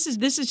this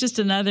is just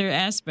another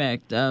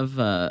aspect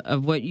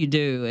of what you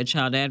do at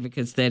Child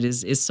Advocates that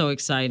is so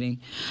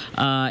exciting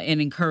and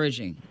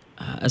encouraging.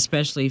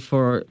 Especially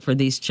for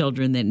these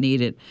children that need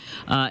it.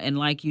 And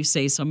like you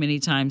say so many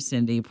times,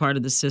 Cindy, part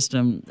of the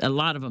system, a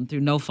lot of them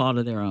through no fault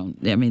of their own.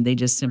 I mean, they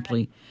just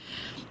simply,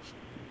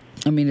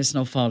 it's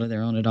no fault of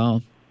their own at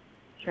all.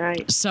 That's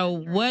right. So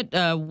what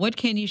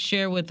can you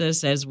share with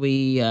us as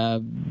we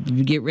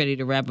get ready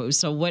to wrap up?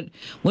 So what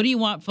do you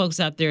want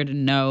folks out there to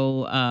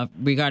know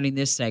regarding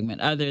this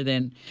segment, other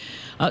than,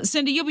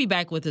 Cindy, you'll be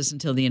back with us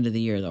until the end of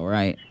the year, though,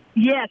 right?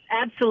 Yes,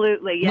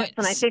 absolutely. Yes,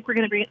 and I think we're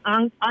going to bring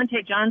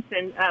Ante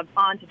Johnson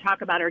on to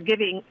talk about our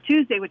Giving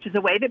Tuesday, which is a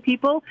way that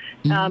people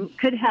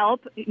could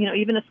help.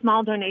 Even a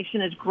small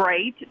donation is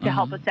great to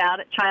help us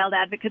out at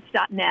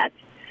childadvocates.net.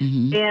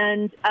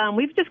 And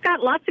we've just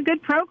got lots of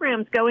good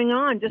programs going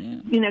on, just,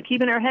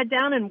 keeping our head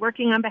down and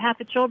working on behalf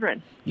of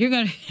children.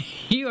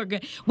 You are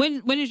good.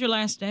 When is your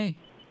last day?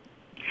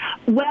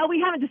 Well,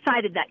 we haven't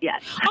decided that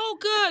yet. Oh,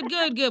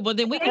 good. Well,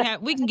 then we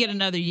can get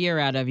another year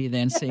out of you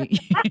then. See,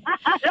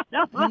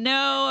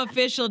 no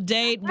official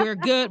date. We're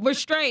good. We're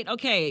straight.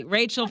 Okay,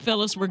 Rachel,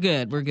 Phyllis, we're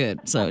good.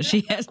 So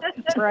she has.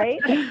 Right?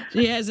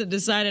 She hasn't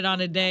decided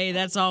on a day.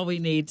 That's all we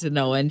need to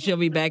know. And she'll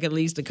be back at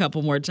least a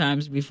couple more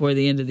times before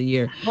the end of the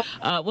year.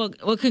 Well,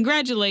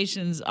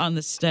 congratulations on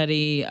the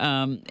study.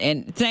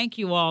 And thank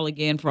you all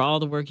again for all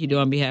the work you do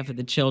on behalf of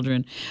the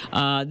children.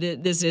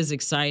 This is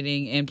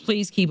exciting. And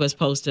please keep us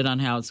posted on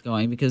how it's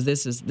going, because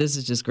this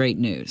is just great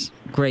news.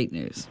 Great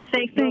news.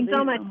 Thanks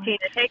so much, Tina.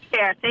 Take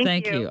care.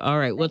 Thank you. All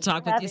right. We'll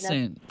talk with you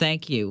soon.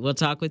 Thank you. We'll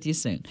talk with you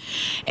soon.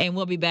 And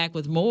we'll be back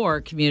with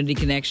more Community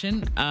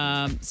Connection.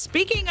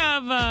 Speaking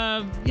of,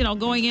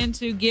 going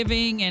into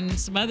giving and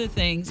some other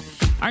things,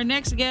 our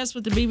next guest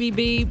with the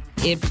BBB,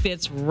 it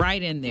fits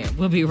right in there.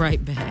 We'll be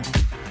right back.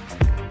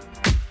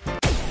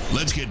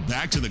 Let's get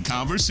back to the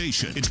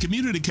conversation. It's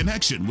Community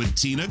Connection with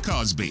Tina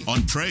Cosby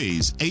on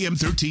Praise AM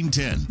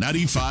 1310,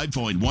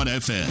 95.1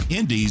 FM,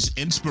 Indy's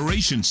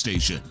inspiration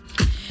station.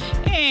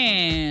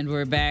 And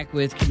we're back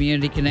with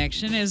Community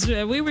Connection. As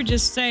we were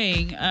just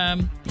saying,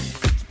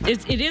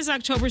 it is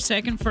October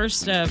 2nd,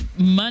 first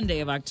Monday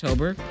of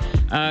October,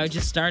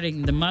 just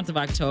starting the month of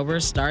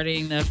October,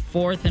 starting the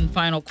fourth and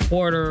final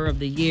quarter of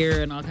the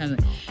year and all kinds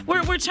of...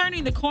 We're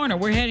turning the corner.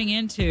 We're heading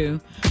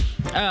into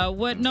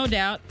what, no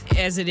doubt,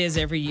 as it is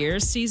every year, a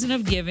season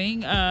of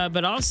giving,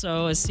 but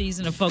also a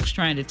season of folks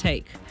trying to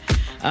take.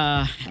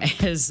 Not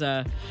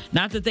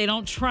that they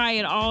don't try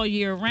it all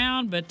year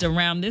round, but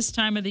around this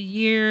time of the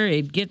year,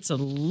 it gets a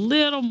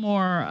little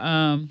more,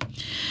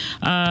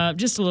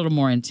 just a little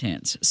more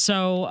intense.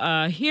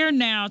 So here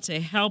now to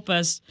help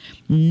us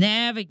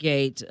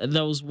navigate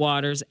those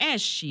waters,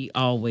 as she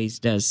always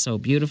does so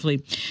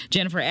beautifully,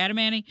 Jennifer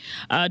Adamany,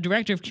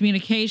 Director of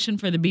Communication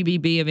for the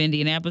BBB of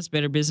Indianapolis,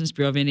 Better Business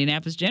Bureau of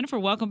Indianapolis. Jennifer,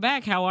 welcome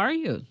back. How are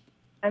you?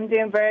 I'm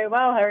doing very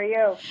well. How are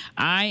you?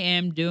 I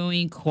am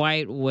doing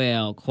quite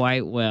well.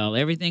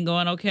 Everything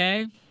going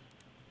okay?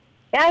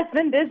 Yeah, it's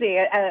been busy.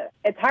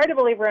 It's hard to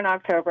believe we're in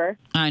October.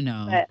 I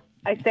know. But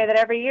I say that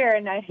every year,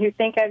 and you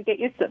think I'd get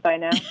used to it by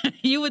now.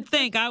 You would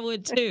think I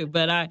would too,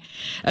 but I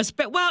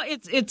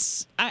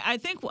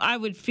think I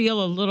would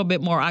feel a little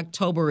bit more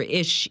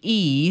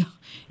October-ish-y,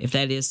 if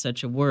that is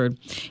such a word,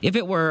 if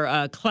it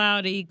were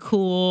cloudy,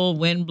 cool,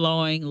 wind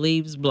blowing,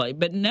 leaves blowing.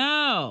 But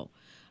no.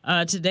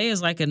 Today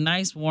is like a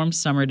nice warm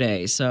summer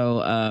day.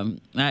 So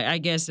I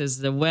guess as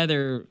the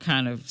weather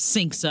kind of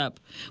syncs up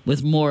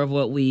with more of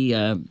what we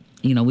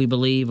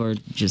believe or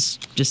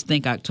just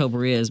think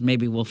October is,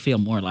 maybe we'll feel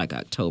more like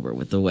October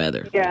with the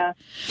weather. Yeah.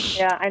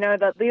 I know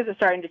the leaves are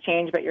starting to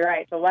change, but you're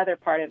right. The weather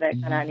part of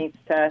it kind of needs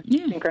to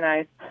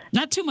synchronize.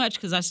 Not too much,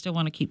 because I still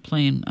want to keep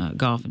playing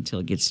golf until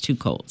it gets too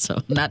cold. So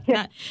not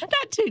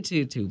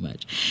too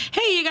much.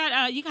 Hey, you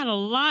got a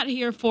lot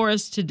here for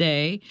us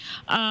today.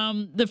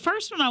 The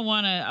first one I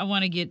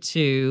want to get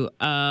to.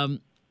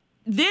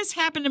 This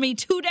happened to me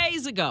 2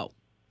 days ago.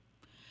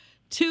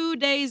 2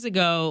 days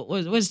ago,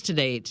 was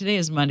today? Today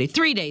is Monday.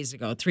 3 days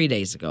ago,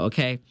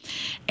 okay?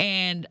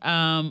 And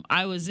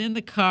I was in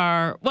the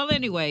car. Well,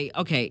 anyway,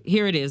 okay,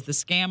 here it is. The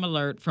scam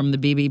alert from the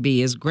BBB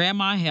is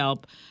Grandma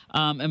Help.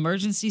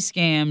 Emergency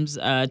scams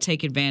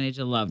take advantage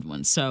of loved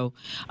ones. So,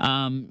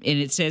 and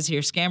it says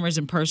here, scammers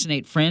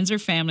impersonate friends or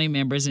family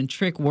members and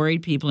trick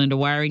worried people into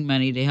wiring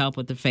money to help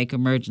with the fake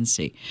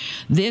emergency.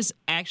 This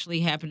actually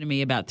happened to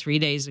me about 3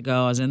 days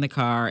ago. I was in the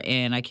car,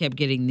 and I kept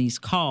getting these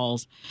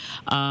calls.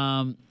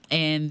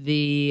 And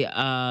the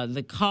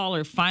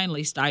caller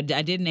finally started.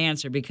 I didn't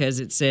answer because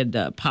it said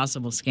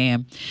possible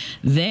scam.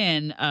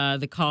 Then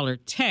the caller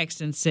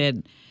texted and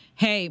said,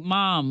 "Hey,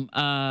 Mom,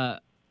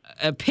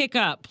 pick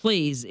up,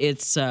 please.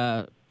 It's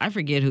I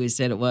forget who he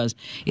said it was.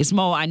 It's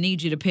Mo. I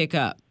need you to pick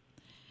up."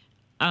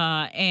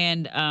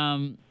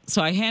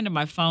 So I handed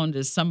my phone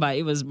to somebody.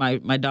 It was my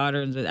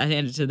daughter, and I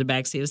handed it to the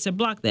back seat. I said,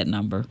 "Block that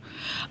number,"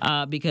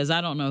 because I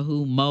don't know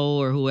who Mo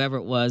or whoever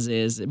it was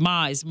is.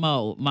 Ma, it's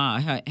Mo. Ma,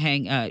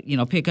 hang.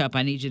 Pick up.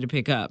 I need you to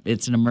pick up.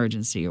 It's an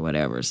emergency or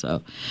whatever.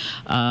 So.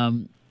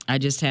 I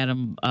just had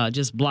them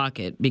just block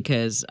it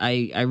because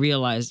I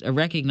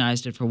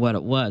recognized it for what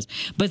it was.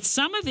 But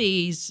some of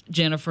these,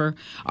 Jennifer,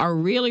 are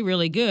really,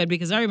 really good,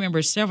 because I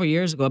remember several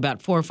years ago,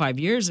 about 4 or 5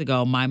 years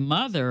ago, my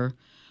mother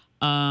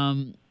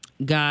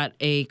got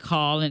a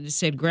call and it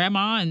said,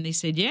 "Grandma," and they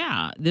said,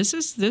 "Yeah, this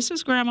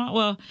is Grandma.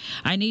 Well,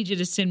 I need you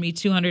to send me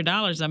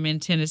 $200. I'm in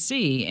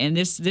Tennessee, and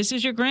this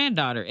is your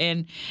granddaughter."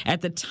 And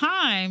at the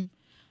time,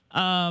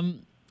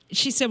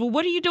 she said, "Well,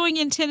 what are you doing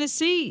in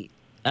Tennessee?"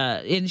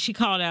 And she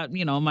called out,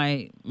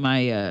 my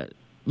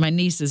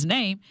niece's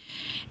name,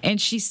 and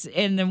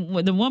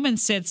the woman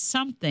said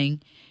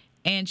something,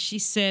 and she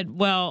said,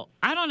 "Well,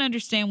 I don't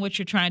understand what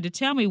you're trying to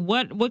tell me.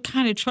 What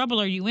kind of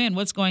trouble are you in?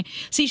 What's going?"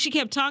 See, she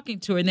kept talking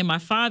to her, and then my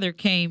father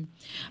came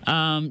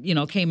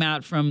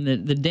out from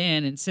the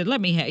den and said,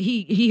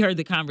 he heard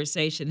the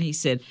conversation. He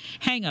said,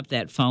 "Hang up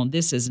that phone.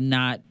 This is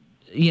not."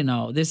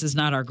 This is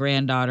not our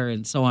granddaughter,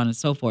 and so on and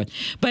so forth.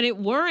 But it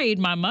worried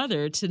my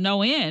mother to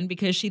no end,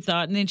 because she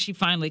thought, and then she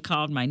finally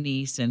called my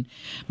niece, and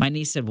my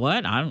niece said,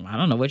 "What? I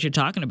don't know what you're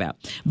talking about."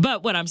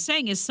 But what I'm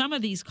saying is some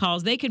of these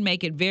calls, they can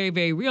make it very,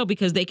 very real,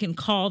 because they can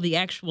call the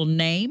actual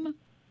name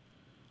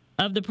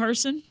of the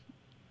person.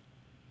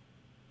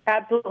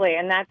 Absolutely,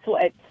 and that's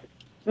what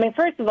I mean,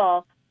 first of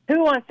all,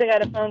 who wants to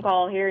get a phone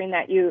call hearing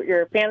that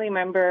your family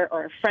member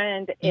or a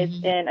friend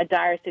is in a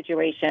dire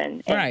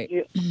situation?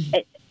 Right.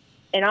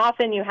 And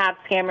often you have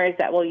scammers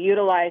that will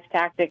utilize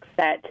tactics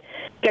that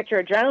get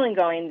your adrenaline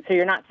going so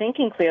you're not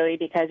thinking clearly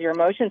because your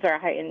emotions are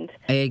heightened.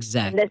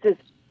 Exactly. And this is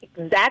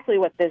exactly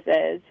what this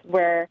is,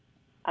 where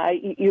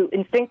you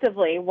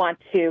instinctively want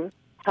to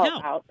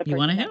help out the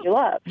person that you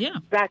love. Yeah.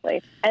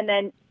 Exactly. And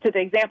then to the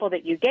example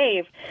that you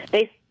gave,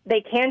 they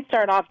can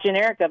start off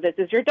generic of this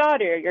is your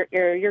daughter,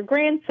 your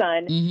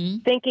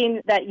grandson,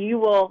 thinking that you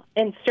will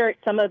insert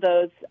some of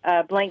those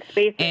blank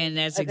spaces. And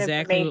that's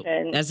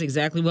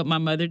exactly what my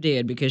mother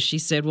did, because she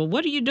said, "Well,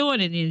 what are you doing?"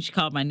 And then she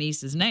called my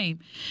niece's name,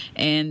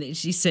 and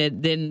she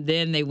said,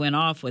 then they went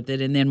off with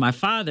it. And then my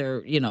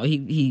father,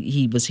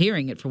 he was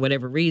hearing it for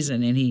whatever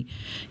reason, and he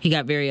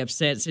got very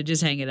upset. So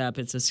just hang it up.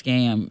 It's a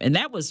scam, and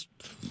that was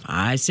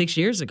 5-6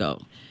 years ago.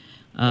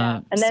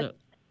 And then.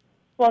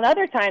 Well, and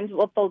other times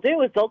what they'll do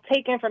is they'll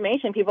take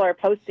information people are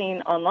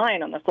posting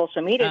online on the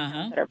social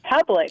media that are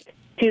public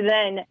to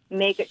then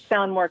make it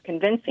sound more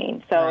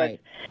convincing. So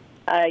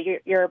if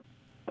you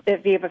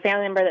have a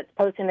family member that's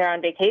posting they're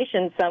on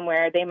vacation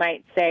somewhere, they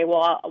might say,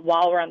 well,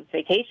 while we're on this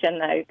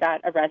vacation, I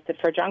got arrested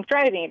for drunk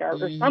driving or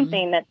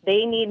something, that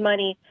they need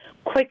money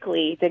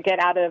quickly to get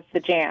out of the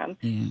jam.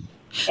 Yeah.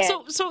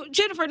 So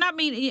Jennifer,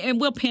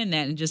 and we'll pin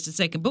that in just a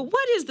second, but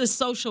what is the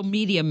social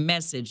media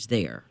message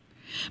there?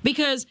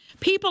 Because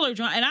people are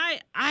drawn, and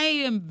I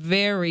am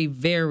very,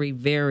 very,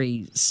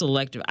 very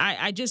selective.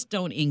 I just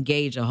don't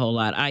engage a whole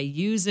lot. I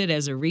use it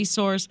as a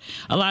resource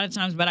a lot of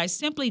times, but I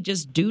simply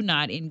just do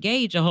not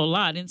engage a whole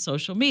lot in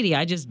social media.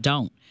 I just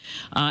don't.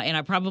 And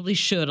I probably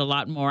should a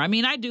lot more. I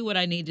mean, I do what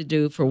I need to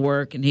do for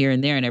work and here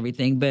and there and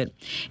everything, but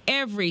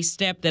every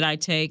step that I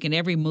take and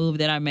every move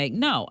that I make,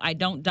 no, I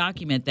don't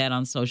document that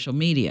on social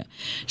media.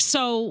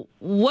 So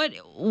what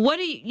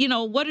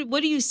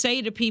do you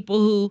say to people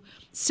who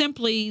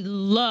simply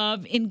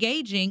love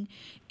engaging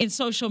in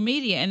social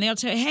media, and they'll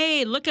tell,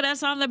 hey, look at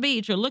us on the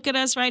beach, or look at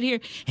us right here.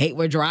 Hey,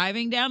 we're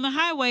driving down the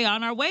highway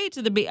on our way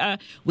to the beach.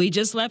 We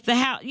just left the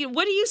house.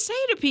 What do you say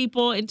to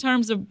people in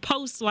terms of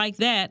posts like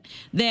that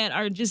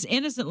are just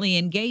innocently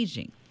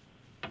engaging?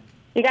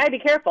 You got to be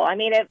careful. I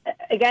mean, if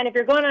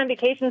you're going on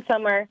vacation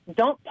somewhere,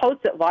 don't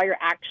post it while you're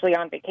actually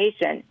on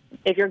vacation.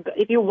 If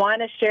you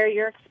want to share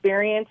your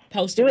experience,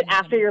 do it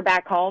after you're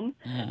back home.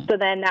 So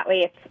then that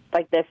way, if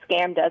like this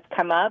scam does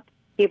come up,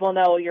 people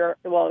know you're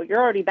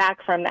already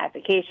back from that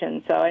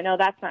vacation. So I know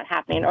that's not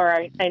happening. Or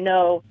I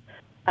know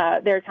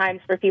there are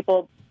times where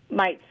people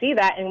might see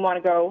that and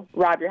want to go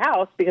rob your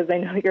house because they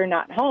know you're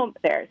not home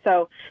there.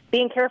 So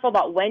being careful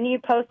about when you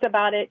post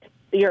about it,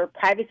 your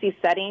privacy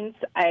settings,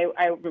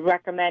 I would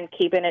recommend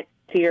keeping it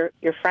to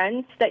your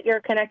friends that you're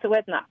connected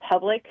with, not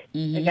public,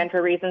 again,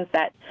 for reasons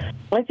that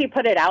once you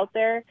put it out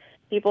there,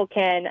 people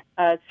can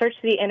search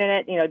the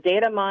internet,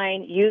 data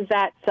mine, use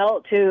that, sell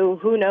it to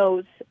who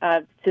knows,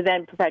 to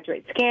then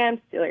perpetuate scams,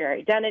 steal your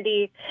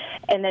identity.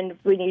 And then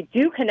when you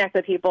do connect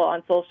with people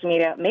on social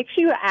media, make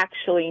sure you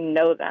actually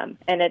know them.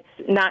 And it's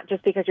not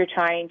just because you're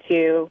trying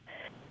to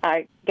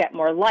get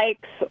more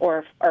likes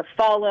or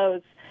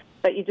follows,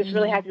 but you just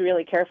really have to be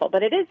really careful.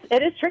 But it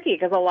is tricky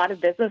because a lot of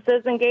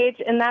businesses engage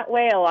in that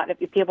way. A lot of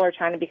people are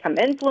trying to become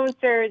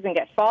influencers and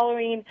get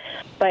following,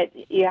 but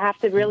you have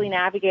to really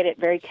navigate it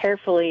very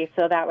carefully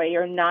so that way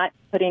you're not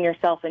putting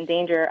yourself in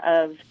danger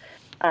of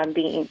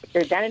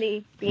your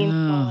identity being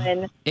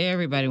stolen.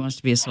 Everybody wants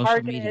to be a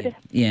social media.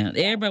 Yeah,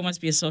 everybody wants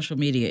to be a social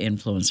media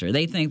influencer.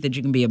 They think that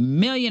you can be a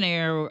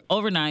millionaire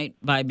overnight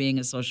by being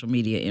a social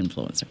media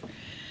influencer.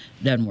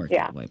 Doesn't work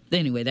that way.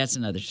 Anyway, that's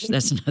another show.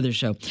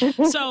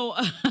 So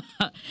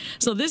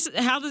this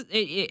how the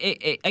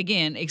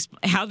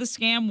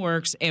scam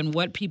works and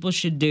what people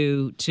should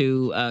do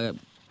to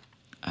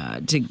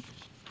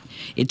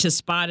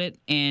spot it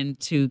and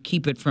to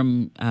keep it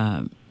from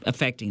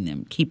affecting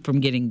them, keep from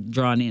getting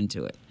drawn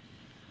into it.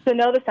 So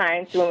know the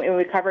signs. When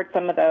we covered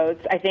some of those,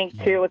 I think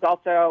too it was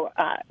also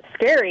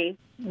scary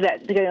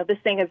that this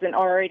thing isn't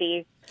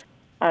already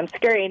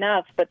scary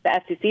enough. But the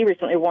FCC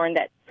recently warned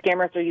that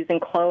scammers are using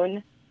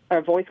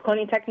voice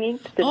cloning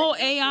techniques.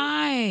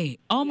 AI.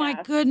 Oh,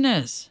 my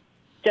goodness.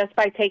 Just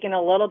by taking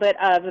a little bit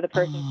of the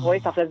person's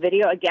voice off the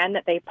video, again,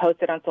 that they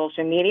posted on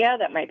social media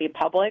that might be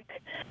public.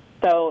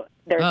 So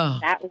there's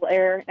that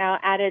layer now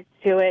added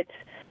to it.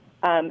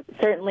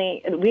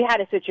 Certainly, we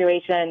had a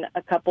situation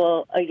a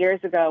couple of years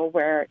ago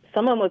where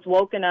someone was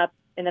woken up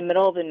in the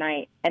middle of the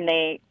night and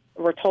they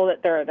were told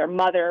that their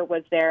mother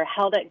was there,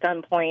 held at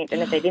gunpoint,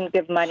 and if they didn't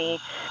give money,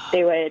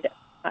 they would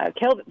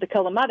kill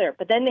the mother.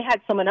 But then they had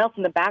someone else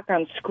in the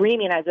background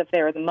screaming as if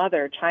they were the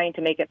mother, trying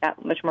to make it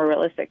that much more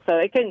realistic. So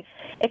it can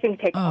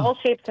take all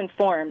shapes and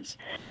forms.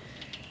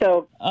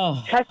 So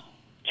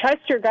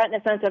trust your gut in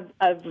a sense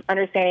of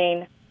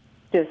understanding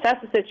to assess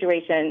the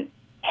situation.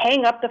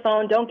 Hang up the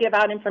phone. Don't give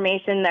out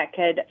information that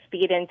could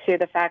feed into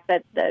the fact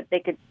that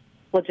they could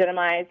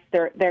legitimize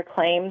their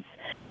claims.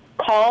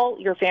 Call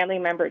your family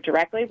member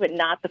directly, but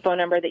not the phone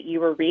number that you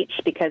were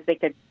reached, because they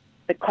could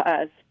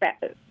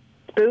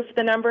spoof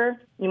the number.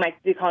 You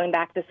might be calling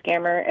back the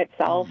scammer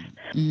itself.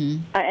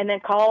 And then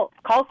call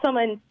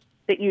someone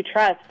that you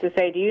trust to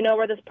say, do you know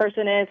where this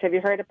person is? Have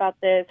you heard about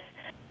this?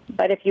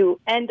 But if you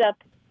end up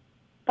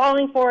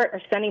falling for it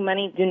or sending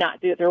money, do not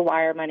do it through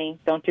wire money.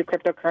 Don't do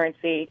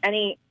cryptocurrency,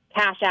 any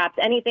cash apps,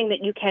 anything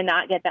that you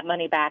cannot get that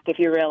money back if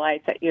you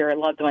realize that your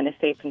loved one is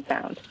safe and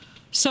sound.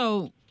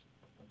 So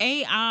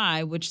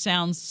AI, which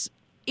sounds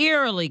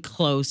eerily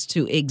close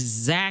to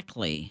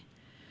exactly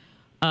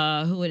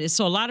who it is.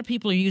 So a lot of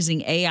people are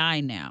using AI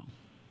now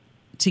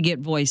to get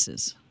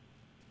voices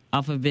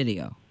off of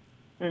video.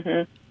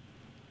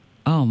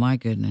 Oh, my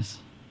goodness.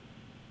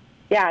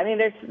 Yeah, I mean,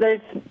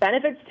 there's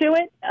benefits to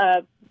it,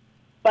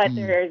 but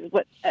there's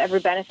every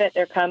benefit,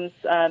 there comes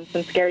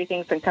some scary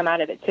things that come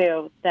out of it,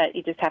 too, that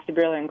you just have to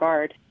be really on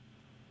guard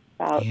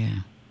about. Yeah.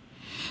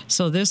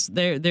 So there's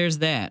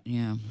that,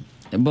 yeah.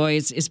 Boy,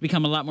 it's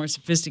become a lot more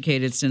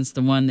sophisticated since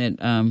the one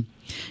that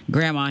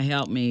Grandma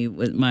helped me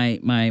with my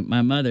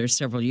mother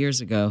several years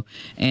ago.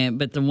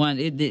 But the one,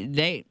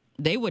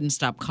 they wouldn't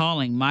stop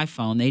calling my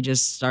phone. They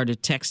just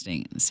started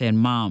texting and saying,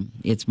 Mom,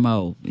 it's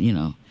Mo,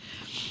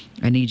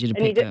 I need you to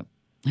pick up.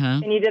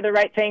 Huh? And you did the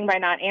right thing by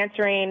not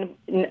answering,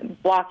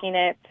 blocking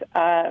it.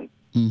 And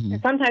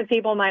sometimes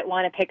people might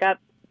want to pick up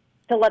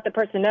to let the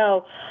person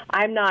know,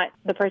 I'm not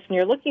the person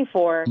you're looking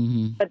for.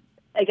 But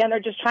again, they're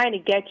just trying to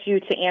get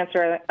you to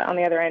answer on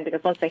the other end,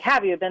 because once they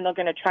have you, then they're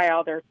going to try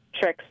all their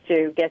tricks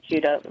to get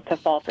you to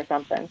fall for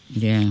something.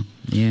 Yeah.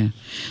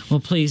 Well,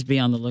 please be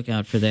on the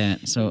lookout for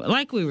that. So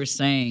like we were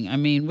saying, I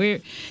mean,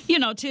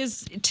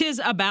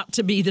 tis about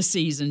to be the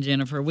season,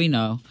 Jennifer, we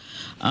know.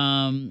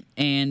 And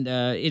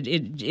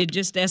it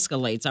just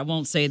escalates. I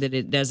won't say that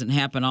it doesn't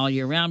happen all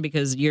year round,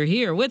 because you're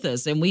here with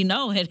us and we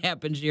know it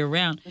happens year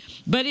round.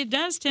 But it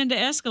does tend to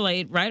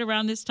escalate right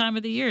around this time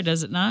of the year,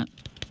 does it not?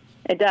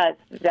 It does.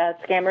 The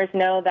scammers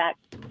know that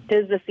it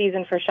is the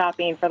season for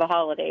shopping for the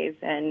holidays,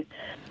 and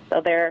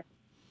so they're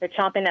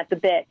chomping at the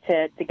bit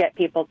to get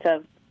people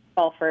to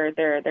fall for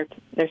their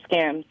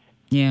scams.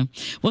 Yeah.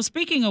 Well,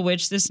 speaking of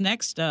which, this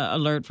next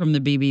alert from the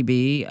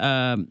BBB,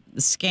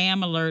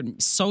 scam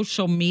alert,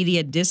 social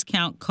media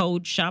discount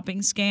code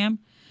shopping scam.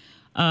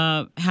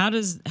 How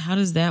does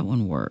that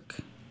one work?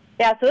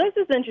 Yeah. So this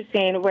is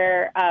interesting,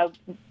 where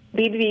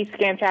BBB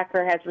Scam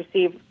Tracker has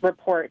received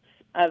reports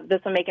of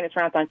this one making its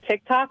rounds on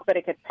TikTok, but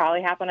it could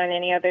probably happen on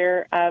any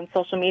other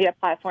social media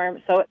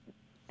platform. So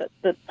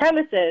the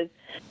premise is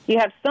you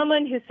have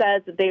someone who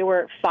says that they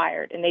were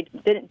fired and they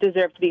didn't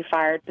deserve to be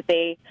fired, but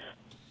they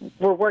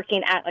were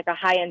working at like a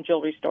high-end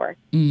jewelry store.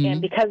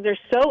 And because they're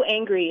so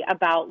angry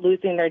about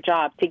losing their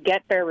job, to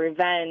get their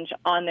revenge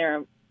on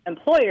their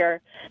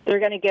employer, they're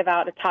going to give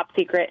out a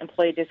top-secret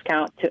employee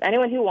discount to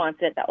anyone who wants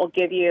it that will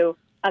give you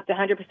up to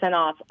 100%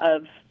 off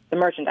of the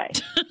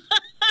merchandise.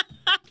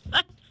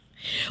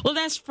 Well,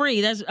 that's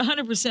free. That's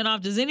 100%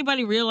 off. Does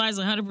anybody realize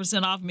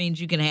 100% off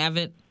means you can have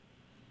it?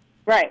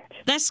 Right.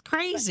 That's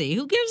crazy.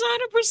 Who gives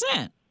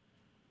 100%?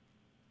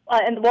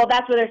 Well,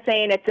 that's what they're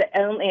saying.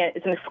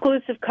 It's an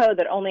exclusive code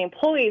that only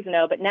employees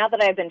know. But now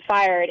that I've been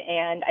fired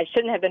and I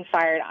shouldn't have been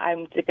fired,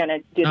 I'm going to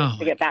do this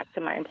to get back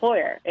to my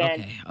employer.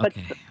 But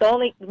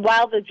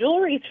while the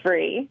jewelry's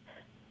free,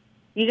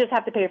 you just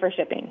have to pay for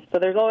shipping. So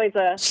there's always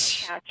a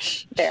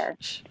catch there.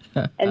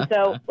 And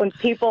so when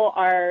people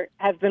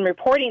have been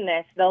reporting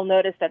this, they'll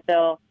notice that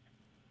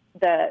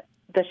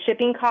the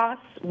shipping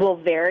costs will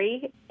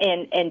vary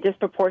and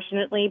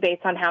disproportionately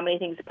based on how many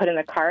things you put in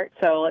the cart.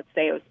 So let's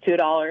say it was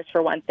 $2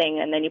 for one thing,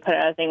 and then you put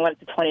another thing, went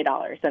to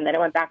 $20, and then it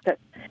went back to.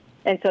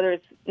 And so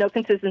there's no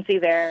consistency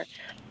there.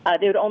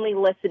 They would only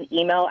list an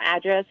email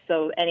address,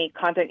 so any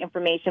contact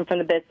information from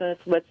the business,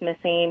 what's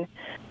missing,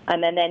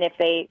 and then if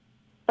they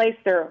place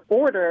their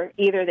order,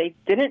 either they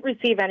didn't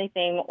receive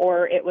anything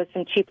or it was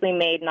some cheaply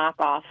made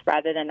knockoff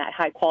rather than that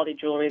high quality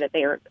jewelry that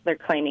they're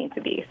claiming to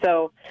be.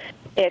 So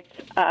it's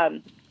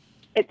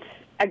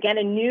again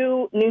a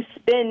new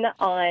spin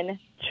on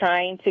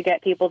trying to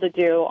get people to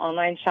do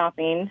online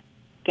shopping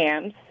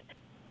scams.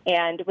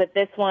 And with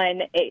this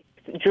one, it's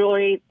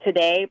jewelry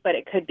today, but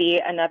it could be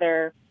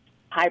another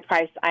high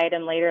priced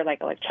item later,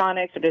 like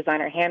electronics or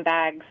designer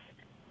handbags,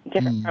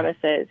 different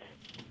premises.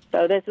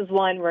 So this is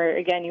one where,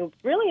 again, you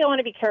really want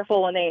to be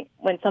careful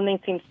when something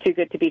seems too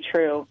good to be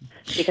true,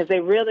 because they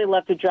really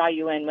love to draw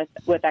you in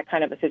with that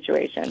kind of a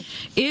situation.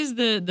 Is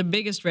the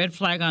biggest red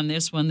flag on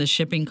this one the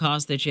shipping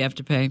cost that you have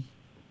to pay?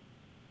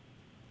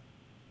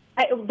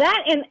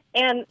 That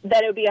and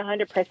that it would be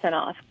 100%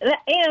 off.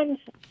 And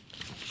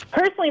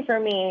personally for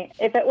me,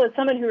 if it was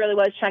someone who really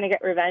was trying to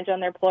get revenge on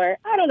their employer,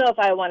 I don't know if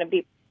I want to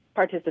be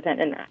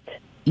participant in that.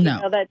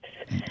 No. That's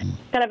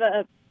kind of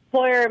an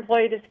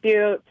employer-employee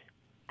dispute.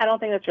 I don't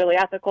think that's really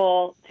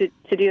ethical to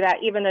do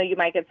that, even though you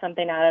might get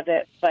something out of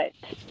it. But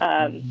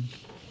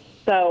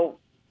so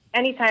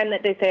anytime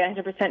that they say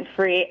 100%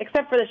 free,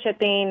 except for the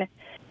shipping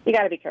you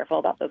got to be careful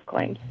about those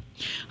claims.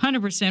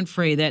 100%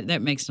 free.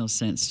 That makes no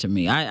sense to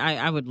me.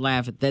 I would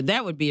laugh at that.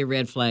 That would be a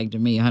red flag to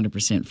me.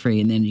 100% free,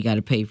 and then you got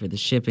to pay for the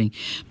shipping.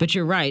 But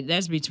you're right.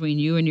 That's between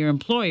you and your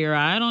employer.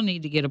 I don't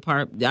need to get a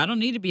part. I don't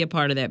need to be a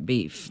part of that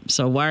beef.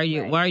 So why are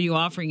you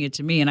offering it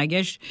to me? And I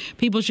guess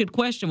people should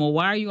question. Well,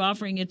 why are you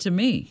offering it to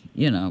me?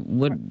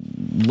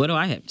 What do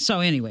I have? So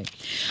anyway,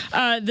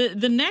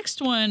 the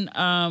next one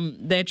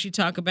that you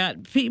talk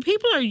about,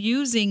 people are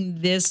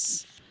using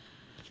this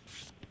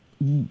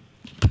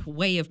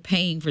way of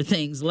paying for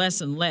things less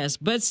and less,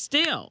 but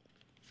still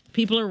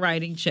people are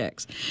writing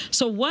checks.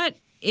 So what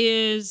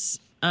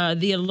is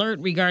the alert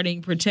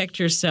regarding protect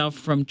yourself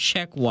from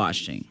check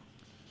washing?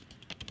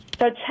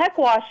 So check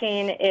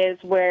washing is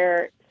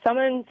where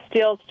someone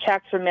steals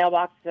checks from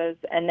mailboxes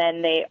and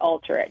then they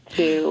alter it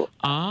to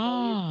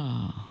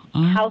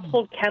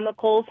household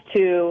chemicals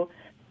to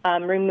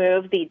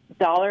remove the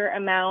dollar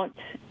amount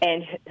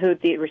and who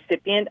the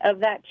recipient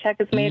of that check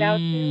is made out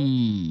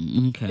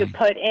to, to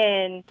put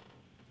in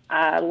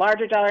a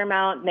larger dollar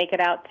amount, make it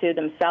out to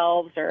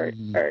themselves or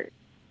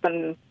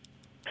some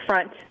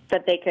front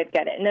that they could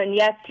get it. And then,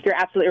 yes, you're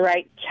absolutely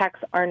right. Checks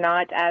are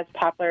not as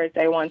popular as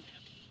they once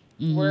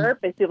were,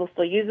 but people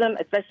still use them,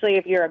 especially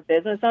if you're a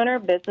business owner.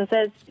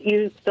 Businesses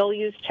still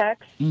use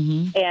checks.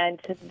 And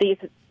these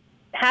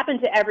happen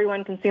to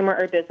everyone, consumer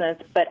or business,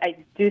 but I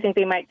do think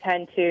they might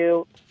tend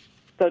to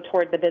go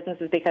toward the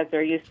businesses because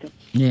they're used to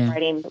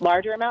writing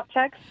larger amount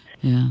checks.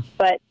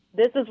 But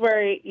this is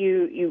where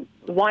you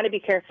want to be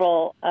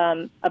careful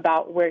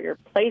about where you're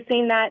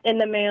placing that in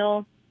the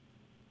mail,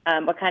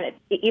 what kind of,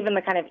 even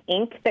the kind of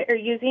ink that you're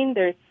using.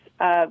 There's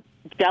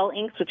gel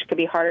inks, which could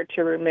be harder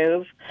to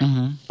remove.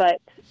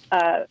 But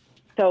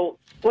so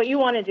what you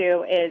want to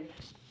do is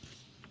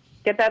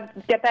get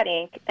that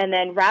ink, and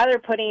then rather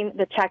putting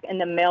the check in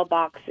the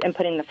mailbox and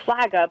putting the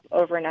flag up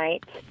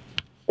overnight,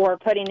 or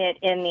putting it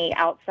in the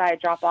outside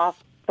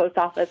drop-off post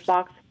office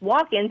box,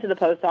 walk into the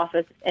post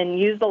office and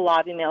use the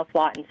lobby mail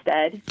slot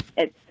instead.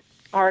 It's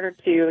harder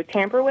to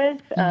tamper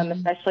with,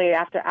 especially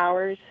after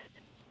hours.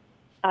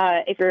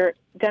 If you're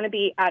going to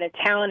be out of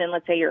town and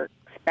let's say you're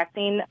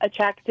expecting a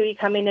check to be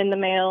coming in the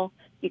mail,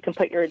 you can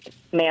put your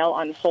mail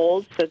on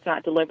hold so it's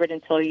not delivered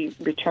until you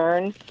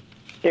return.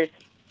 There's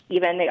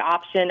even the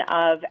option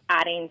of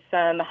adding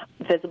some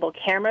visible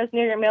cameras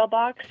near your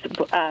mailbox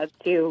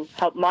to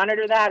help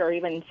monitor that or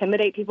even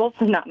intimidate people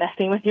from not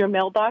messing with your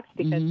mailbox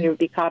because they would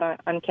be caught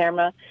on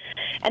camera.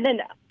 And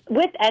then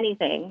with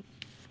anything,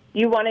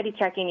 you want to be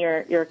checking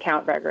your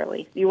account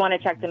regularly. You want to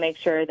check to make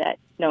sure that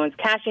no one's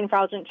cashing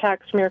fraudulent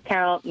checks from your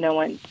account,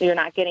 you're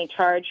not getting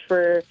charged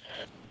for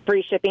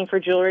free shipping for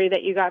jewelry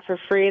that you got for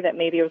free that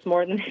maybe it was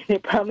more than they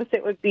promised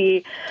it would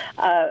be.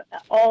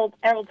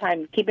 Every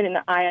time keeping an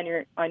eye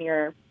on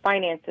your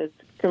finances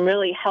can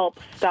really help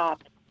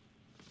stop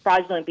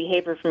fraudulent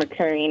behavior from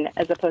occurring,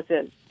 as opposed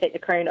to it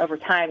occurring over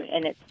time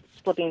and it's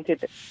slipping through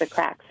the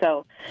cracks.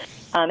 So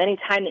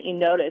anytime that you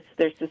notice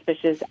there's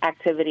suspicious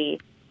activity,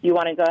 you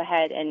want to go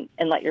ahead and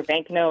let your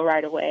bank know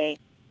right away,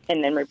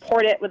 and then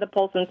report it with the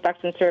Postal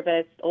Inspection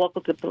Service, a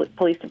local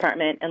police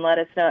department, and let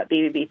us know at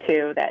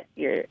BBB2 that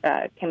you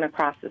came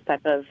across this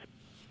type of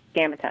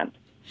scam attempt.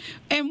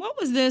 And what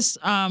was this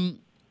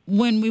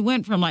when we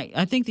went from,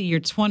 I think the year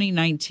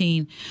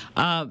 2019,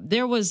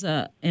 there was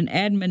an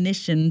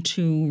admonition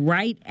to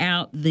write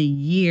out the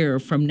year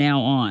from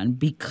now on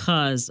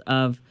because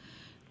of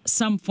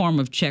some form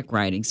of check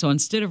writing. So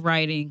instead of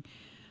writing,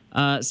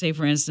 say,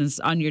 for instance,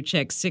 on your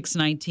check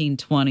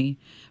 6/19/20,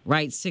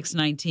 write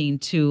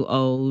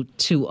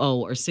 6/19/2020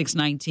 or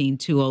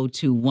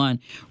 6/19/2021.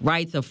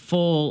 Write the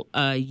full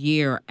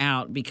year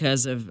out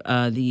because of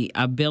the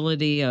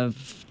ability of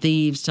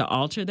thieves to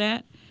alter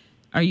that.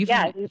 Are you?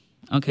 Yeah.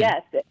 Okay.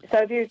 Yes. So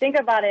if you think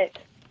about it,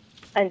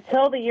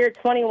 until the year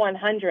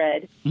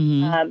 2100,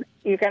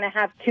 you're going to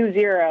have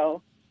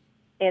 20.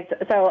 And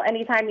so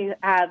anytime you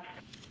have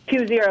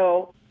 20.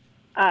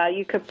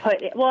 You could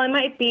put it, well, it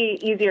might be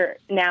easier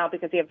now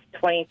because you have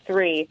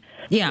 23.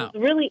 Yeah. It's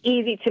really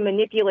easy to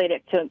manipulate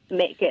it to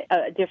make it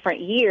a different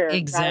year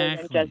rather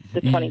than just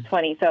the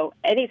 2020. So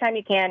anytime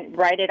you can,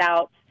 write it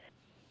out,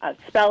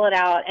 spell it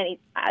out.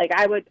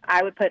 I would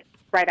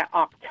write out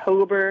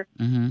October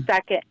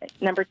 2nd,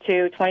 number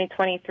 2,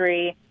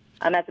 2023,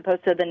 as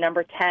opposed to the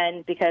number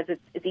 10, because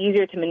it's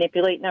easier to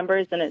manipulate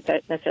numbers than it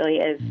necessarily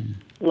is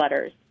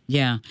letters.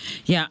 Yeah.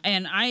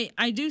 And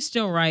I do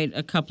still write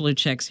a couple of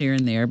checks here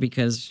and there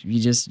because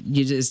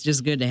it's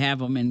just good to have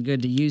them and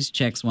good to use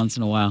checks once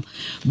in a while.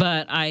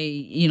 But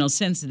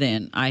since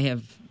then I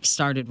have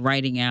started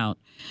writing out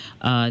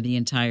the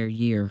entire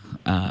year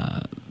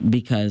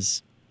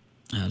because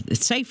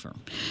it's safer.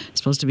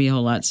 It's supposed to be a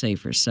whole lot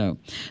safer. So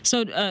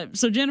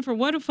Jennifer,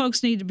 what do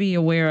folks need to be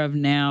aware of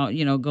now,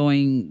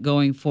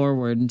 going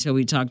forward until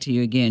we talk to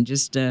you again?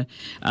 Just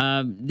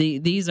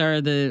these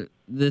are the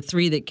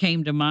three that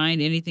came to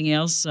mind. Anything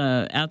else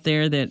out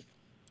there that,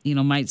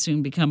 might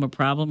soon become a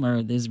problem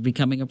or is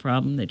becoming a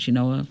problem that you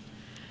know of?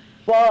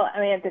 Well,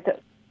 I mean,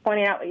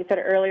 pointing out what you said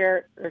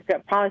earlier, we're going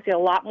to probably see a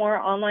lot more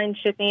online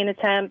shipping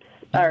attempts.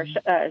 or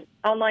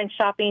online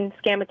shopping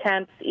scam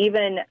attempts,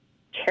 even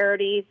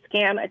charity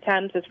scam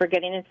attempts as we're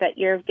getting into that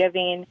year of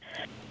giving,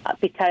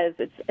 because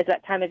it's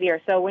that time of year.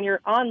 So when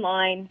you're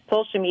online,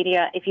 social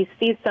media, if you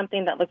see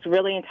something that looks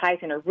really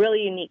enticing or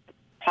really unique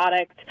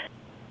product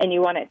and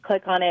you want to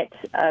click on it,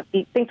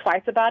 think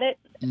twice about it.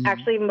 Mm-hmm.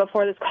 Actually, even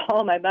before this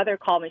call, my mother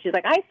called me. She's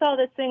like, I saw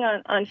this thing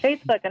on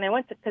Facebook, and I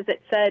went to, because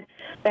it said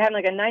they had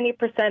like a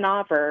 90%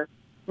 offer,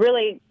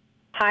 really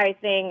high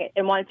thing,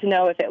 and wanted to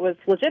know if it was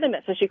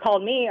legitimate. So she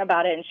called me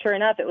about it, and sure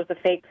enough, it was a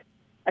fake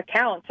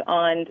account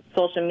on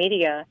social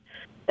media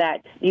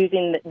that's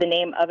using the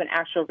name of an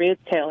actual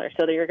retailer.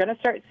 So that you're going to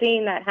start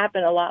seeing that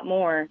happen a lot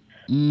more,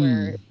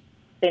 where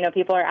they know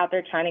people are out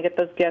there trying to get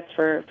those gifts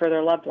for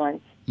their loved ones.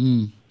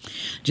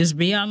 Just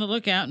be on the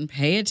lookout and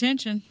pay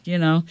attention. You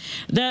know,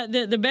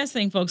 the best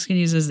thing folks can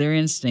use is their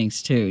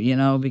instincts too. You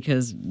know,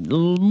 because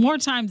more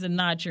times than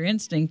not, your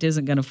instinct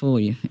isn't going to fool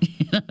you.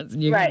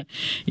 You're right.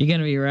 You're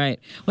going to be right.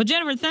 Well,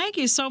 Jennifer, thank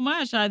you so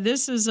much.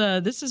 This has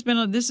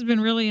been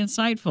really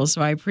insightful.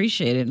 So I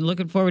appreciate it, and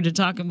looking forward to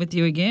talking with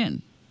you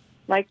again.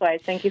 Likewise.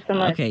 Thank you so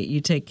much. Okay,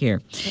 you take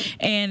care.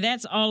 And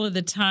that's all of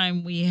the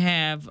time we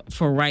have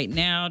for right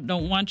now.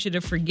 Don't want you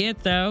to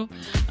forget, though,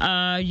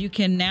 you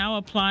can now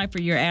apply for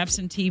your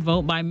absentee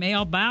vote by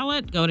mail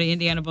ballot. Go to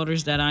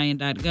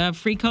indianavoters.in.gov.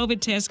 Free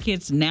COVID test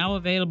kits now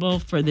available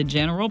for the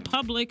general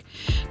public.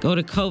 Go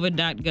to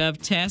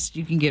covid.gov test.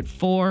 You can get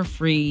 4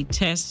 free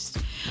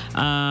tests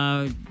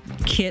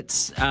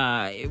kits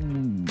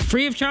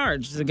free of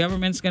charge. The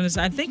government's going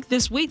to, I think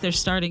this week they're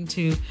starting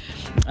to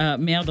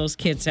mail those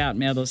kits out,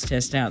 mail those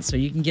tests out, so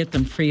you can get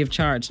them free of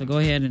charge. So go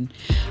ahead and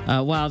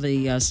while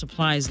the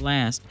supplies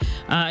last.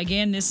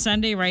 Again, this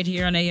Sunday right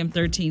here on AM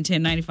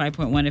 1310,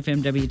 95.1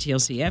 FM,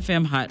 WTLC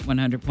FM, Hot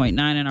 100.9,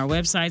 and our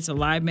website's a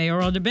live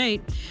mayoral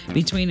debate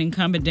between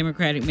incumbent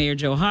Democratic Mayor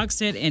Joe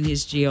Hogsett and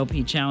his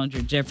GOP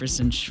challenger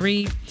Jefferson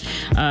Shreve.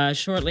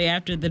 Shortly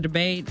after the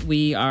debate,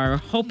 we are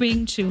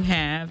hoping to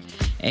have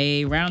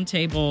a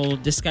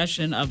roundtable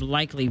discussion of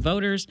likely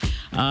voters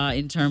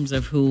in terms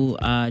of who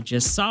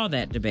just saw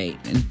that debate.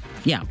 And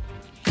yeah,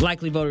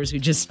 likely voters who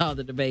just saw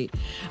the debate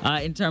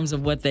in terms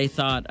of what they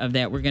thought of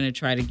that. We're going to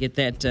try to get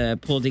that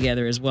pulled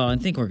together as well. I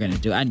think we're going to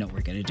do it. I know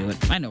we're going to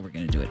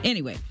do it.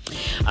 Anyway,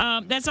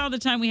 that's all the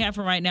time we have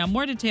for right now.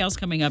 More details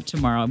coming up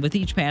tomorrow. With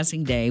each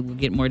passing day, we'll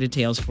get more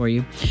details for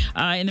you.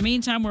 In the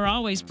meantime, we're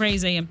always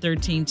Praise AM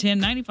 1310,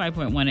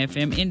 95.1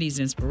 FM, Indy's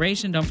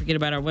Inspiration. Don't forget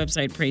about our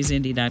website,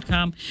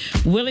 praiseindy.com.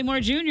 Willie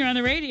Moore Jr. on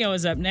the radio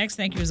is up next.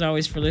 Thank you as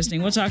always for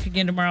listening. We'll talk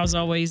again tomorrow as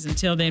always.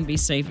 Until then, be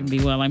safe and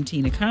be well. I'm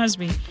Tina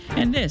Cosby,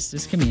 and this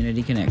is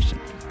Community Connection.